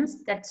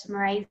elements that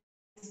summarize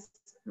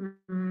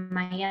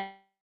my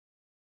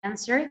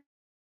answer.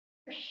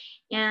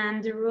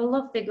 And the role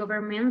of the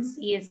governments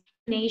is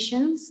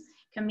nations,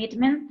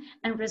 commitment,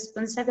 and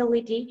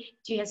responsibility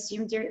to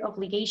assume their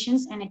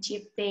obligations and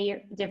achieve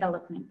their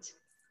development.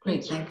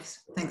 Great,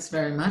 thanks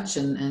very much.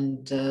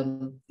 And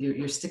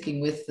you're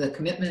sticking with the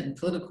commitment and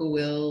political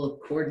will,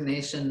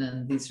 coordination,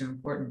 and these are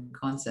important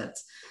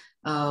concepts.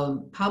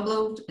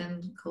 Pablo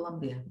in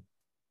Colombia.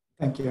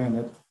 Thank you,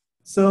 Enid.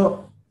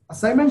 So,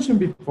 as I mentioned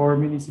before,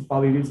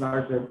 municipalities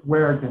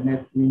were the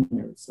net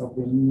winners of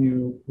the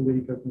new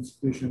political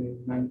constitution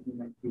in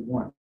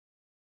 1991.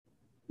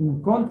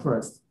 In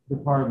contrast,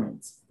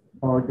 departments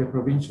or the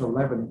provincial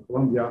level in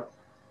Colombia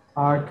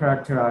are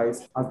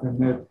characterized as the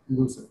net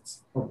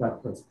losers of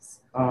that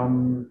process.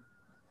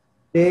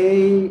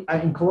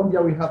 In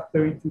Colombia, we have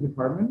 32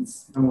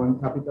 departments and one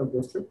capital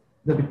district.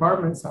 The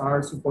departments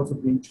are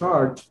supposedly in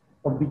charge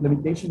of the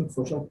implementation of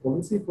social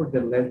policy for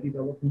the less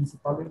developed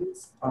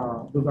municipalities.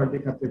 Those are the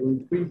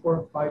category 3,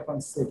 4, 5,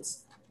 and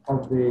 6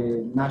 of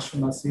the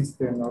national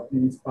system of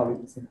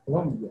municipalities in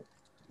Colombia,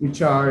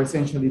 which are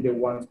essentially the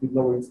ones with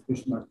lower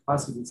institutional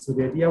capacity. So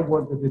the idea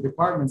was that the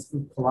departments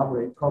could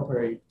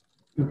cooperate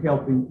to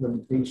help the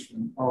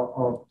implementation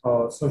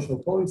of social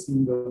policy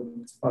in the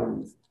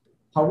municipalities.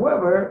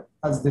 However,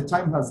 as the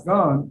time has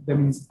gone, the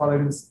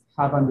municipalities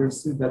have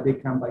understood that they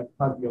can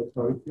bypass the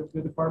authority of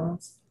the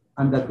departments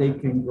and that they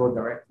can go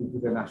directly to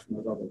the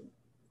national government.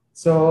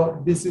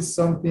 So this is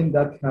something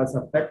that has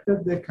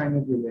affected the kind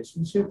of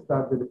relationship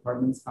that the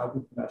departments have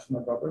with the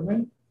national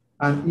government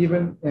and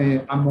even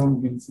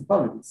among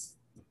municipalities.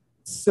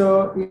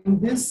 So in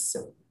this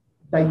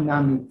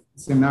dynamic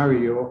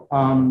scenario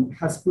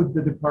has put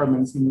the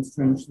departments in a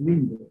strange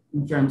limbo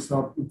in terms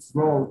of its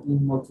role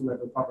in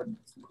multi-level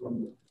governance in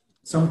Colombia.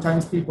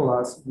 Sometimes people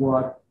ask,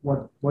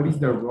 what is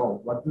their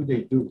role? What do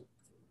they do?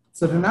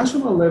 So the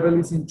national level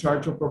is in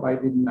charge of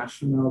providing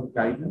national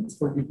guidance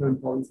for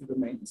different policy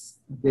domains.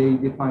 They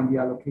define the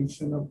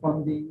allocation of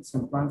funding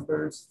and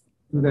transfers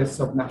to the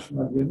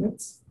subnational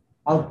units.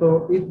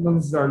 Although it not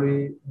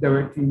necessarily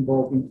directly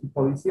involved in key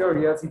policy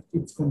areas, it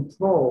keeps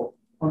control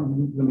on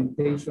the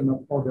implementation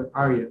of other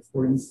areas.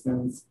 For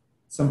instance,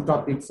 some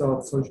topics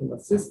of social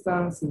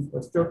assistance,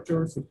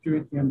 infrastructure,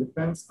 security and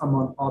defense,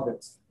 among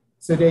others.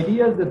 So the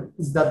idea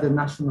is that the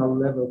national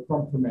level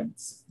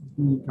complements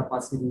the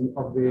capacity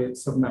of the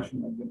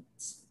subnational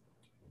units.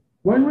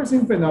 One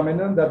recent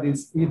phenomenon that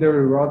is either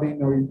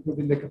eroding or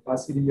improving the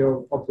capacity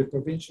of the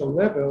provincial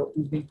level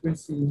is the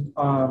increasing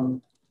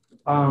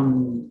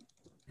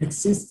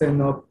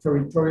existence of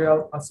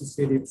territorial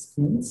associative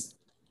schemes,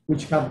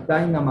 which have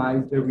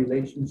dynamized the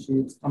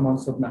relationships among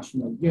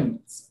subnational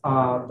units.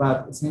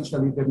 But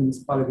essentially, the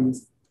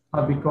municipalities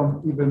have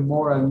become even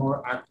more and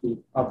more active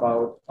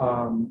about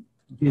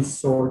this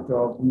sort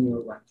of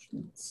new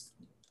arrangements.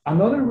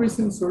 Another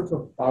recent source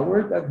of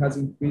power that has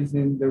increased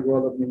in the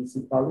role of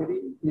municipality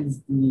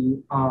is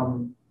the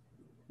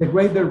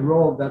greater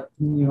role that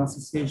new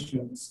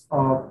associations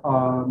of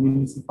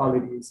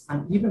municipalities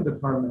and even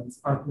departments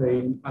are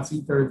playing as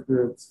interest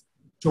groups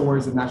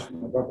towards the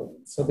national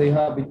government. So they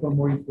have become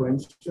more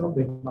influential,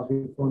 they have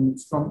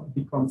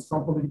become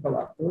strong political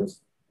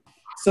actors.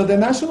 So the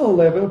national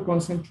level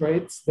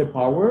concentrates the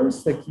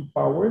powers, the key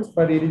powers,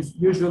 but it is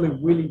usually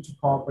willing to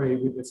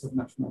cooperate with the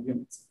subnational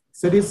units.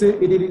 So it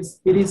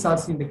is,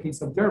 as in the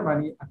case of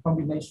Germany, a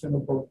combination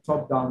of both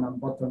top-down and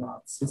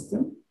bottom-up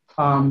system.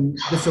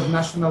 The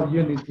subnational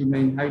units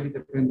remain highly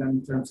dependent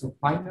in terms of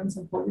finance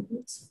and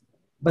politics,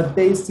 but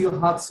they still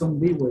have some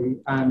leeway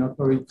and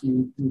authority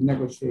to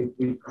negotiate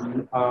with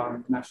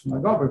the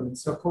national government.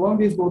 So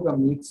Colombia is both a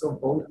mix of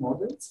both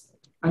models,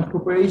 and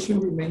cooperation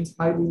remains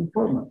highly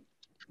informal,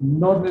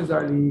 not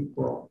necessarily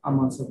equal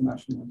among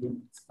subnational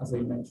units, as I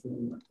mentioned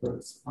in my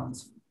first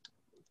answer.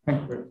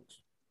 Thank you very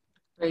much.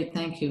 Great,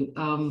 thank you.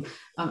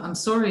 I'm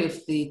sorry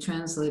if the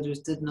translators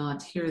did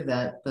not hear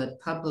that, but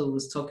Pablo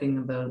was talking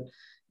about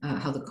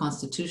how the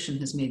Constitution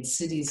has made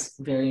cities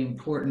very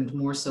important,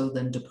 more so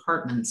than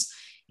departments,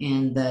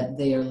 and that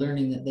they are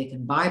learning that they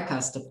can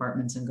bypass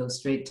departments and go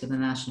straight to the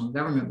national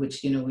government,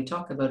 which, you know, we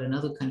talk about in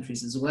other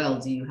countries as well.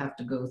 Do you have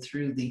to go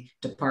through the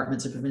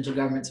departments or provincial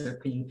governments, or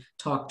can you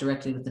talk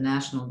directly with the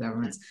national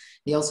governments?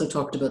 He also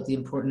talked about the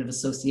importance of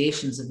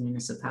associations of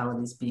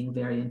municipalities being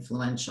very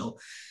influential.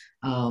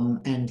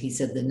 And he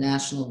said the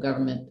national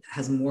government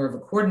has more of a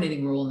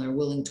coordinating role and they're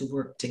willing to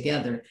work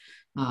together.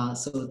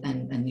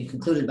 And you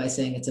concluded by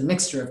saying it's a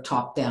mixture of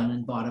top down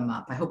and bottom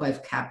up. I hope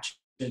I've captured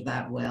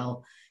that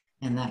well,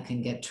 and that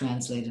can get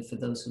translated for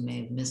those who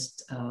may have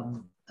missed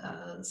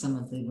some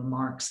of the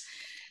remarks.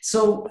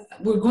 So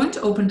we're going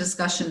to open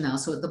discussion now.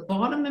 So at the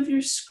bottom of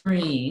your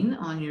screen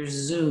on your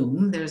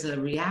Zoom, there's a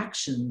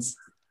reactions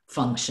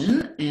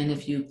function. And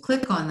if you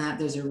click on that,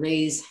 there's a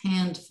raise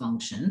hand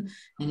function.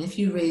 And if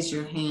you raise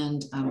your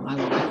hand, I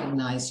will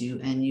recognize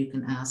you and you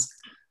can ask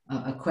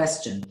a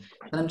question.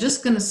 But I'm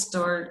just going to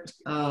start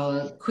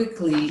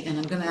quickly, and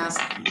I'm going to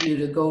ask you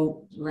to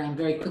go around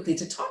very quickly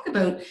to talk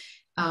about,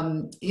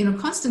 you know,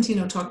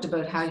 Constantino talked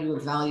about how you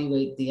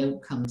evaluate the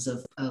outcomes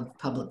of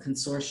public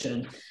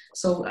consortia.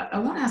 So I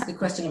want to ask a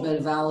question about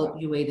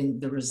evaluating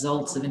the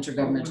results of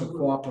intergovernmental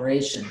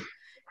cooperation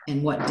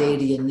and what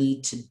data you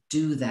need to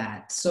do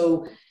that.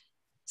 So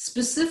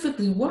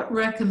specifically, what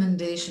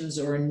recommendations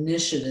or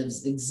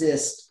initiatives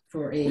exist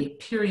for a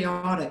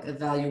periodic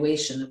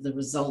evaluation of the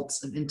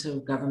results of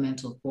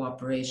intergovernmental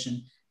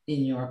cooperation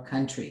in your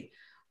country?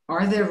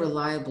 Are there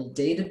reliable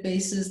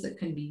databases that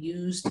can be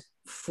used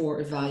for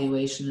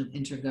evaluation of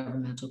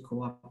intergovernmental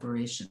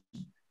cooperation?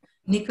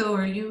 Nico,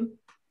 are you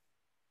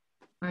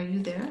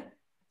there?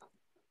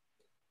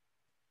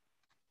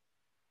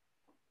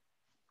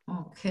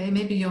 Okay,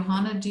 maybe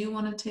Johanna, do you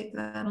want to take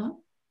that on?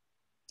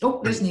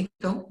 Oh, there's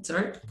Nico,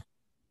 sorry.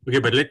 Okay,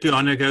 but let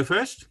Johanna go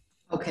first.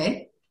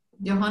 Okay,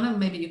 Johanna,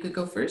 maybe you could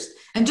go first.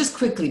 And just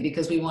quickly,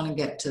 because we want to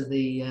get to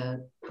the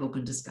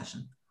open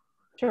discussion.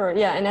 Sure,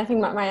 yeah, and I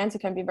think my answer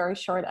can be very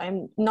short.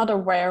 I'm not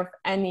aware of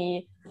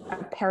any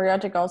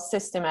periodical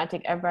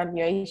systematic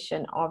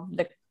evaluation of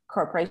the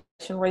cooperation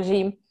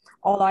regime.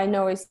 All I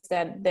know is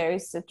that there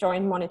is a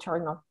joint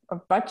monitoring of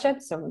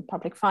budgets and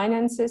public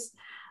finances.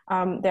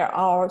 There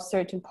are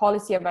certain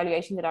policy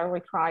evaluations that are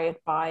required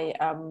by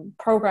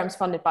programs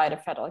funded by the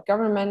federal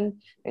government.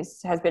 There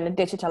has been a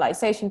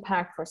digitalization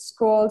pact for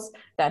schools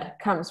that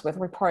comes with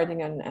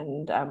reporting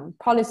and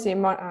policy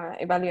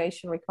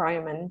evaluation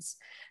requirements.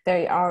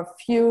 There are a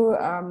few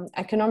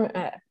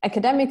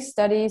academic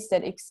studies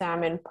that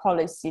examine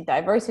policy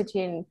diversity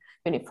and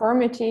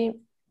uniformity.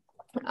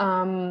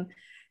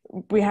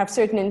 We have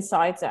certain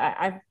insights.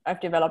 I've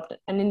developed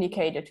an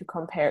indicator to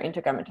compare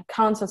intergovernmental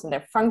councils and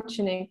their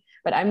functioning,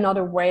 but I'm not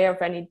aware of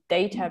any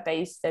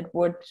database that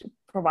would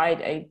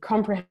provide a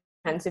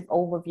comprehensive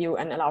overview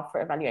and allow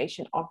for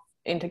evaluation of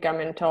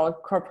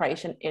intergovernmental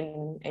cooperation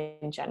in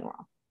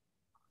general.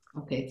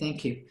 Okay,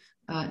 thank you.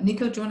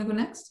 Nico, do you want to go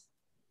next?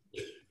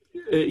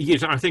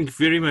 Yes, I think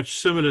very much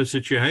similar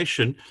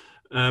situation,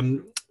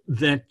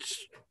 that,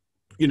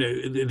 you know,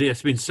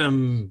 there's been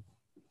some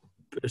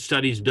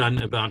studies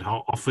done about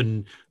how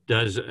often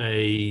does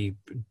a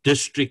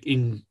district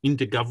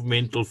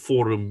intergovernmental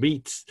forum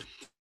meet,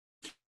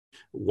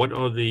 what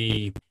are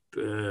the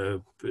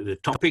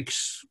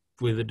topics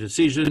with the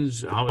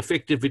decisions, how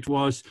effective it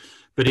was,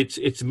 but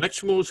it's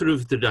much more sort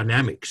of the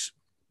dynamics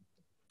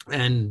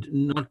and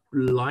not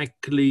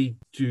likely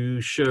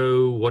to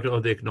show what are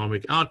the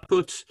economic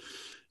outputs.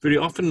 Very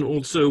often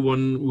also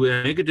one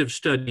were negative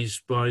studies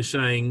by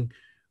saying,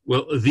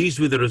 well, these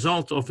were the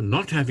result of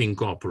not having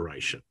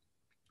cooperation.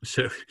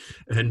 So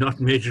not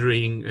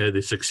measuring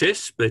the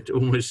success, but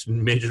almost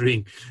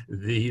measuring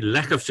the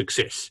lack of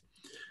success.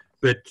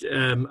 But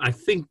I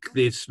think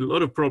there's a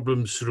lot of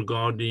problems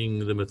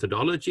regarding the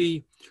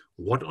methodology.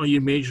 What are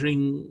you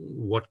measuring?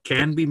 What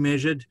can be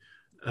measured?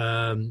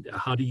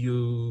 How do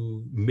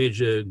you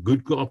measure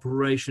good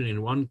cooperation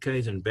in one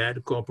case and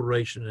bad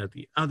cooperation at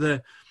the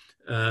other?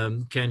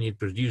 Can you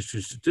produce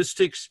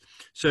statistics?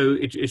 So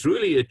it's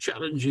really a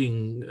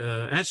challenging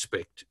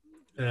aspect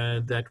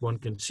that one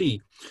can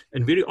see.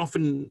 And very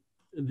often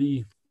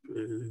the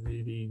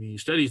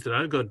studies that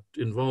I got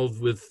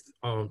involved with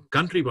are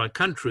country by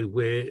country,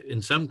 where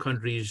in some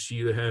countries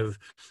you have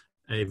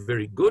a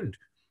very good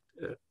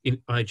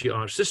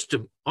IGR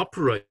system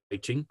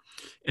operating.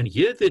 And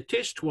here the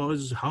test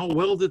was how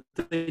well did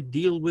they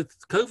deal with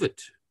COVID,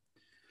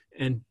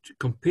 and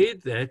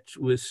compared that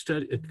with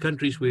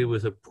countries where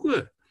with a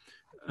poor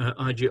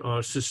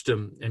IGR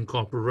system and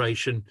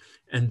cooperation,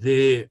 and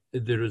there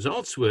the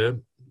results were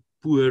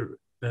poor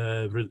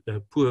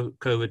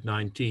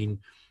COVID-19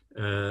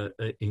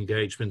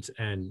 engagement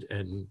and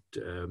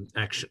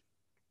action.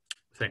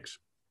 Thanks.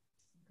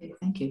 Okay,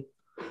 thank you.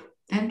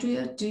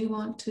 Andrea, do you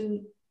want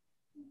to?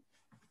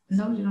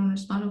 No, you don't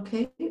respond.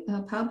 Okay.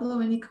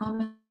 Pablo, any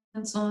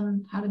comments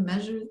on how to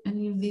measure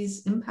any of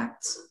these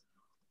impacts?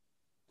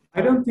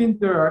 I don't think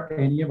there are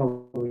any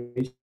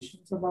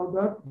evaluations about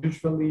that.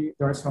 Usually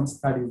there are some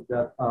studies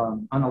that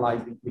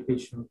analyze the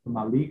implications from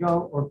a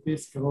legal or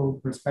fiscal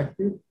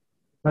perspective,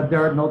 but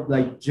there are not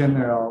like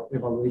general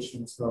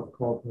evaluations of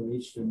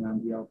cooperation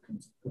and the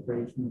outcomes of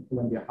cooperation in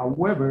Colombia.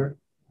 However,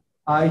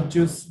 I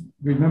just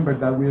remember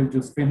that we're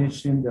just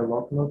finishing the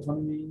local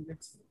autonomy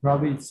index.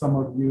 Probably some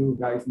of you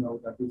guys know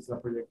that this is a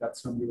project that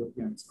some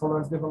European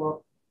scholars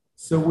developed.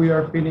 So we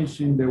are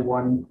finishing the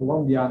one in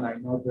Colombia, and I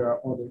know there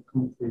are other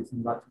countries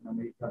in Latin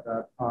America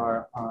that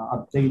are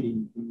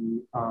updating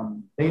the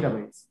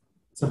database.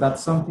 So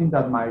that's something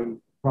that might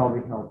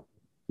probably help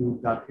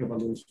with that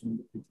evaluation in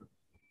the future.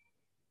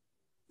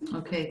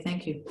 Okay,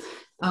 thank you.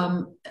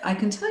 I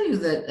can tell you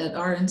that at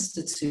our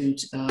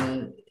institute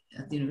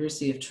at the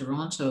University of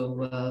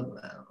Toronto, a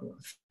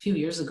few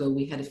years ago,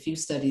 we had a few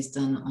studies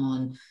done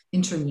on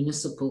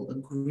intermunicipal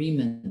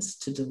agreements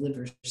to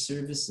deliver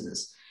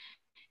services.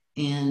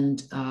 And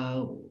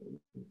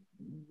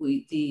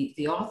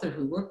the author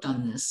who worked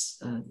on this,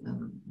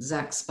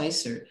 Zach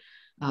Spicer,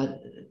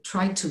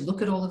 tried to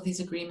look at all of these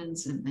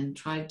agreements and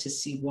tried to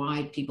see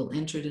why people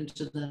entered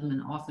into them.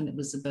 And often it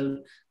was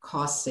about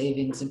cost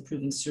savings,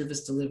 improving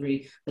service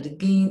delivery. But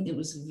again, it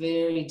was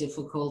very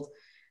difficult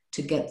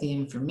to get the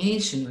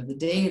information or the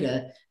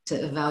data to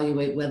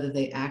evaluate whether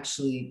they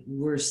actually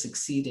were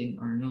succeeding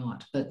or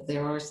not. But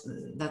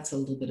that's a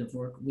little bit of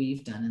work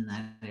we've done in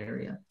that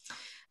area.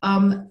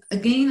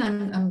 Again,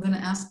 I'm going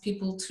to ask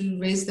people to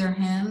raise their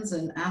hands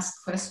and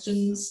ask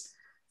questions.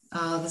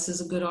 This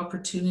is a good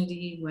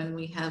opportunity when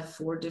we have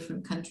 4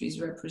 different countries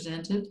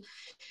represented.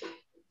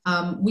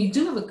 We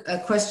do have a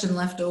question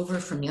left over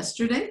from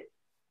yesterday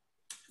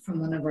from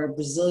one of our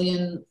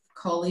Brazilian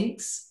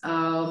colleagues.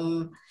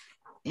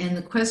 And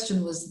the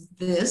question was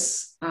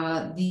this: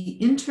 the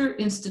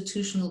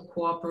interinstitutional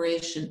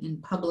cooperation in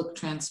public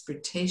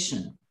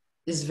transportation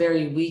is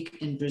very weak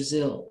in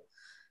Brazil.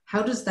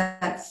 How does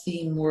that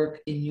theme work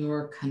in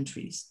your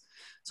countries?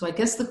 So I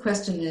guess the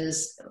question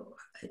is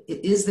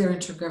there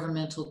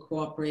intergovernmental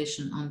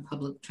cooperation on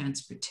public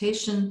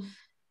transportation,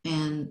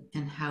 and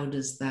how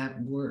does that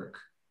work?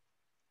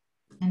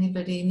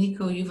 Anybody?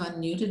 Nico, you've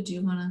unmuted. Do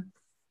you want to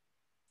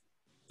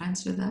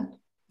answer that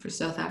for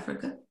South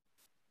Africa?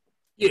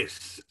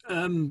 Yes.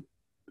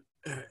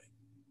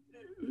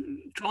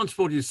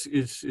 Transport is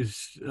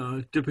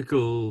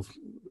typical.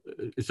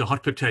 It's a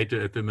hot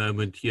potato at the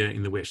moment here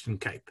in the Western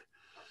Cape.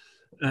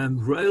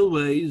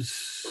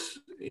 Railways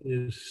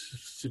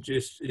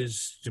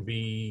is to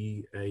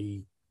be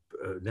a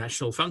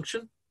national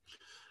function,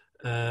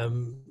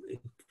 and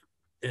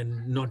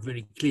not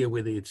very clear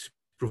whether it's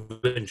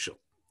provincial.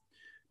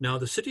 Now,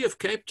 the city of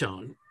Cape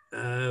Town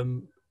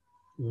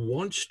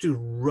wants to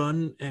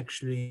run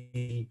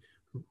actually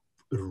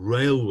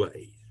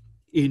railway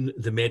in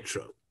the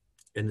metro,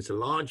 and it's a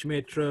large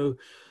metro,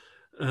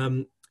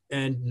 and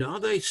now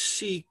they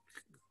seek,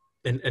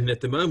 and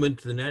at the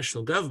moment the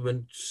national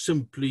government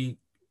simply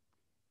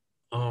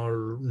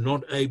are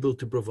not able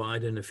to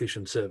provide an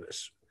efficient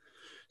service.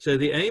 So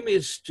the aim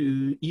is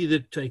to either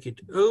take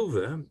it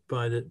over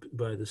by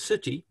the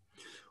city,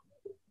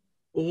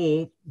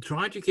 or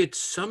try to get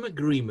some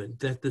agreement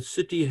that the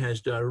city has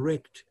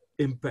direct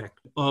impact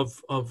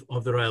of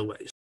the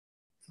railways,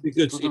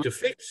 because it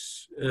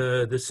affects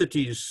the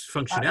city's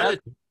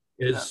functionality.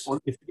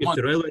 If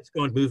the railways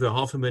can't move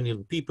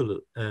 500,000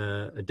 people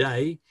a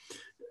day,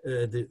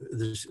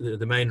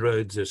 the main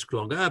roads just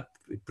clog up,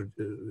 it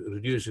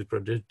reduces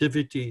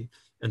productivity,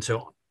 and so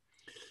on.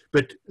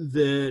 But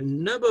the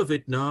nub of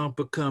it now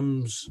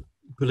becomes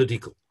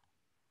political,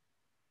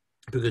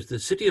 because the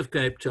city of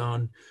Cape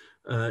Town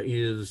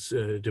is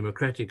a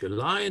democratic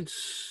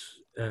alliance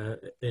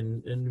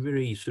and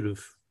very sort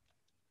of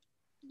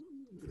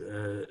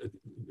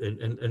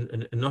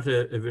and not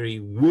a very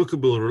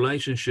workable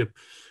relationship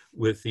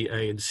with the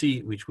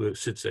ANC, which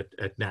sits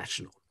at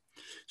national.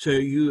 So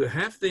you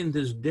have then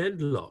this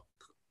deadlock,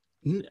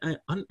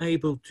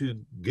 unable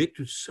to get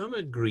to some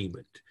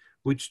agreement,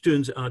 which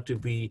turns out to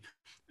be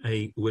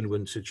a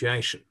win-win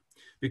situation,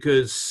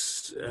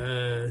 because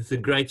the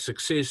great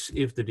success,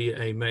 if the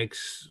DA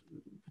makes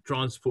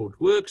transport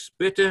works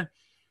better,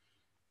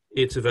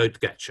 it's a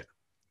vote catcher.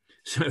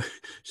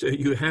 So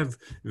you have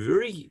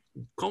very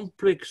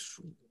complex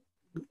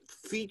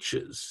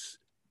features,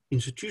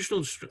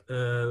 institutional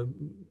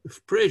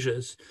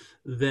pressures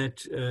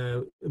that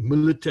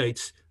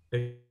militates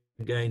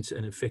against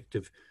an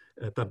effective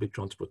public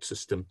transport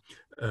system.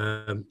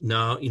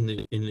 Now,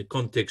 in the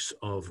context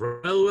of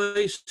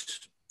railways,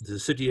 the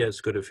city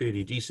has got a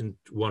fairly decent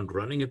one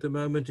running at the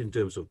moment in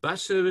terms of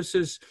bus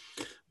services,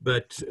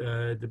 but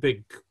the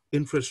big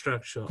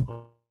infrastructure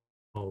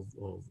of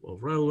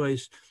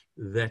railways,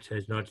 that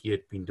has not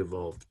yet been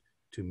devolved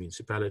to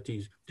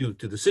municipalities, to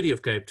the city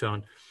of Cape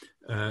Town,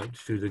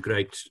 to the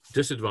great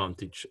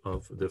disadvantage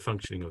of the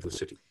functioning of the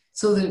city.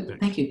 So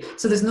thank you.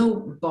 So there's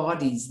no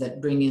bodies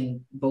that bring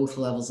in both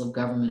levels of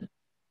government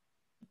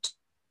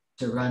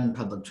to run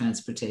public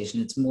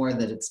transportation. It's more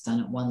that it's done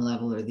at one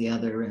level or the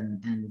other,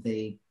 and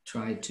they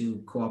try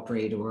to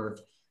cooperate or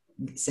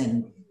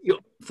send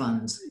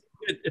funds.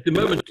 At the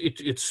moment,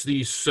 it's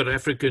the South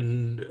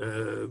African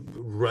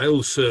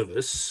rail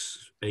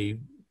service, a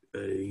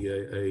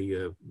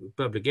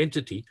public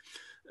entity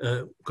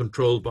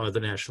controlled by the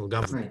national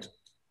government. Right.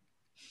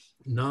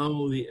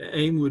 Now, the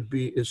aim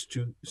is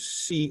to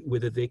see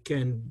whether there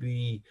can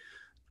be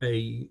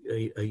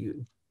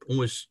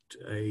almost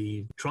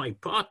a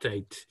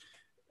tripartite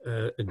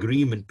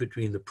agreement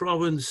between the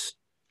province,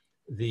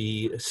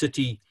 the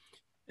city,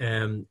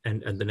 and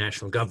the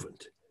national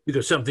government,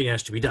 because something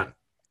has to be done.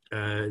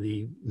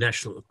 The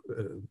national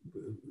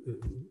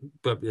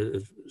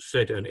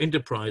state-owned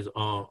enterprise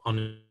are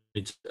on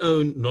its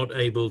own not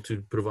able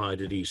to provide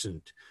a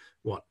decent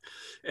one.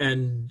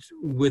 And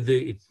whether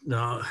it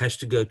now has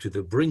to go to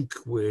the brink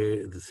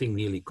where the thing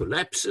nearly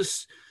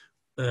collapses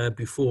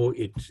before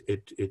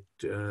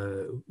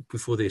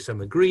before there's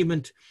some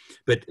agreement.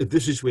 But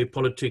this is where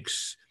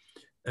politics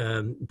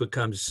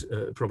becomes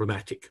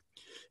problematic.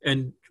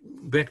 And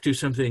back to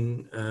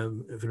something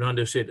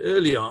Fernando said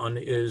earlier on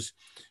is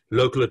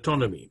local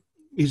autonomy.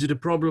 Is it a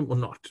problem or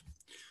not?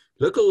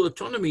 Local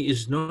autonomy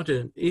is not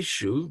an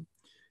issue.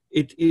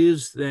 It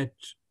is that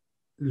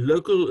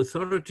local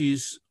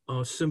authorities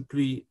are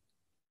simply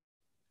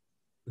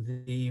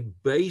the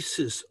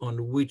basis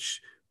on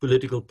which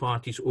political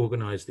parties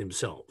organize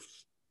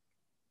themselves.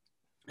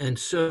 And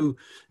so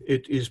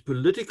it is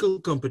political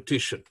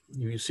competition.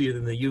 You see it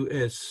in the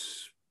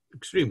US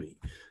extremely,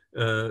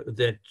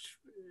 that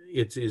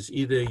it is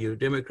either you're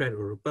Democrat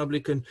or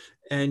Republican,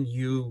 and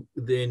you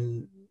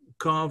then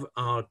carve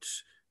out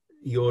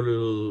your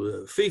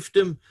little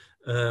fiefdom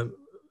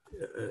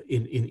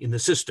in the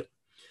system.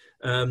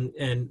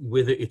 And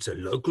whether it's a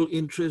local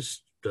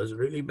interest doesn't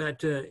really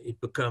matter. It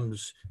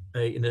becomes,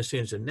 in a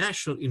sense, a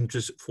national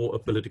interest for a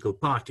political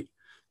party.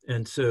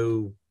 And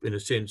so, in a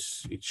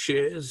sense, it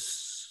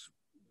shares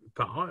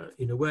power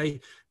in a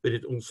way, but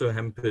it also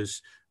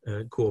hampers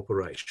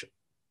cooperation.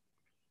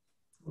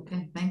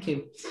 Okay, thank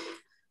you.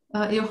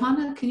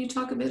 Johanna, can you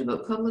talk a bit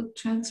about public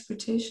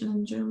transportation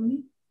in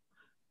Germany?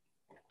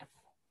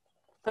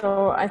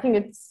 So I think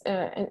it's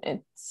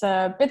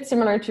a bit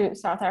similar to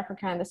South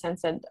Africa in the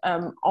sense that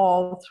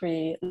all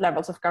three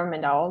levels of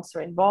government are also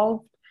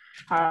involved.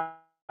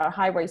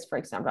 Highways, for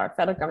example, are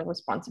federal government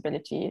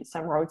responsibility.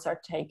 Some roads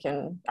are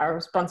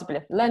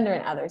responsibility of the lender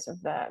and others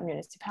of the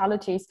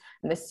municipalities.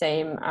 And the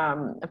same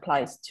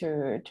applies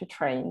to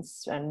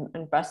trains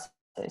and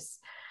buses.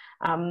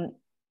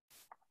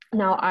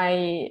 Now,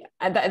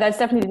 that's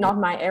definitely not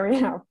my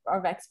area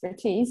of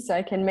expertise. So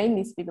I can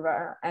mainly speak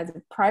about as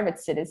a private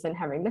citizen,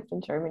 having lived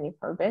in Germany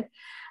for a bit.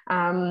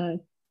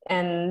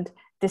 And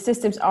the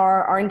systems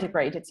are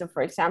integrated. So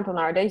for example,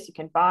 nowadays you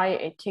can buy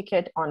a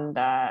ticket on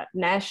the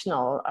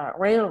national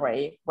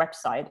railway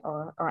website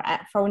or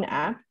phone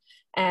app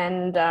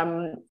and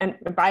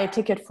buy a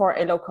ticket for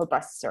a local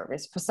bus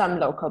service, for some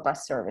local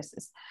bus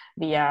services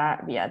via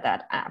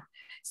that app.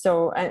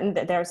 So, and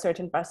there are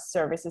certain bus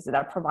services that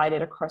are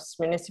provided across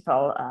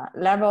municipal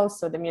levels.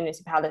 So the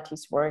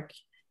municipalities work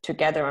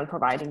together on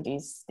providing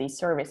these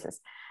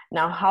services.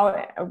 Now,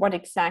 what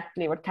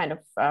kind of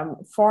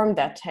form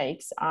that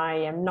takes, I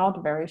am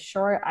not very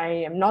sure. I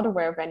am not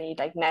aware of any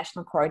like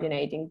national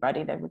coordinating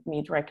body that would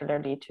meet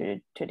regularly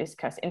to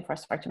discuss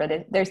infrastructure,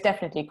 but there's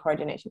definitely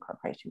coordination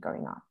cooperation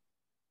going on.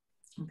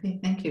 Okay,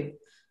 thank you.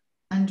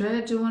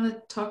 Andrea, do you want to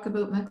talk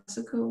about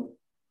Mexico?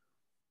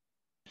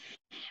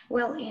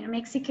 Well, in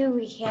Mexico,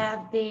 we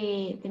have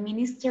the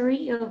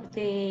Ministry of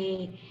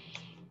the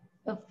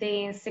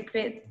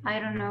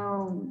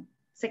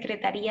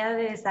Secretaría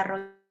de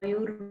Desarrollo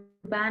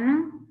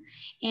Urbano,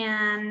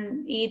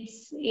 and it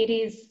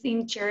is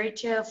in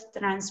charge of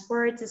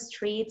transport, the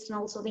streets, and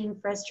also the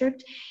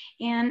infrastructure,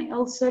 and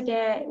also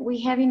that we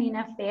have in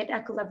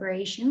INAFED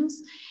collaborations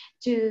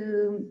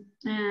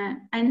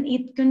and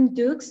it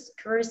conducts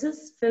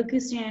courses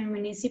focused on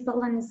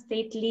municipal and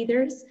state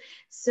leaders.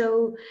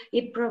 So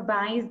it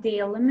provides the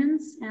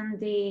elements and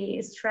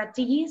the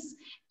strategies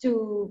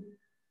to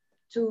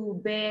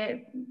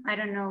be, I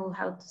don't know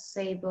how to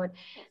say, but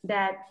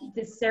that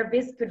the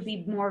service could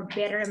be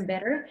better and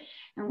better.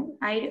 And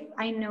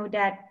I know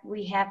that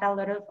we have a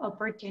lot of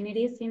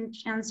opportunities in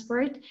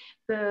transport,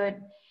 but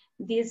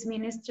this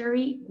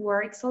ministry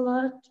works a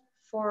lot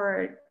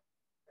for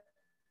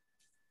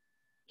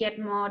get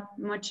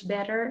much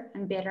better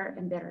and better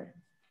and better.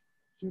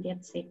 And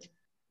that's it.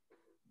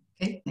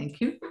 Okay, thank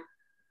you.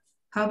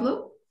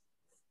 Pablo?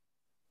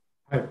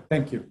 Hi,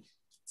 thank you.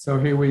 So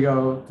here we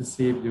go to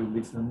see if you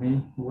listen to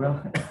me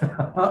well.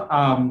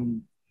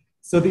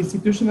 So the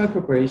institutional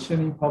cooperation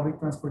in public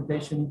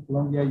transportation in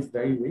Colombia is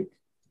very weak.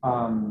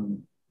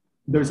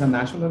 There's a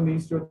national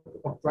ministry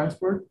of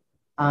transport,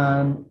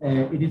 and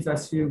it is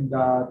assumed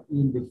that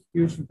in the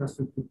huge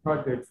infrastructure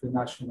projects, the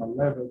national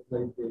level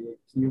plays the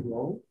key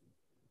role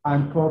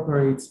and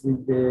cooperates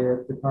with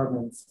the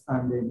departments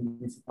and the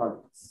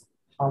municipalities.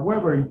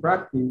 However, in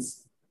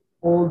practice,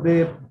 all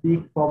the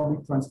big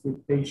public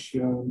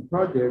transportation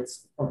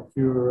projects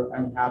occur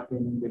and happen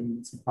in the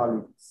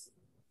municipalities.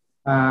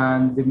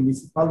 And the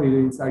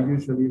municipalities are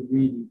usually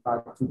really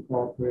bad to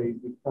cooperate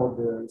with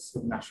other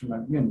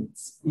subnational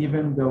units,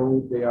 even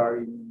though they are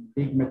in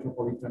big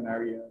metropolitan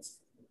areas.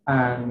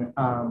 And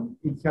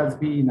it has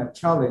been a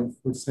challenge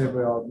for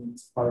several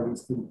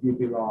municipalities to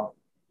develop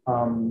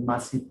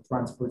massive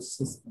transport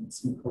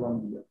systems in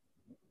Colombia.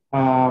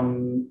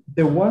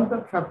 The ones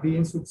that have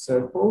been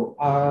successful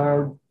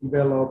are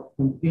developed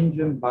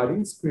contingent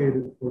bodies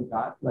created for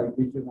that, like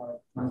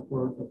regional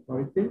transport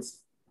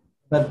authorities,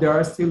 but they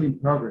are still in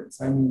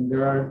progress. I mean,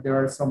 there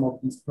are some of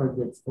these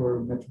projects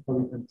for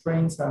metropolitan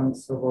trains and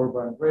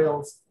suburban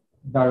rails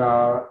that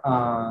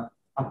are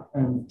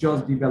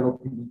just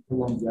developing in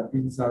Colombia.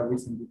 These are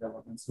recent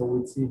developments, so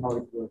we'll see how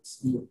it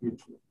works in the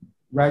future.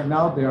 Right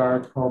now, they are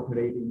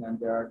cooperating and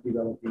they are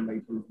developing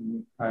like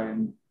these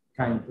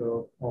kind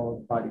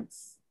of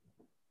bodies.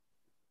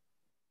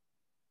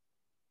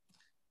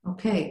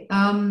 Okay,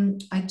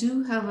 I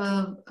do have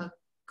a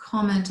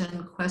comment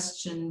and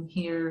question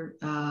here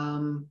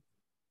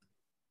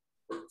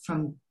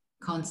from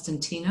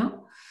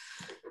Constantino.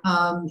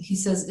 He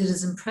says, it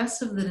is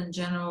impressive that in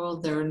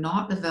general, there are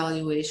not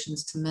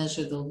evaluations to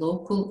measure the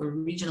local or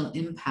regional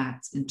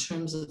impacts in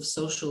terms of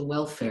social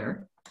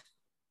welfare,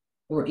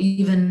 or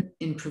even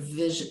in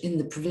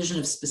the provision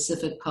of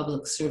specific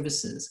public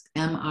services.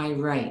 Am I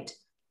right?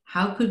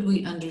 How could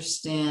we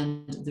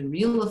understand the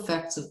real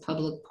effects of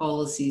public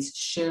policies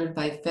shared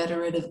by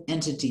federative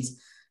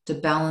entities to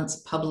balance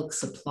public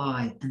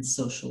supply and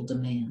social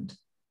demand?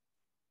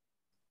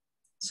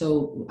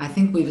 So I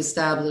think we've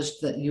established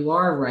that you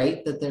are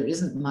right, that there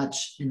isn't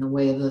much in the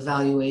way of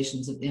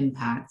evaluations of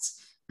impacts,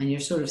 and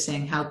you're sort of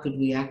saying, how could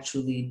we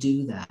actually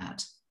do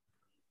that?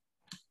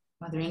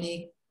 Are there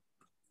any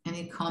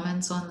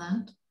comments on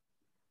that?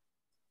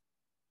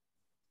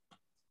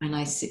 And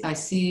I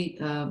see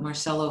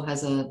Marcelo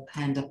has a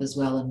hand up as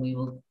well, and we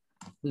will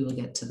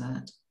get to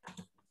that.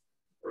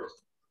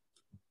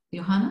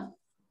 Johanna?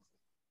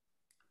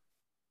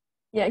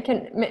 Yeah, I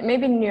can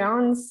maybe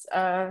nuance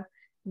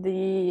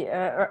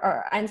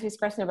or answer his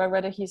question about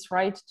whether he's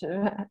right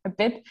to a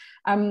bit.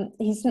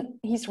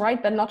 He's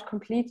right, but not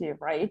completely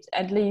right.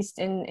 At least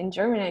in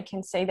Germany, I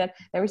can say that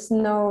there's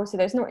no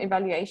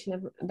evaluation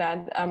of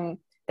that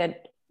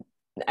that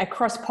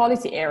across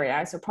policy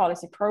areas or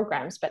policy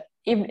programs, but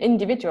even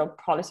individual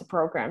policy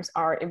programs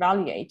are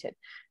evaluated.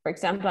 For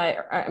example,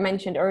 I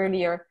mentioned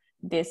earlier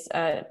this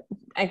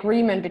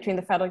agreement between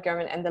the federal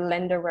government and the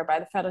lender, whereby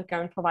the federal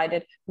government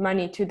provided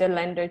money to the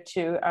lender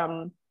to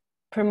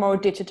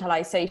promote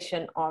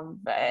digitalization of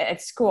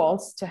at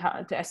schools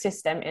to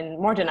assist them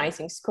in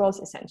modernizing schools,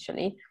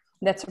 essentially.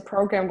 That's a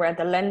program where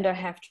the lender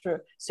have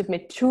to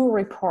submit 2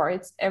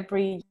 reports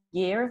every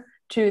year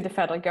to the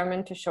federal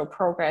government to show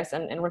progress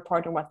and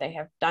report on what they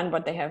have done,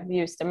 what they have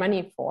used the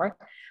money for.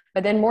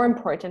 But then more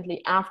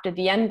importantly, after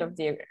the end of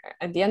the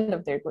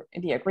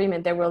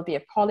agreement, there will be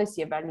a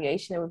policy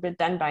evaluation that will be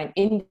done by an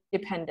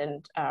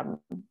independent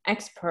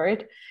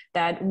expert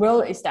that will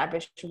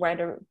establish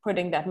whether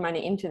putting that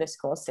money into the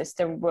school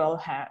system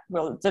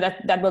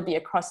that will be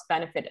a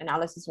cost-benefit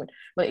analysis,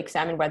 will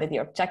examine whether the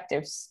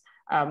objectives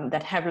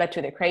that have led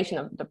to the creation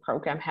of the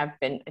program have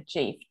been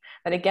achieved.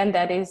 But again,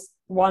 that is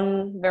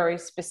one very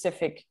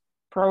specific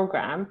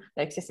program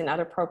that exists in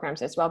other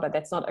programs as well, but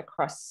that's not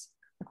across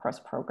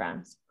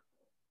programs.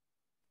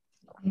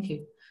 Thank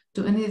you.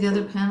 Do any of the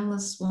other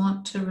panelists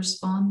want to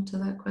respond to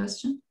that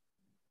question?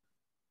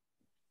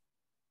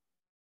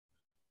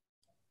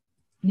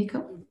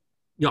 Nico?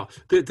 Yeah,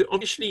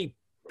 obviously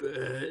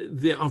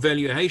there are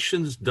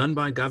valuations done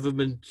by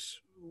government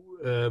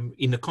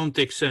in the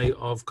context, say,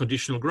 of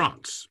conditional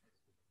grants,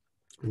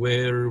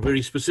 where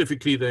very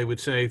specifically they would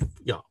say,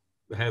 yeah,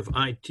 have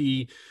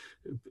IT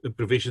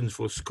provisions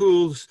for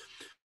schools.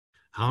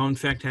 How, in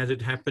fact, has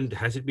it happened?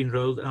 Has it been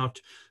rolled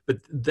out? But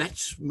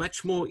that's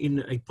much more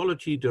in a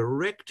policy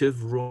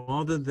directive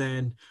rather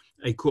than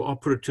a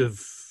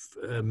cooperative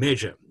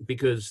measure,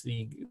 because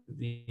the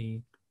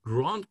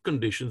grant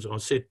conditions are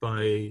set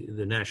by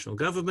the national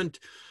government,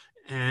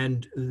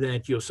 and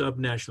that your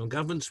subnational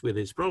governments, whether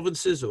it's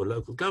provinces or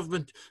local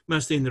government,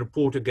 must then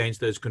report against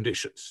those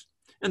conditions.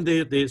 And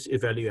there's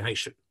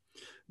evaluation.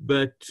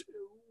 But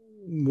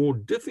more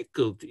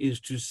difficult is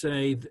to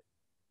say,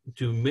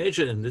 to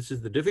measure, and this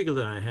is the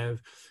difficulty I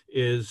have,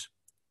 is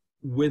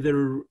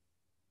whether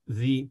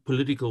the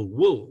political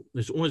will,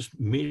 there's always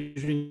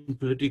measuring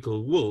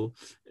political will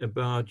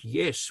about,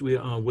 yes, we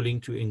are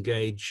willing to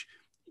engage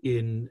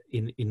in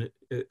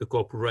a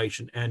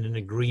cooperation and an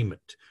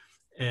agreement,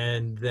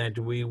 and that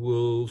we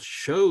will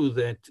show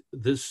that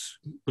this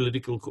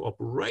political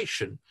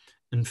cooperation,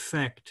 in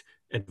fact,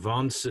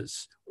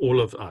 advances all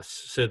of us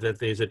so that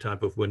there's a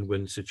type of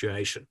win-win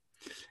situation.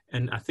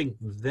 And I think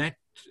that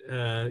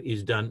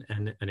is done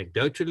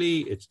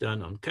anecdotally, it's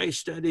done on case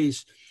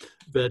studies,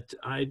 but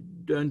I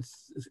don't,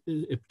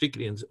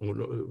 particularly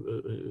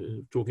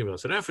talking about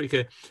South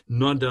Africa,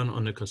 not done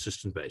on a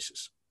consistent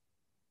basis.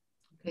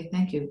 Okay,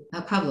 thank you.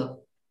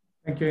 Pablo.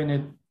 Thank you,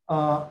 Enid.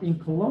 In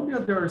Colombia,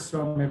 there are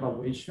some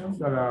evaluations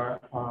that are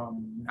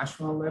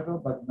national level,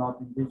 but not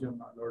in regional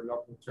or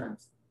local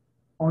terms.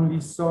 Only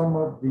some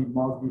of the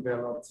most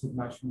developed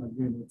subnational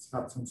units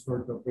have some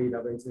sort of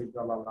database that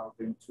allow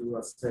them to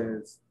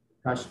assess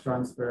cash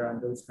transfer and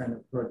those kind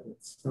of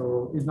projects.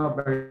 So it's not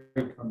very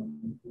common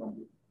in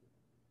Colombia.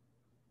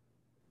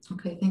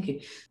 Okay, thank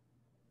you.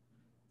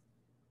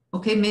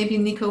 Okay, maybe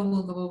Nico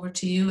will go over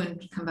to you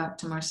and come back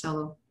to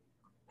Marcelo.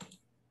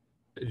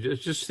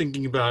 Just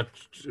thinking about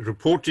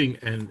reporting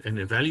and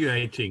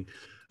evaluating,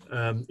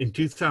 in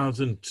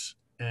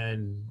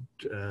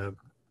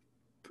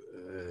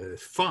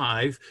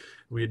 2005,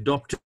 we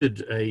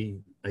adopted a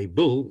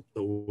bill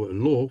or a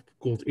law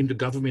called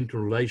Intergovernmental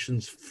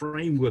Relations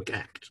Framework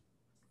Act,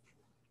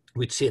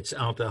 which sets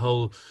out the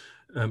whole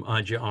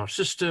IGR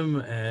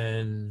system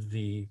and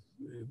the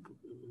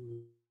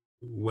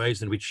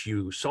ways in which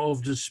you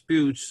solve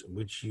disputes, in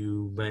which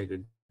you make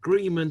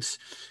agreements.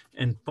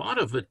 And part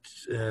of it,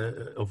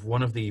 of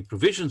one of the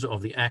provisions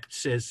of the Act,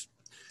 says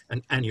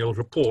an annual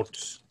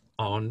report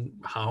on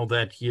how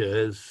that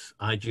year's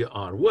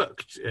IGR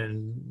worked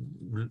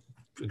and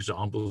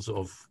examples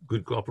of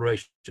good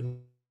cooperation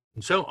and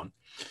so on.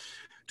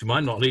 To my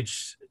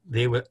knowledge,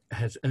 there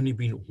has only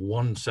been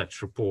one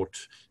such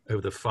report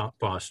over the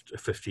past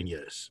 15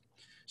 years.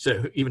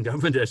 So even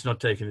government has not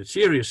taken it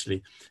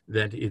seriously,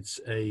 that it's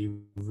a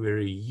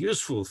very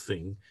useful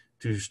thing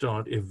to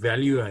start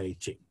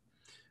evaluating,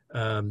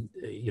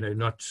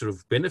 not sort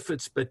of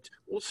benefits, but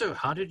also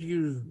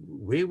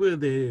where were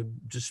there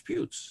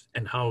disputes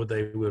and how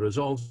they were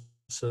resolved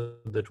so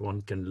that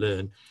one can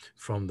learn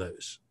from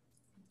those.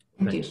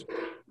 Thank you.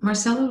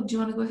 Marcelo, do you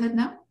want to go ahead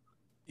now?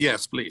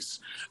 Yes, please.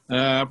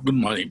 Good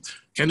morning.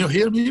 Can you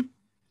hear me?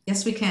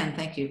 Yes, we can.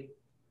 Thank you.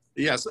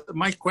 Yes,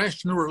 my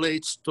question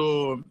relates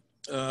to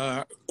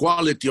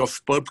quality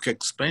of public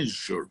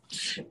expenditure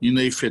in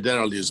a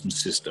federalism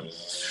system.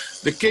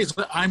 The case,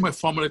 I'm a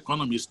former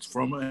economist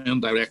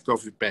and director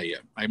of IPEA.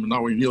 I'm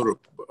now in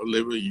Europe,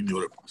 living in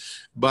Europe.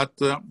 But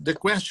the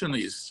question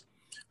is,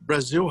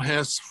 Brazil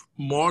has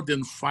more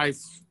than 5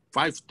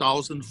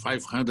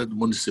 5,500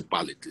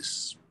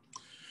 municipalities.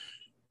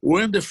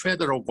 When the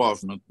federal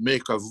government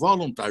make a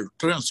voluntary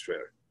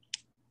transfer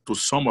to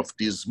some of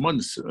these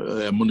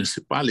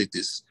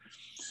municipalities,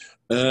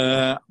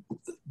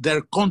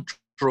 their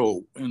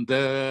control and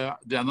the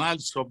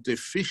analysis of the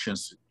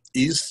efficiency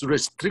is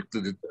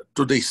restricted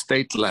to the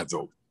state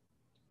level.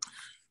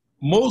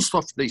 Most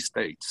of the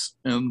states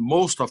and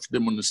most of the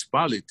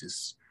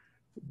municipalities,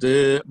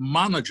 the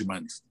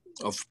management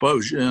of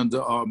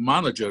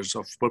managers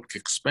of public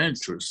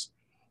expenditures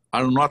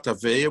are not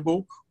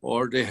available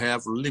or they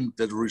have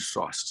limited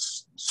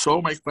resources.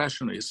 So my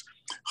question is,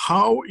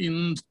 how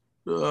in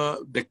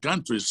the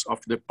countries of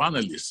the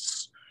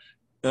panelists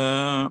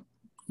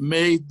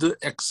made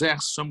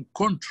exert some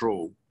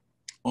control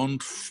on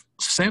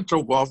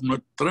central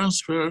government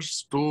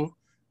transfers to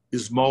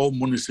small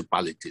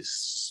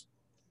municipalities?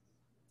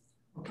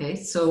 Okay,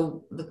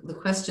 so the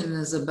question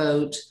is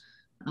about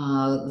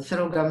the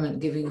federal government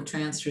giving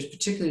transfers,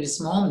 particularly to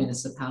small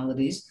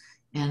municipalities,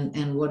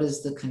 and what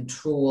is the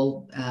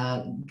control,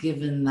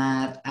 given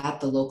that at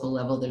the local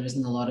level there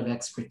isn't a lot of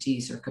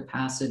expertise or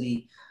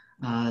capacity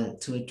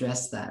to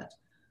address that.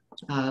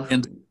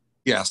 And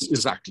yes,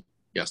 exactly,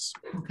 yes.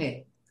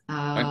 Okay,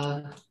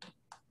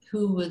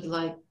 who would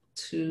like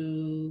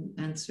to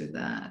answer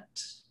that?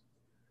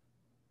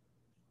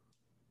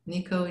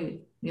 Nico,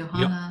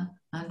 Johanna,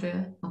 yep.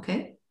 Andrea,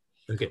 okay.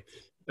 Okay,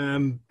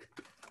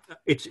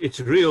 it's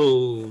a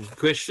real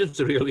question, it's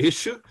a real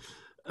issue,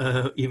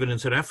 even in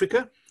South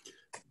Africa.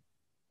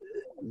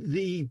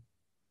 To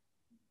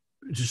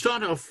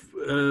start off,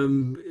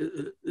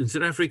 in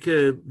South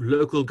Africa,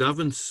 local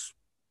governments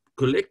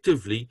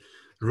collectively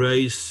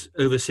raise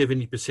over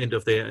 70%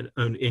 of their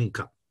own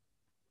income.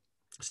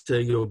 So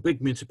your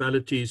big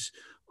municipalities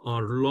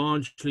are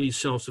largely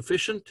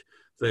self-sufficient.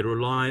 They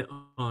rely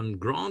on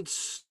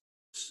grants,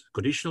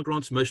 conditional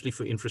grants, mostly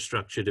for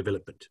infrastructure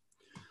development.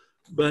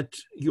 But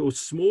your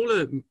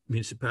smaller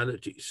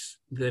municipalities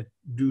that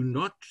do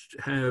not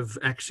have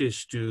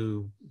access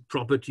to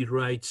property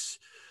rights,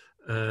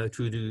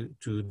 to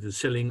the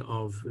selling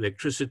of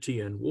electricity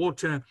and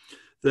water,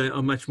 they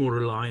are much more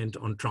reliant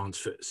on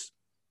transfers.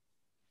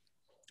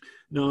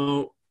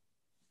 Now,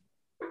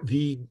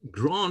 the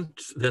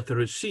grant that they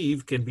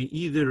receive can be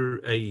either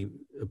a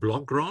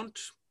block grant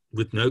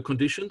with no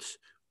conditions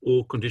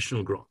or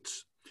conditional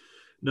grants.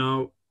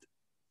 Now,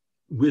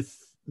 with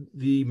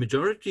the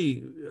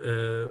majority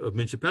of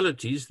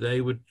municipalities, they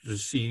would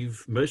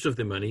receive most of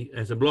the money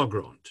as a block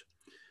grant.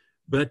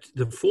 But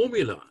the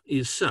formula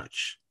is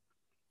such,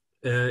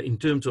 in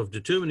terms of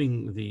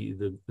determining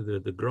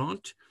the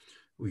grant,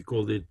 we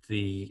call it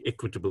the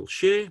equitable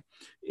share,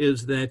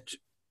 is that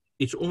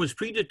it's almost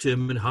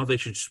predetermined how they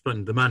should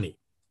spend the money.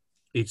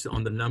 It's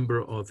on the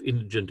number of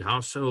indigent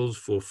households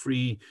for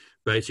free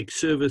basic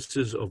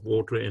services of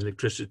water,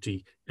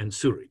 electricity, and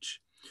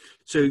sewage.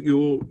 So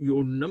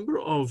your number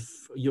of,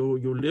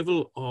 your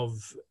level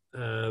of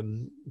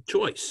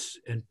choice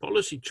and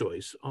policy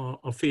choice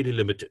are fairly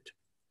limited.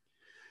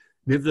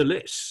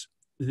 Nevertheless,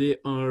 there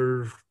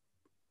are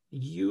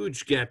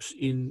huge gaps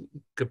in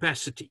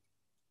capacity.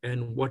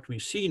 And what we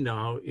see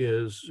now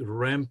is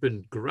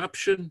rampant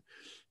corruption,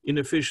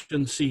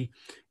 inefficiency,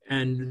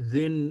 and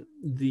then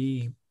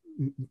the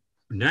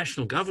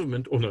national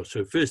government, or no,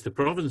 so first the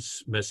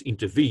province must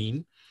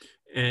intervene,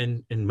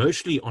 and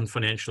mostly on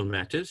financial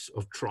matters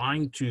of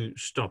trying to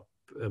stop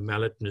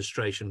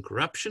maladministration,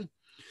 corruption.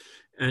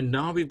 And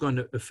now we've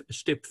gone a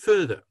step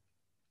further.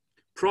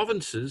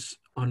 Provinces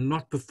are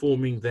not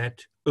performing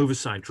that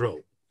oversight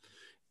role.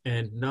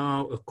 And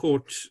now a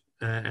court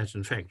has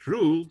in fact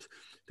ruled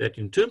that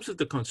in terms of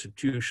the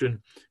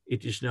Constitution,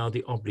 it is now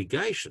the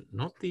obligation,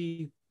 not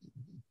the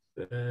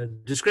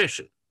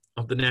discretion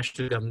of the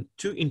national government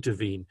to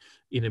intervene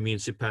in a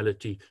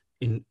municipality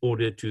in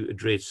order to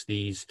address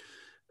these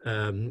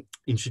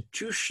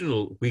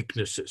institutional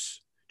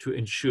weaknesses to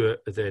ensure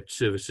that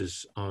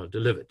services are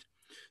delivered.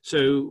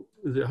 So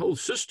the whole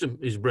system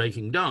is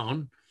breaking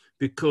down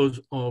because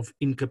of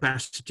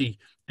incapacity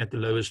at the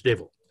lowest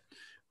level,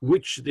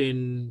 which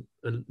then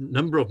a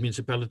number of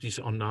municipalities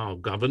are now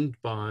governed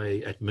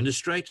by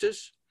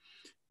administrators,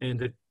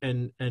 and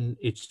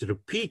it's the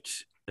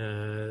repeat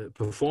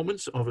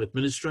performance of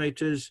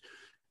administrators.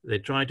 They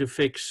try to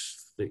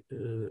fix the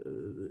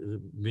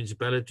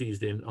municipalities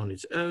then on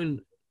its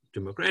own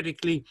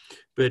democratically,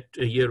 but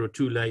a year or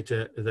two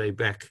later, they're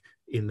back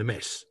in the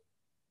mess.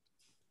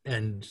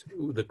 And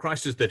the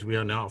crisis that we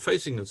are now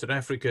facing in South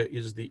Africa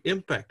is the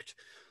impact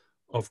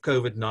of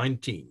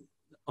COVID-19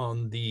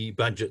 on the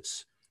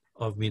budgets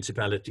of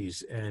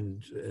municipalities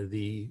and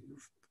the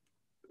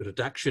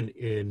reduction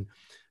in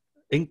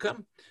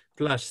income,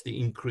 plus the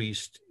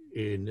increase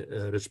in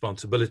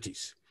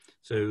responsibilities.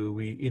 So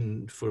we're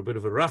in for a bit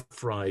of a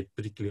rough ride,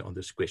 particularly on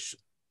this question.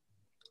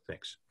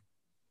 Thanks.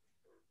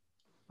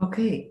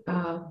 Okay,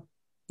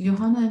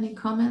 Johanna, any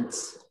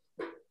comments?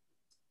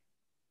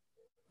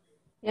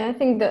 Yeah, I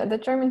think the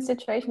German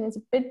situation is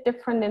a bit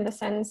different in the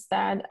sense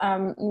that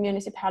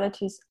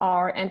municipalities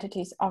are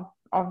entities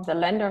of the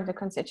lender, of the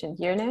constituent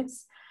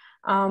units.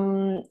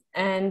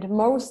 And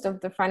most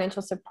of the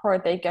financial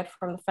support they get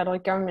from the federal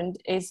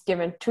government is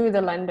given to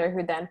the lender,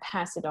 who then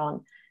pass it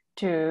on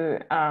to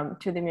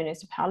the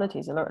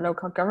municipalities, the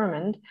local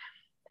government.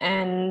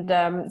 And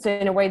so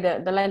in a way,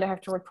 the lender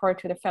have to report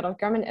to the federal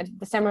government. At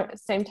the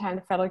same time,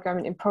 the federal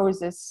government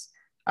imposes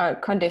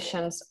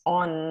conditions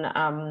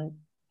on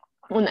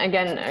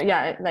again,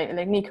 yeah,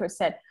 like Nico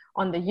said,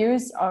 on the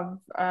use of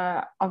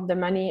the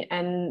money,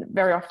 and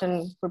very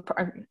often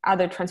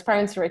other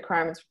transparency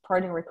requirements,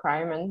 reporting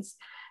requirements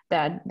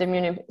that the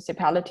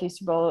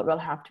municipalities will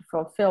have to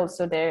fulfill.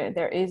 So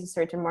there is a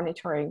certain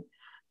monitoring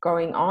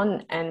going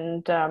on,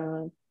 and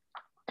the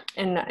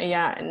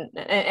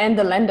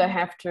lender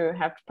have to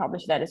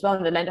publish that as well,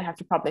 and the lender have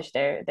to publish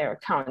their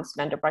accounts.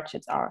 Lender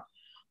budgets are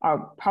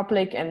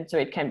public, and so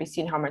it can be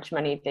seen how much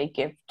money they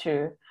give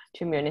to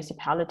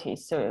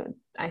municipalities. So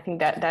I think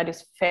that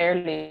is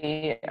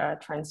fairly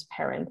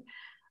transparent.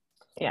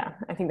 Yeah,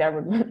 I think that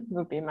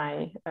would be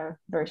my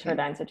very short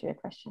answer to your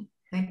question.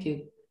 Thank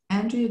you.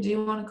 Andrea, do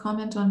you want to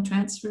comment on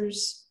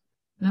transfers?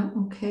 No?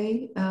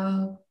 Okay.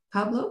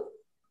 Pablo?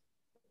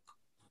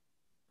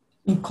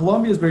 In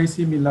Colombia, is very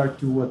similar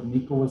to what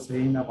Nico was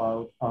saying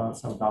about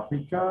South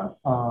Africa.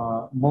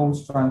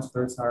 Most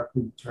transfers are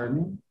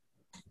predetermined,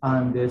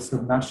 and the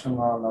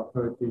subnational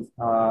authorities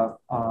have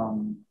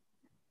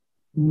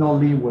no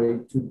leeway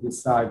to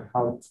decide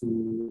how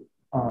to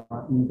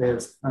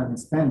invest and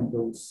spend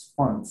those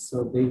funds.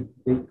 So they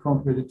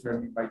come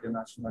predetermined by the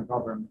national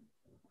government.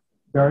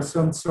 There are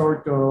some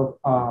sort of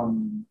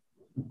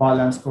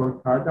balanced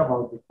scorecard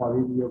about the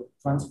quality of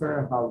transfer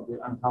and how the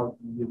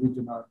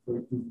regional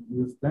authorities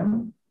use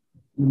them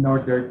in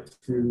order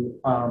to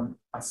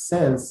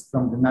assess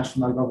from the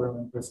national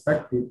government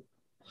perspective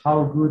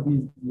how good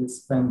is the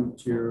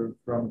expenditure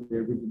from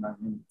the regional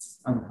units,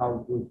 and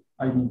how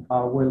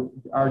well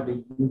are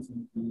they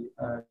using the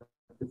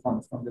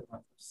funds from the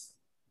transfers.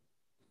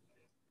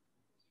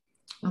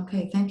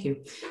 Okay, thank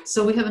you.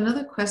 So we have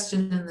another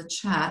question in the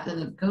chat,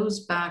 and it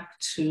goes back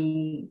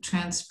to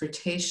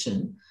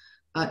transportation.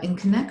 In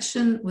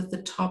connection with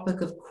the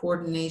topic of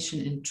coordination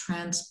in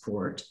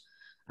transport,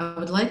 I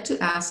would like to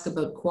ask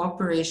about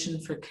cooperation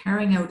for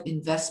carrying out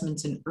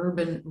investments in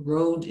urban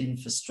road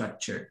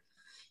infrastructure.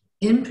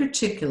 In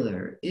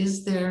particular,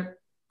 is there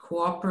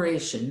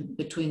cooperation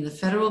between the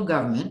federal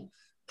government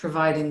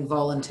providing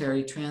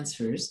voluntary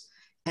transfers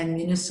and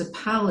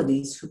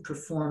municipalities who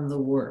perform the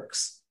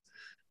works?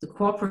 The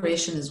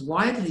cooperation is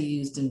widely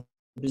used in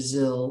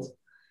Brazil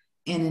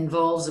and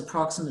involves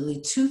approximately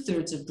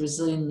 2/3 of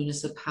Brazilian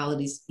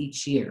municipalities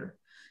each year.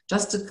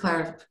 Just to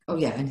clarify, oh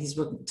yeah, and he's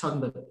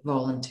talking about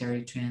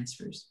voluntary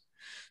transfers.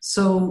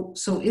 So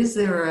is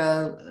there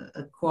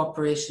a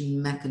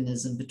cooperation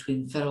mechanism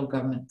between federal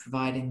government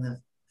providing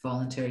the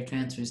voluntary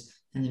transfers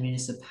and the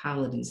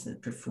municipalities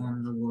that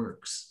perform the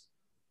works?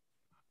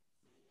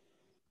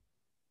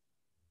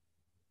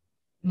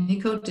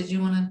 Nico, did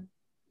you want to?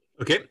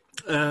 Okay.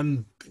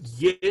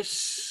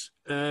 Yes.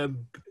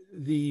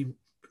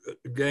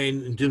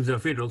 Again, in terms of our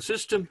federal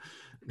system,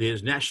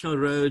 there's national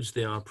roads,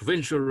 there are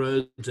provincial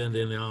roads, and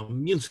then there are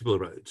municipal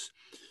roads.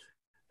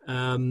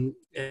 And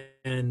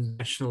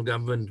national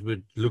government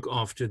would look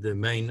after the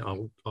main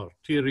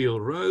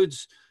arterial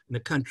roads in the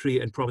country,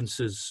 and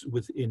provinces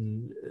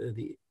within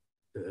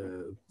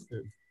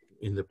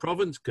in the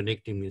province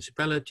connecting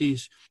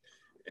municipalities,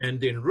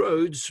 and then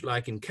roads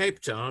like in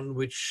Cape Town,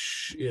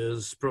 which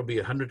is probably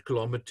 100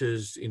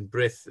 kilometers in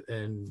breadth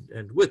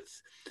and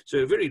width, so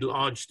a very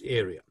large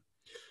area.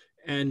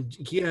 And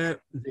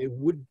here there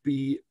would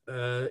be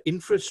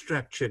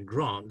infrastructure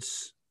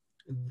grants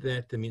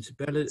that a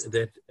municipality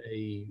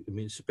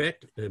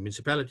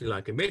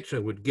like a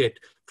metro would get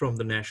from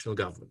the national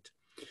government.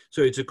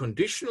 So it's a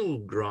conditional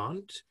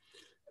grant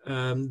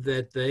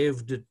that they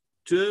have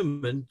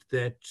determined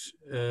that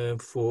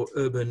for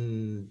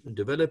urban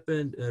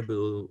development,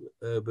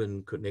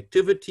 urban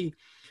connectivity,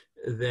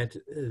 that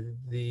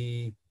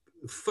the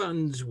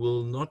funds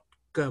will not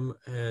come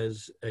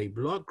as a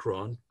block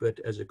grant, but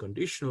as a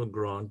conditional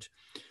grant,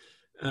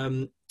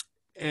 and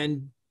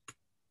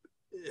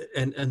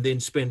then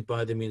spent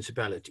by the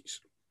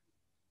municipalities.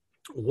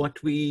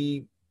 What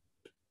we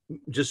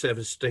just have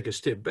to take a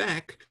step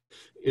back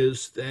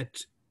is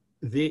that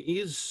there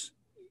is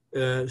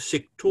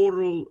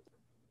sectoral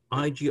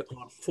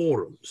IGR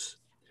forums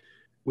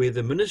where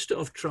the Minister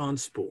of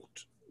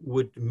Transport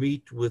would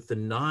meet with the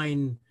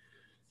 9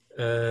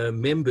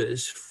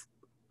 members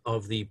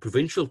of the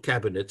provincial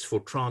cabinets for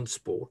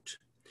transport,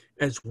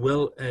 as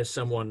well as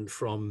someone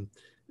from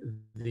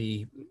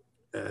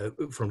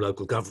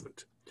local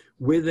government,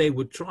 where they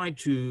would try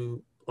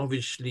to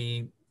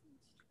obviously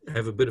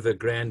have a bit of a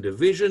grander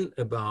vision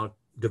about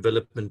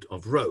development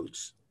of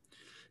roads,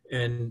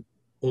 and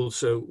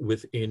also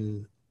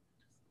within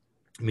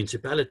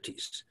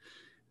municipalities.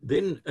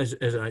 Then, as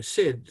I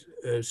said,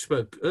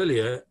 spoke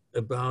earlier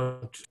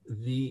about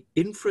the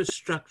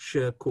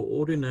Infrastructure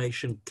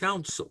Coordination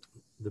Council,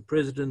 the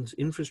President's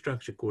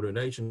Infrastructure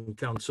Coordination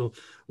Council,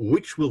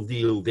 which will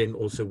deal then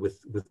also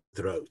with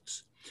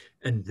roads.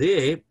 And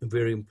there,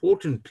 very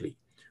importantly,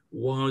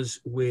 was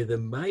where the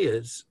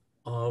mayors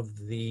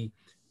of the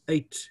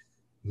 8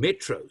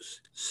 metros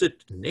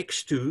sit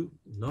next to,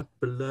 not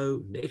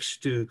below,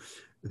 next to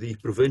the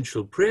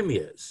provincial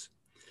premiers,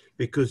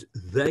 because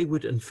they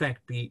would in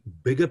fact be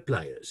bigger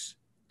players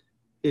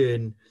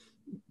in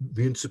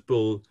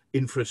municipal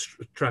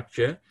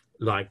infrastructure,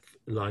 like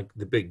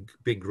the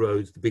big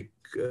roads, the big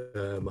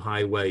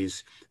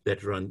highways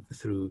that run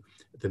through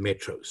the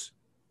metros.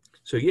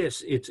 So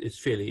yes, it's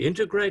fairly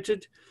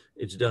integrated.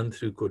 It's done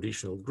through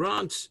conditional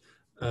grants,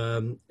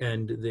 and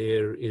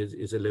there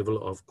is a level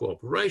of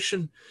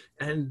cooperation.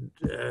 And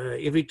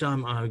every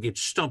time I get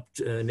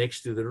stopped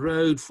next to the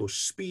road for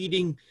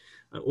speeding,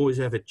 I always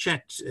have a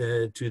chat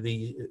to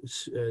the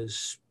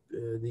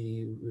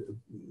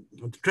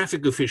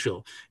traffic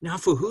official. Now,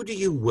 for who do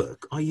you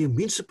work? Are you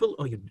municipal,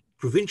 are you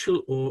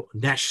provincial, or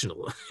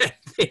national?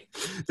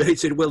 They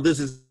said, well, this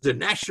is a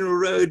national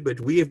road, but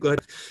we have got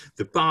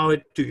the power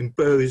to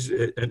impose,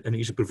 and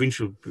he's a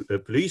provincial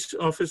police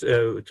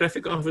officer,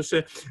 traffic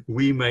officer.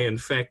 We may in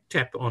fact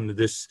tap on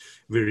this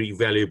very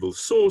valuable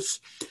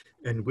source.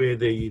 And where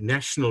the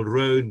national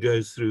road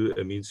goes through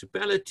a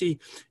municipality,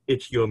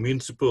 it's your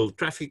municipal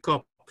traffic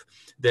cop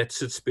that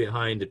sits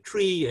behind a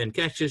tree and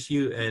catches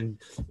you. And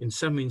in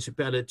some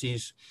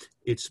municipalities,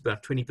 it's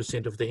about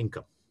 20% of the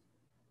income.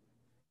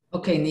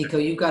 Okay, Nico,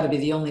 you've got to be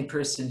the only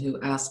person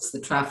who asks the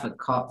traffic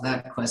cop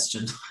that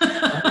question.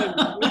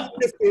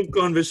 Difficult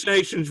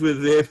conversations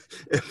with them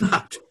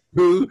about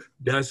who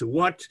does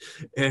what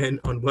and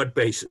on what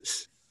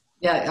basis.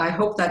 Yeah, I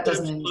hope that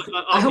doesn't.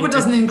 I hope it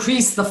doesn't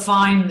increase the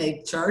fine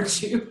they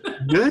charge you.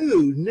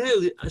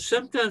 No.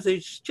 Sometimes they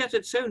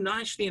chatted so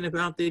nicely and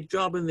about their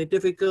job and their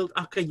difficult.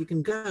 Okay, you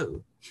can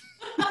go.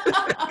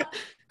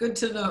 Good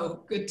to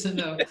know. Good to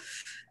know.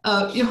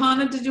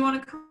 Johanna, did you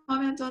want to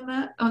comment on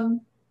that?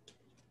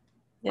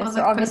 Yes, on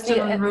so obviously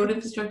on road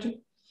infrastructure.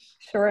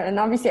 Sure, and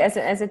obviously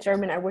as a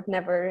German, I would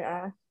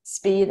never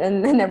speed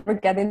and never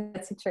get in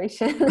that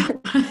situation.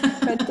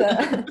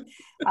 But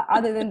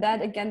other than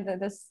that, again,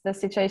 the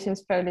situation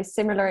is fairly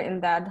similar in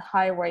that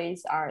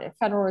highways are a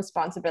federal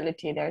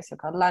responsibility. There are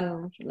so-called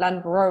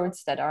land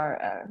roads that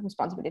are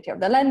responsibility of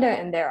the Länder,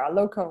 and there are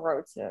local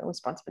roads,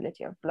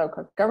 responsibility of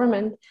local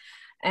government.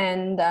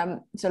 And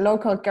so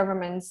local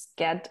governments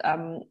get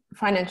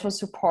financial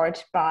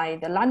support by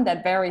the land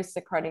that varies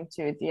according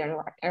to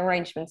the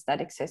arrangements that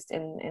exist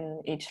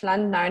in each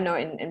land. Now I know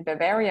in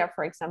Bavaria,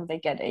 for example, they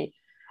get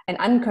an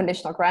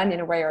unconditional grant in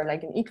a way, or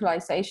like an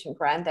equalization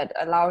grant that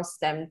allows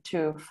them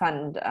to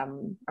fund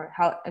or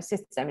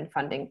assists them in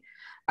funding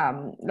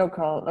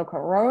local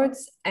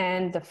roads.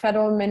 And the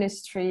Federal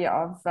Ministry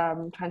of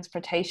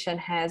Transportation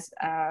has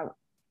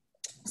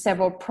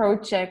several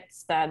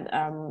projects that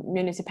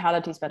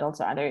municipalities, but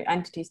also other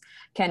entities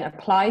can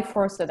apply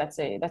for. So that's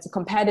a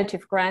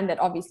competitive grant that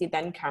obviously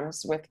then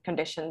comes with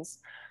conditions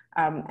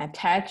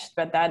attached,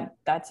 but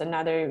that's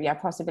another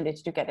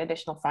possibility to get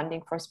additional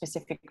funding for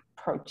specific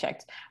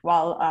projects.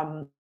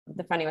 While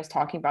the funding I was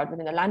talking about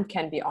within the land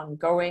can be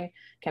ongoing,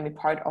 can be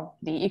part of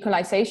the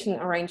equalization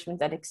arrangement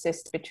that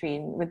exists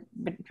between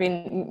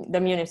the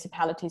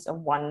municipalities of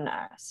one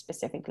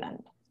specific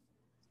land.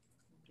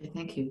 Okay,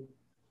 thank you.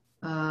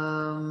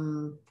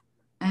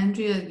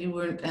 Andrea, you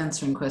weren't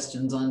answering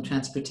questions on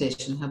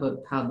transportation. How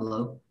about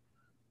Pablo?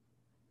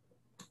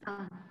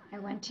 I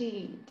want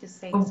to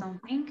say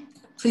something.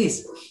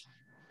 Please.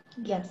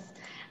 Yes.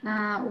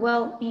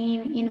 Well,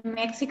 in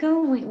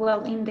Mexico,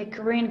 in the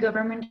current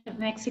government of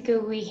Mexico,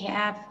 we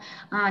have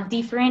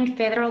different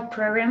federal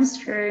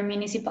programs for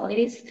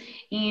municipalities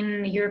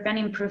in urban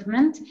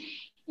improvement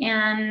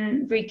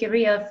and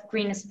recovery of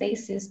green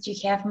spaces to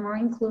have more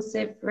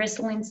inclusive,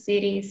 resilient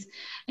cities.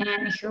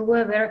 And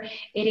however,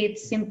 it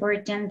is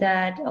important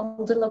that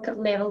all the local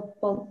level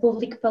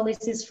public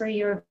policies for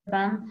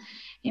urban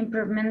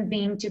improvement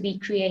being to be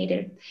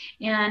created.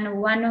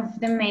 And one of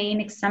the main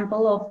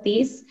example of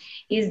this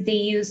is the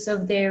use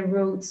of the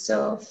roads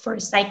for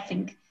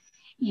cycling.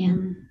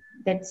 And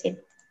that's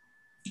it.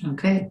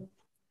 Okay,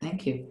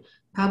 thank you.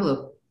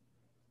 Pablo.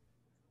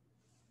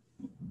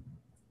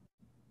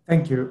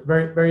 Thank you.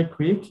 Very, very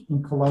quick.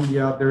 In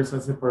Colombia, there's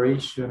a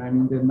separation. I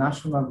mean, the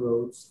national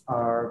roads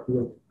are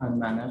built and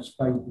managed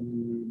by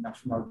the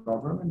national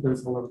government.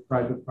 There's a lot of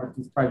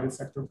private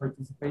sector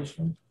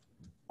participation.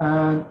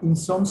 And in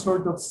some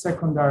sort of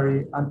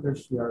secondary and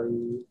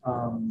tertiary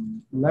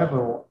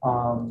level,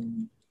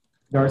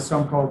 there are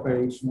some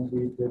cooperation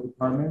with the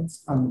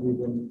departments and with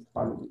the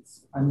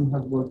municipalities, and it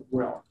has worked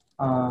well.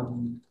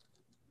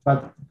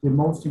 But the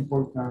most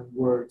important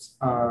works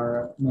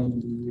are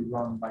mainly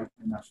run by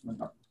the national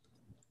government.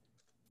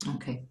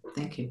 Okay,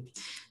 thank you.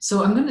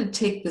 So I'm going to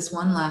take this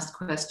one last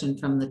question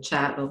from the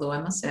chat, although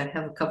I must say I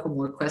have a couple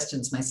more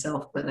questions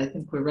myself, but I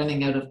think we're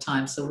running out of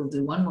time, so we'll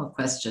do one more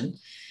question.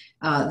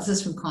 This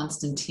is from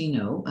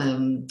Constantino.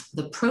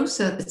 The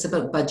process, it's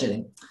about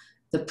budgeting.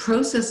 The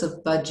process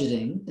of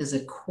budgeting is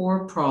a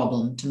core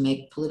problem to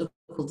make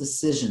political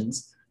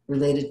decisions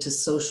related to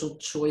social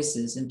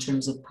choices in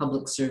terms of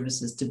public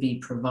services to be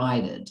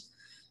provided.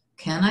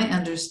 Can I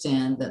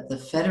understand that the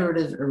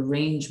federative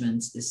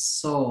arrangements is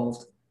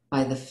solved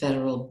by the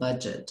federal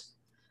budget.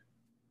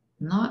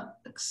 Not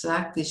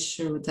exactly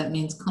sure what that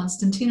means.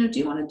 Constantino, do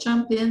you want to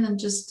jump in and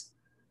just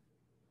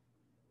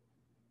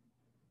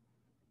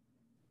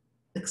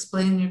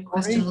explain your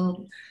question a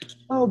little?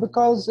 No,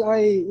 because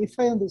if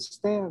I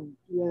understand,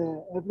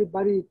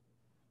 everybody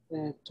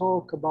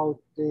talk about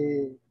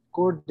the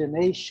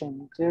coordination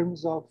in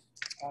terms of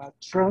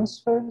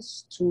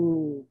transfers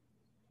to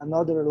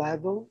another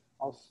level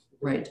of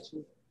right.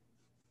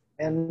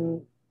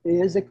 And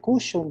the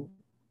execution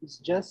is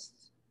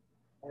just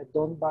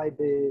done by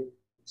the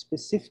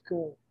specific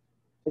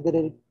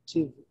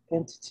federative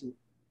entity.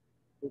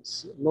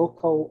 It's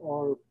local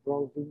or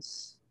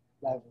province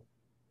level.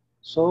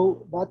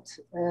 So, but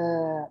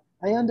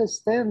I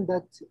understand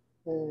that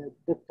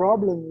the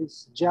problem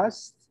is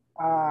just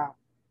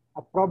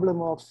a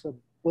problem of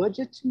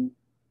budgeting.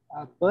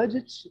 A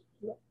budget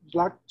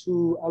like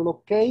to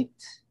allocate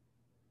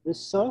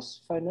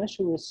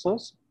financial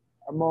resource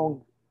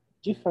among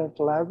different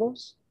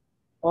levels,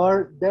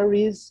 or there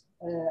is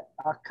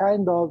a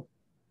kind of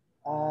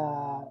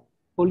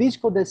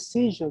political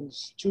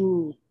decisions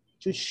to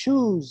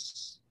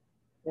choose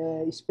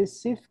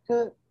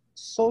specific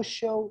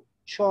social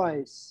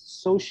choice,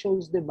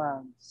 social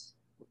demands,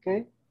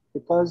 okay?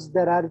 Because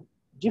there are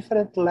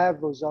different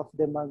levels of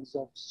demands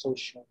of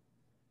social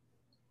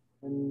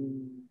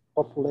and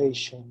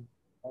population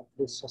of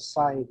the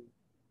society.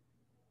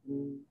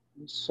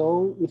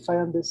 So if I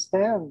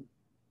understand,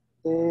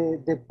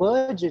 the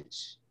budget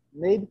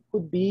maybe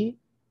could be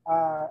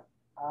a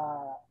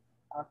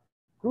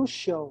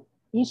crucial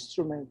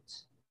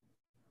instrument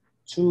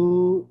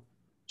to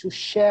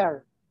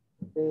share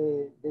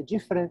the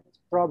different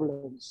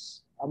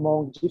problems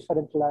among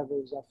different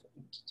levels of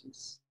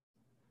entities.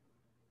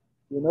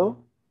 You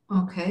know?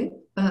 Okay.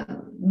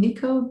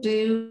 Nico,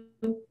 do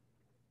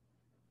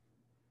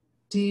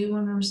you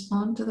want to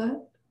respond to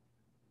that?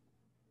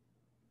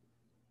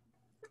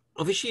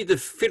 Obviously, the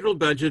federal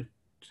budget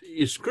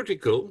is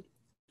critical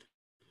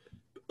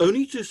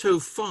only to so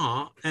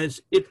far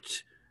as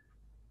it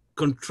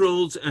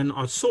controls and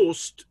are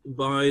sourced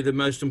by the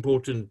most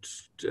important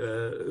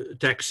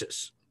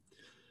taxes.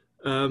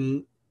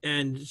 And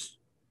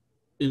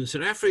in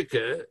South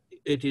Africa,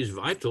 it is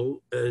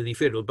vital, the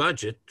federal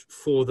budget,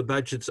 for the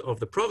budgets of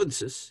the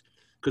provinces,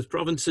 because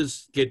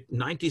provinces get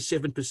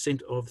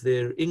 97% of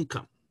their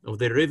income, of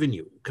their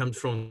revenue, comes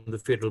from the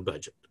federal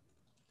budget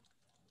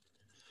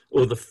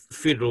or the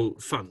federal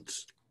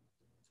funds.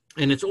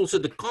 And it's also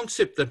the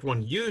concept that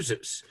one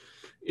uses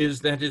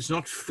is that it's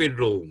not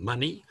federal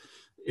money,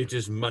 it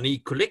is money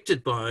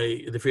collected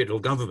by the federal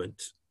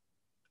government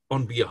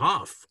on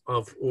behalf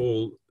of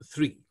all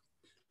three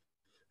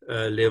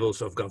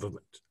levels of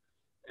government.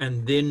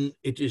 And then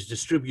it is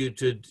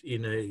distributed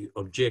in an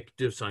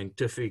objective,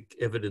 scientific,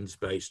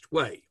 evidence-based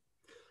way.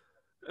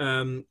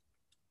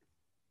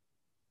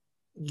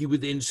 You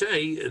would then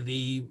say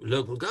the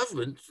local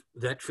government,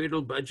 that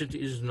federal budget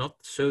is not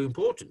so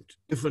important,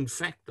 if in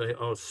fact they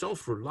are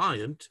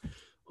self-reliant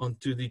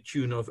to the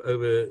tune of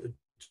over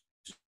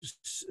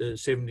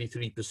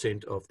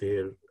 73% of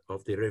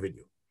their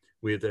revenue,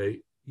 where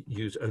they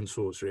use own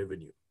source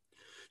revenue.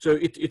 So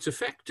it's a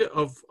factor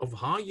of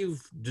how you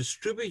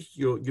distribute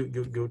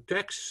your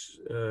tax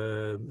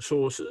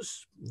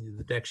sources,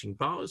 the taxing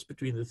powers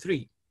between the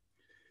three.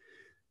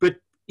 But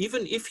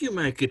even if you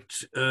make it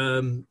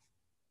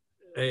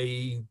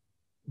a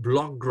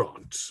block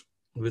grant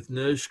with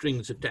no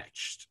strings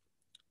attached,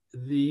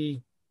 the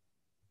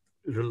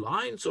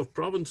reliance of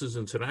provinces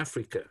in South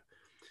Africa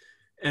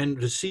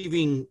and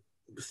receiving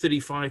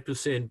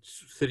 35%,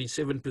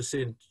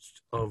 37%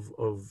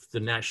 of the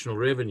national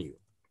revenue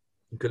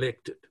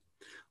collected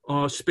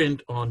are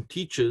spent on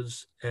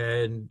teachers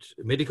and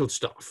medical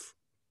staff.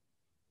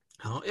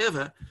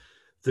 However,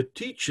 the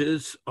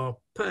teachers are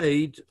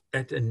paid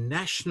at a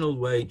national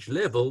wage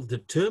level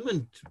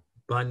determined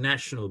by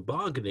national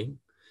bargaining.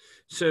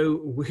 So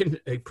when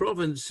a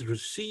province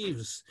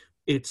receives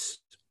its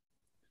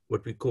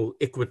what we call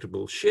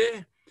equitable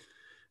share,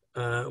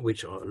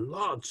 which are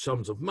large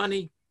sums of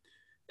money,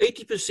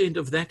 80%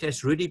 of that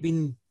has already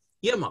been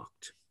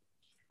earmarked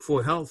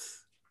for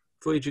health,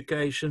 for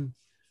education,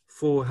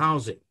 for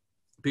housing,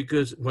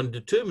 because one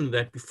determined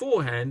that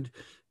beforehand,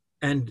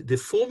 and the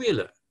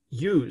formula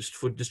used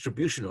for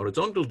distribution,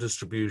 horizontal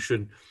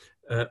distribution,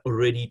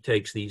 already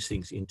takes these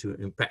things into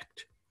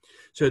impact.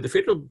 So the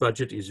federal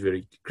budget is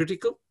very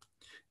critical.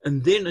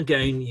 And then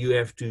again, you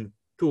have to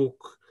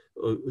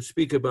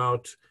speak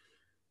about,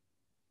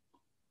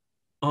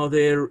 are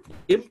there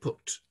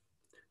input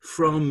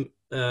from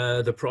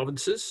the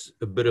provinces,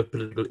 a bit of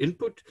political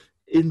input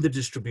in the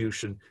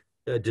distribution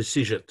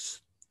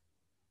decisions?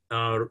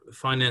 Our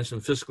Finance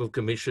and Fiscal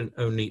Commission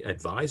only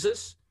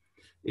advises.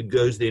 It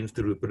goes then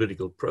through a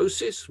political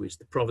process which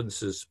the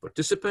provinces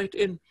participate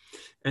in.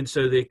 And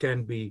so there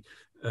can be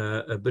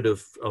a bit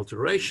of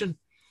alteration,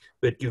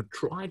 but you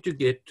try to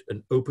get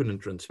an open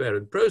and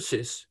transparent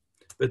process,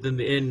 but then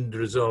the end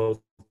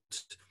result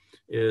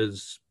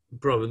is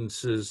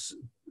provinces'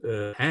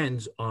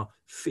 hands are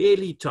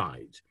fairly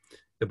tied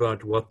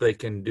about what they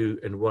can do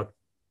and what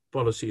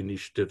policy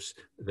initiatives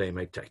they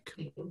may take.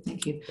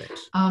 Thank you.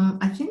 Thanks.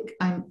 I think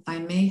I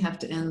may have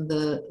to end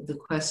the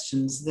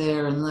questions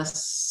there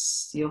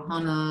unless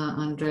Johanna,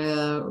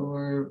 Andrea,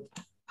 or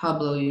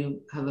Pablo,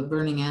 you have a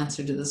burning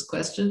answer to this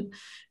question.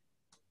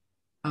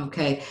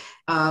 Okay,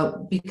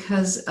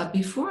 because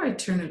before I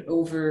turn it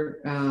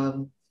over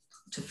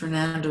to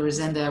Fernando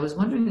Rezende, I was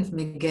wondering if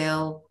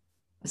Miguel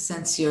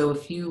Asensio,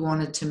 if you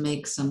wanted to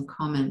make some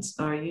comments.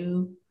 Are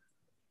you?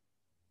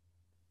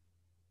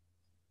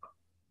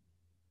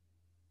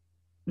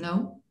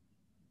 No?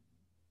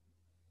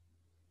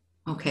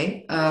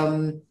 Okay.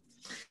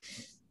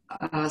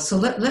 So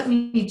let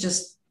me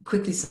just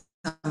quickly sum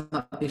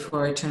up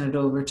before I turn it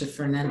over to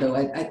Fernando.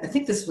 I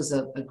think this was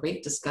a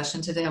great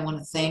discussion today. I want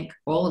to thank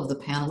all of the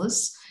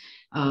panelists.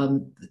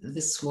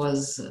 This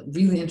was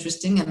really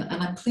interesting, and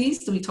I'm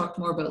pleased that we talked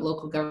more about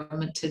local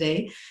government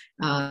today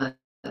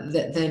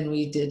than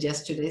we did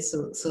yesterday.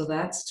 So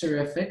that's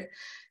terrific.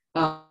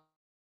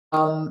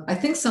 I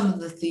think some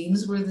of the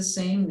themes were the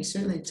same. We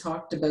certainly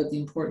talked about the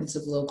importance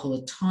of local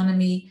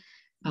autonomy.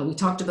 We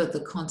talked about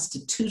the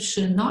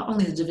Constitution, not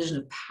only the division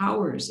of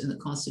powers in the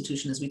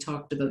Constitution, as we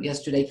talked about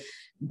yesterday,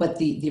 but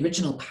the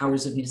original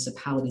powers of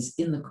municipalities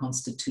in the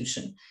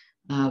Constitution.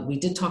 We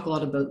did talk a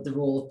lot about the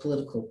role of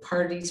political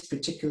parties,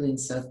 particularly in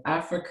South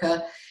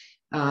Africa.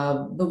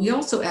 But we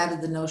also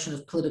added the notion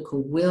of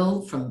political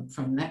will from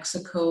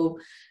Mexico,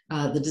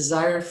 the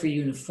desire for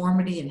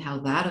uniformity and how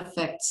that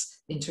affects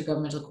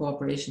intergovernmental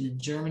cooperation in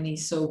Germany.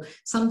 So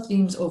some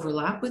themes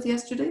overlap with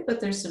yesterday, but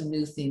there's some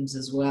new themes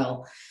as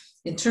well.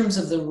 In terms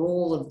of the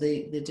role of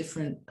the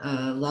different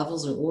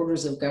levels or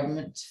orders of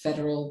government,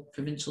 federal,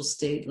 provincial,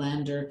 state,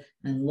 lander,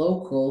 and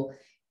local,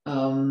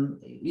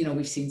 you know,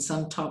 we've seen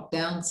some top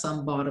down,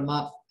 some bottom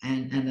up,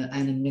 and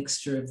a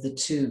mixture of the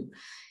two.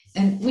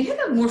 And we had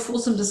a more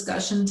fulsome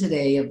discussion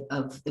today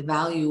of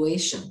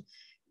evaluation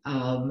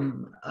of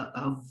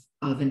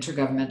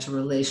intergovernmental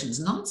relations,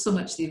 not so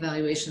much the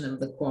evaluation of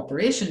the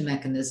cooperation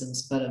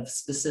mechanisms, but of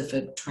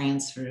specific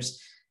transfers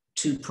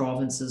to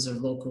provinces or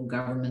local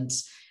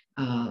governments.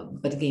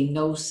 But again,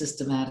 no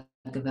systematic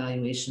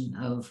evaluation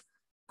of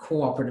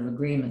cooperative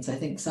agreements. I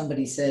think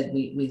somebody said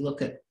we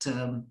look at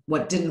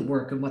what didn't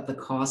work and what the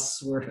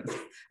costs were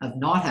of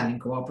not having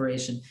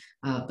cooperation,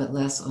 but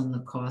less on the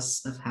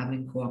costs of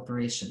having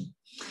cooperation.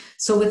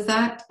 So with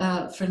that,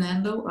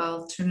 Fernando,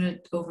 I'll turn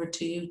it over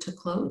to you to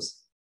close.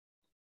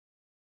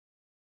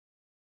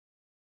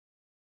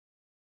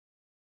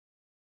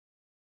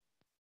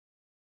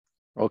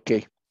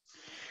 Okay.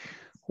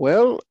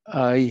 Well,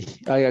 I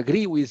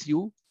agree with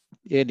you,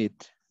 Enid,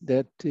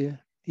 that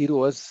it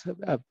was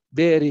a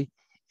very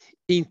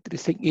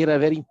interesting and a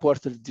very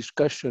important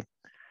discussion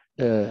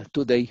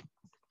today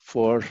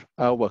for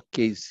our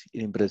case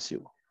in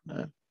Brazil.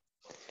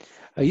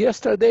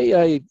 Yesterday,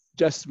 I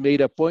just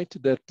made a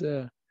point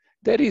that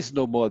there is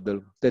no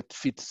model that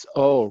fits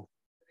all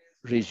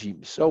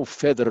regimes, all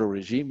federal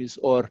regimes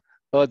or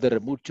other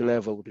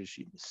multi-level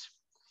regimes.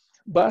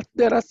 But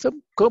there are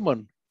some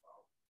common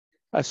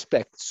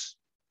aspects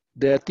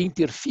that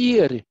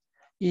interfere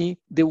in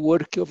the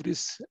work of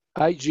this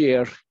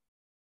IGR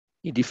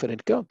in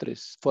different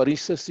countries. For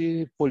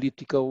instance,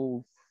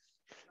 political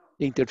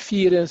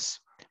interference,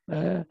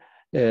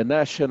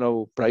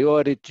 national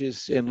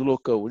priorities and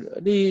local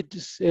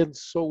needs, and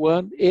so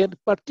on. And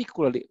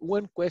particularly,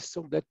 one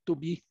question that to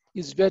me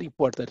is very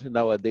important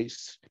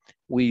nowadays,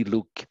 we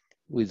look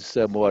with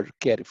more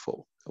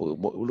careful,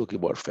 looking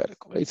more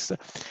careful. It's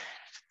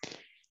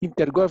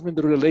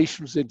intergovernmental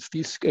relations and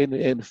fiscal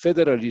and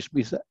federalism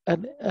is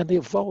an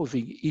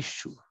evolving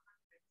issue.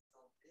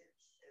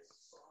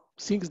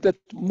 Things that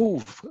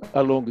move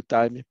a long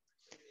time.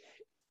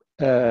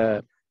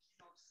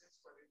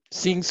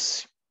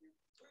 Since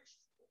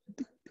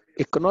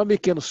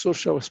economic and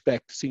social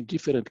aspects in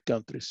different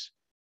countries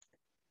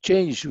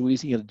change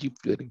within a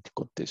different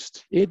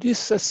context. And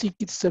this, I think,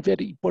 it's a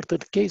very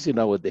important case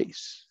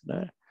nowadays.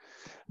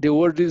 The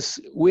world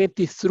went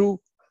through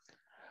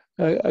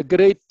a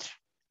great,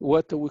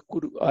 what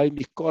I'm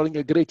calling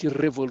a great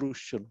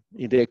revolution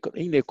in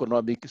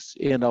economics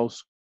and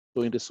also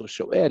in the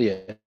social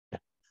area,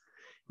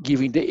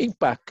 given the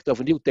impact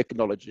of new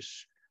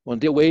technologies on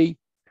the way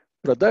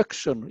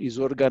production is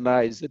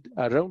organized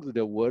around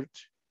the world,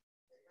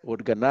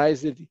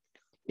 organized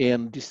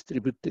and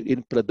distributed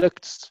in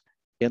products,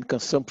 and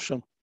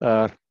consumption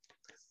are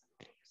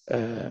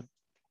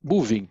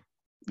moving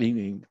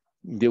in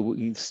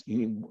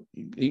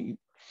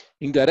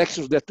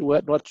directions that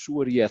we're not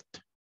sure yet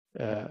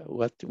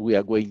what we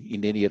are going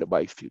in the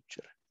nearby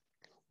future.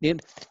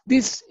 And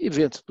this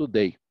event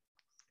today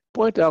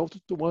point out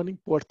to one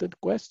important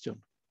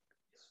question.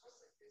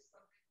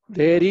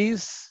 There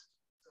is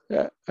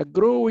a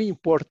growing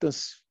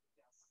importance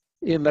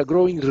and a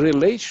growing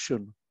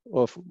relation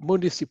of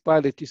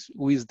municipalities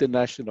with the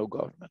national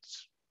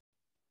governments.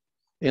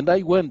 And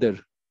I wonder,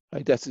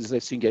 that is a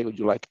thing I would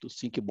like to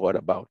think more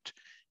about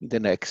in the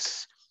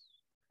next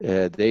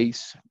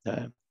days.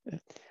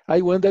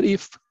 I wonder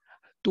if,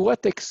 to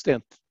what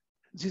extent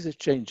these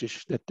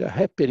changes that are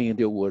happening in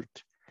the world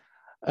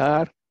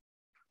are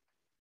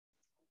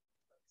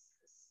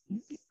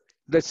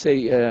let's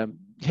say,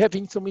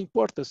 having some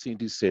importance in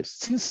this sense,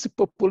 since the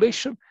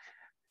population,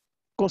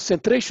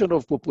 concentration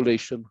of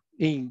population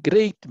in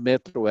great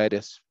metro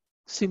areas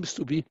seems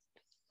to be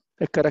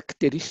a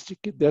characteristic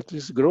that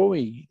is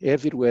growing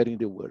everywhere in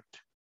the world.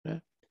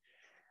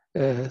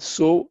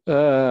 To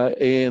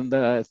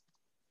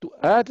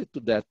add to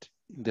that,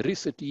 in the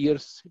recent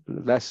years,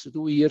 the last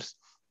 2 years,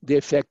 the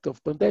effect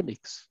of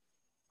pandemics,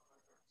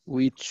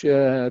 which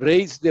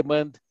raised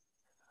demand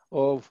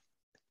of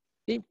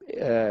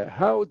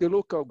how the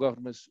local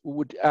governments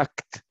would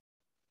act,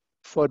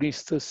 for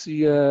instance,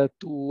 to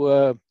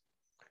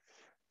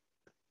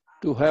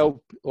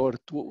help or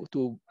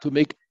to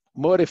make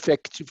more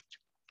effective,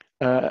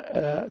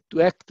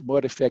 to act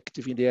more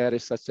effective in the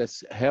areas such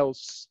as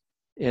health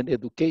and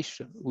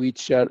education,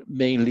 which are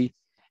mainly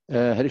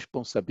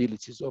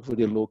responsibilities of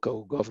the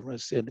local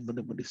governments and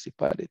the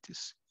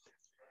municipalities.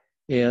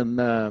 And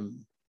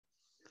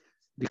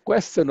the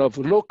question of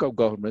local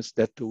governments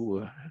that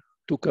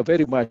took a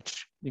very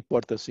much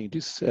importance in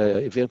this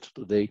event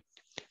today,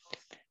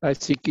 I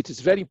think it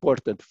is very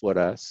important for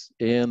us.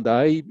 And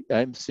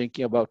I'm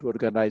thinking about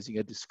organizing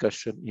a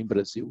discussion in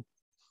Brazil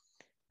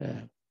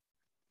to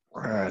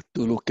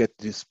look at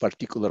this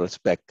particular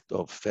aspect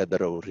of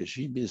federal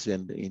regimes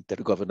and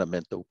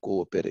intergovernmental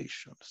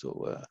cooperation.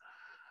 So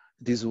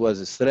this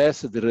was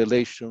stressed, the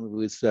relation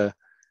with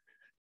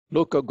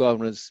local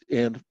governments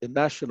and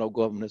national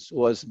governments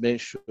was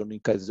mentioned in the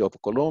case of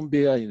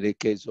Colombia, in the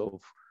case of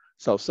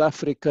South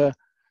Africa,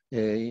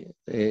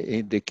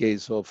 in the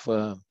case of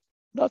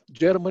not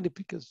Germany,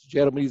 because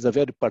Germany is a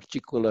very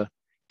particular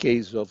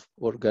case of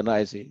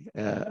organizing,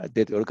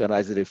 that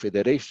organizes the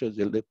federations.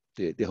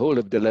 The whole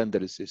of the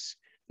landers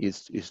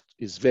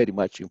is very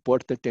much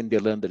important, and the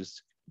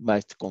landers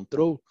must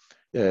control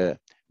the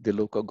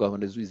local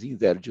governments within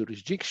their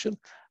jurisdiction.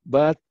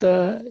 But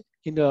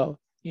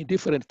in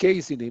different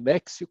cases, in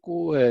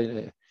Mexico,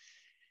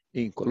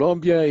 in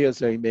Colombia,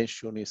 as I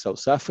mentioned, in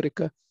South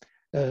Africa,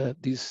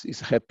 this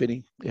is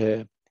happening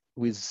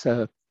with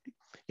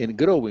and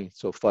growing,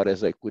 so far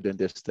as I could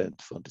understand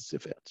from this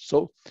event.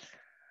 So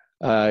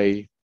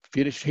I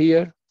finish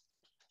here,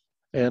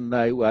 and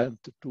I want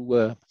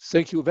to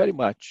thank you very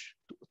much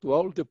to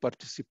all the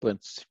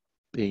participants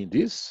in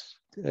this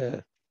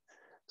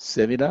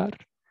seminar,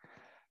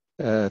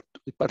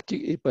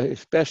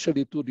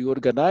 especially to the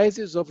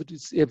organizers of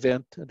this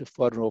event, the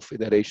Foreign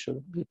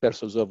Federation, the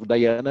persons of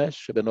Diana,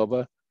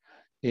 Shebenova,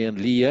 and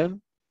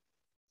Lian,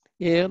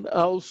 and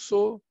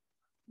also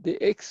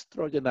the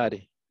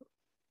extraordinary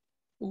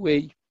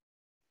way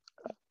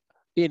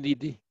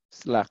Enid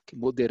Slack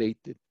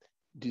moderated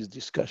this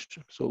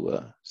discussion.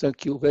 So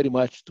thank you very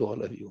much to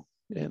all of you.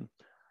 And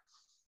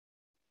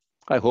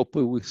I hope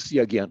we will see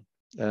again,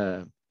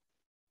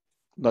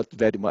 not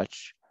very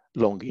much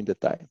long in the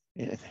time.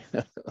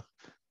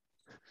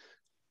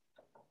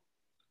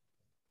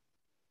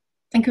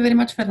 Thank you very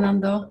much,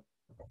 Fernando.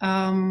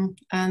 And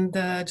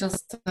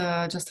just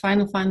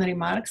final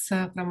remarks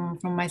from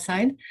my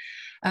side.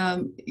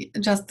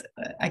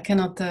 I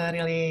cannot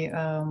really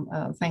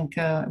thank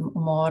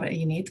more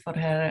Enid for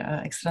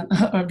her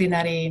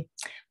extraordinary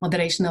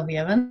moderation of the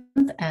event,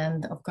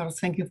 and of course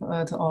thank you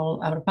to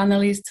all our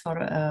panelists for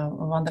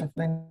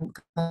wonderful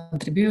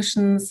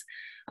contributions,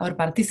 our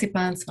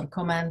participants for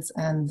comments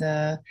and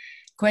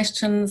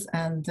questions,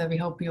 and we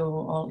hope you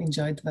all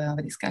enjoyed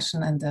the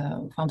discussion and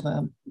found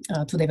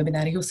today's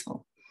webinar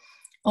useful.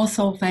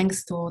 Also,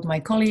 thanks to my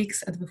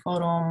colleagues at the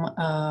forum,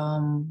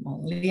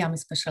 Liam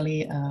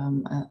especially,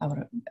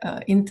 our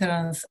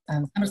interns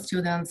and summer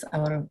students,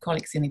 our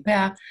colleagues in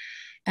IPEA,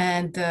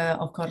 and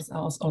of course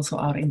also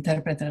our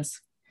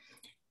interpreters.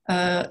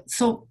 There's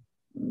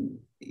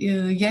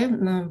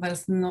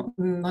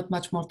not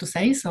much more to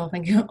say, so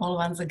thank you all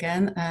once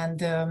again,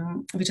 and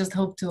we just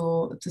hope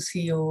to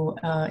see you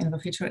in the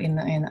future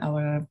in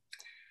our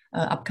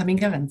upcoming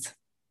events.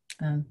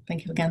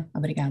 Thank you again.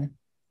 Obrigada.